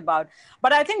talked about.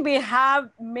 But I think we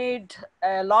have made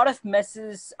a lot of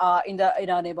messes in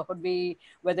our neighborhood,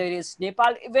 whether it is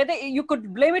Nepal, whether you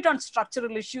could blame it on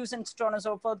structural issues and so on and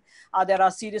so forth. There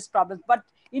are serious problems. But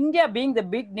India, being the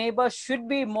big neighbor, should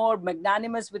be more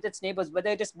magnanimous with its neighbors,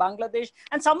 whether it is Bangladesh.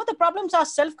 And some of the problems are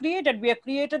self-created. We have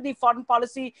created the foreign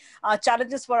policy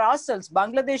challenges for ourselves.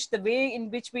 Bangladesh, the way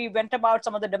in which we went about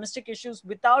some of the domestic issues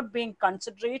without being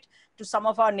considerate to some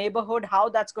of our neighborhood, how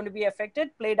that's going to be affected,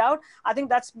 played out. I think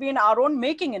that's been our own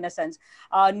making in a sense.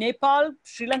 Nepal,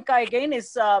 Sri Lanka again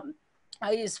is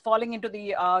falling into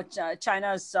the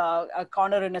China's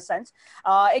corner in a sense.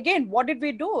 Again, what did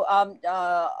we do? And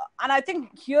I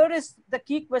think here is the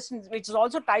key question, which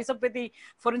also ties up with the,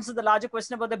 for instance, the larger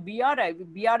question about the BRI.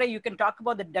 BRI, you can talk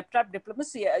about the debt trap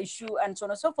diplomacy issue and so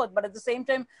on and so forth. But at the same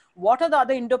time, what are the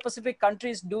other Indo-Pacific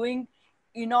countries doing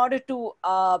in order to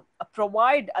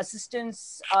provide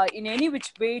assistance in any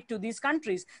which way to these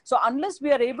countries? So unless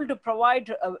we are able to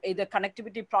provide either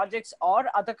connectivity projects or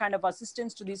other kind of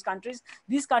assistance to these countries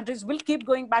will keep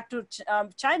going back to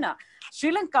China.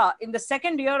 Sri Lanka, in the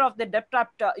second year of the debt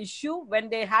trap issue, when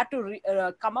they had to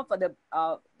come up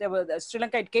with Sri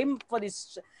Lanka, it came for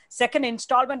this second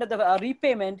installment of the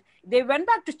repayment, they went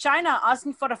back to China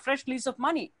asking for a fresh lease of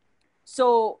money.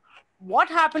 So what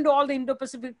happened to all the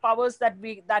Indo-Pacific powers that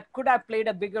could have played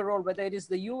a bigger role, whether it is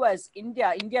the US,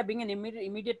 India being an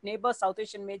immediate neighbor, South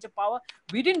Asian major power?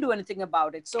 We didn't do anything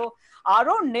about it. So our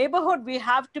own neighborhood, we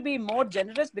have to be more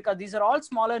generous because these are all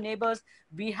smaller neighbors.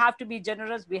 We have to be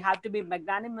generous. We have to be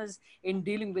magnanimous in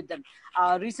dealing with them.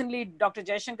 Recently, Dr.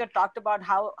 Jaishankar talked about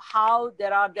how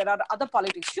there are other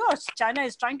politics. Sure, China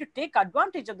is trying to take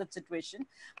advantage of that situation,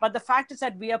 but the fact is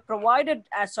that we have provided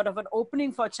as sort of an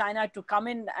opening for China to come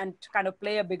in and kind of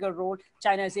play a bigger role.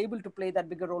 China is able to play that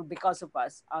bigger role because of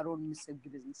us, our own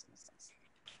misgivings in a sense.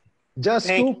 Just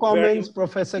two comments,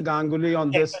 Professor Ganguly,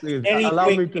 on this. Allow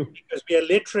me to, because we are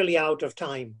literally out of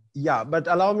time. Yeah, but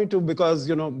allow me to, because,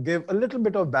 give a little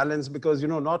bit of balance, because,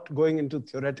 not going into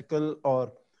theoretical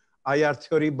or IR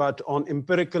theory, but on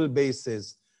empirical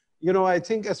basis. I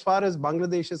think as far as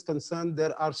Bangladesh is concerned,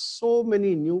 there are so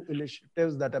many new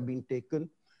initiatives that have been taken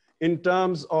in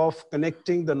terms of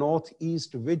connecting the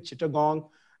Northeast with Chittagong.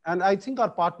 And I think our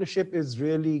partnership is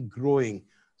really growing.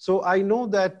 So I know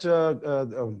that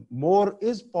more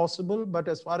is possible, but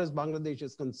as far as Bangladesh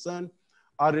is concerned,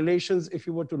 our relations, if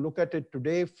you were to look at it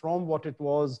today from what it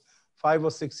was 5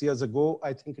 or 6 years ago,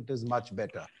 I think it is much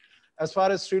better. As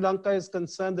far as Sri Lanka is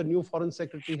concerned, the new foreign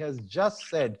secretary has just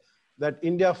said that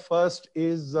India first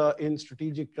is in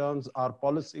strategic terms our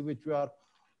policy which we are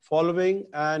following,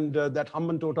 and that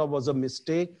Hambantota was a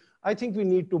mistake. I think we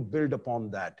need to build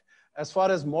upon that. As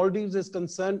far as Maldives is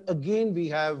concerned, again, we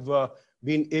have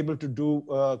been able to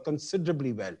do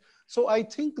considerably well. So I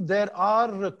think there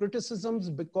are criticisms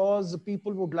because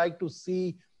people would like to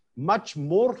see much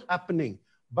more happening.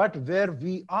 But where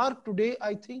we are today,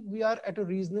 I think we are at a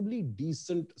reasonably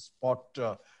decent spot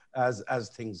as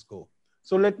things go.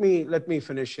 So let me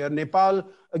finish here. Nepal,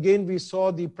 again, we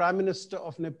saw the Prime Minister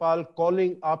of Nepal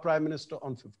calling our Prime Minister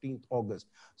on 15th August.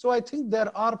 So I think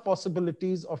there are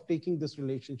possibilities of taking this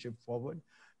relationship forward.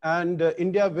 And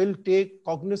India will take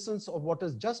cognizance of what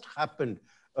has just happened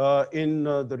in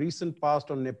the recent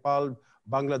past on Nepal,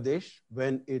 Bangladesh,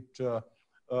 when it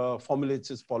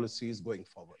formulates its policies going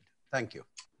forward. Thank you.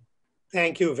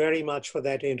 Thank you very much for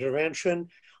that intervention.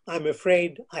 I'm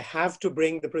afraid I have to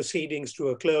bring the proceedings to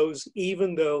a close,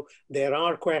 even though there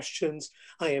are questions.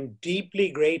 I am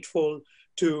deeply grateful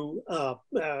to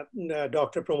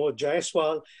Dr. Pramod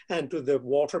Jaiswal and to the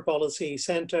Water Policy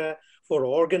Center for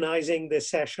organizing this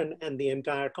session and the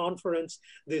entire conference.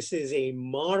 This is a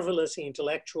marvelous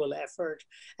intellectual effort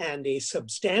and a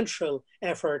substantial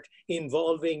effort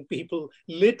involving people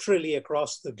literally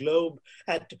across the globe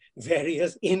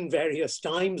in various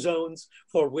time zones,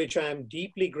 for which I am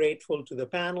deeply grateful to the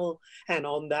panel. And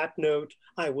on that note,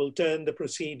 I will turn the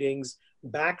proceedings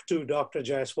back to Dr.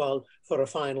 Jaiswal for a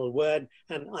final word,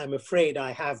 and I'm afraid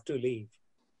I have to leave.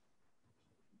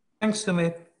 Thanks,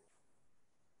 Sumit.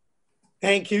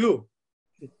 Thank you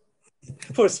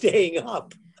for staying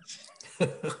up.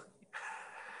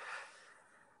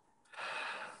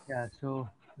 Yeah, so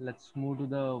let's move to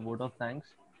the vote of thanks.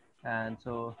 And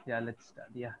so, yeah, let's start.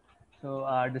 Yeah. So,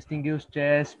 distinguished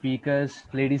chairs, speakers,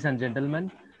 ladies and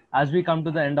gentlemen, as we come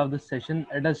to the end of this session,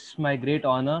 it is my great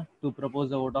honor to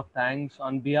propose a vote of thanks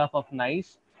on behalf of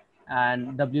NICE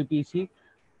and WPC.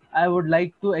 I would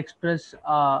like to express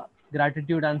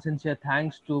gratitude and sincere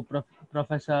thanks to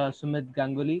Professor Sumit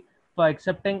Ganguly for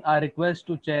accepting our request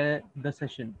to chair the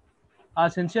session. Our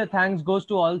sincere thanks goes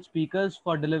to all speakers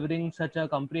for delivering such a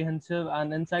comprehensive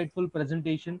and insightful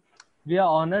presentation. We are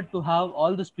honored to have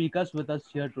all the speakers with us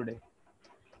here today.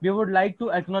 We would like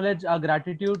to acknowledge our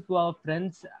gratitude to our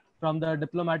friends from the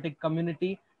diplomatic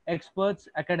community, experts,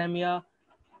 academia,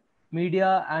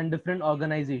 media, and different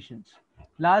organizations.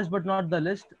 Last but not the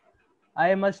least,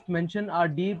 I must mention our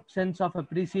deep sense of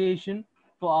appreciation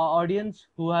for our audience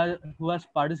who has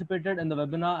participated in the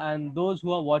webinar and those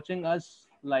who are watching us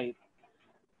live.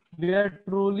 We are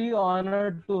truly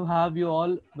honored to have you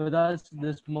all with us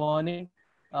this morning,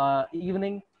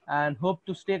 evening, and hope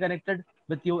to stay connected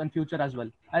with you in future as well.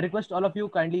 I request all of you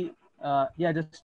kindly, just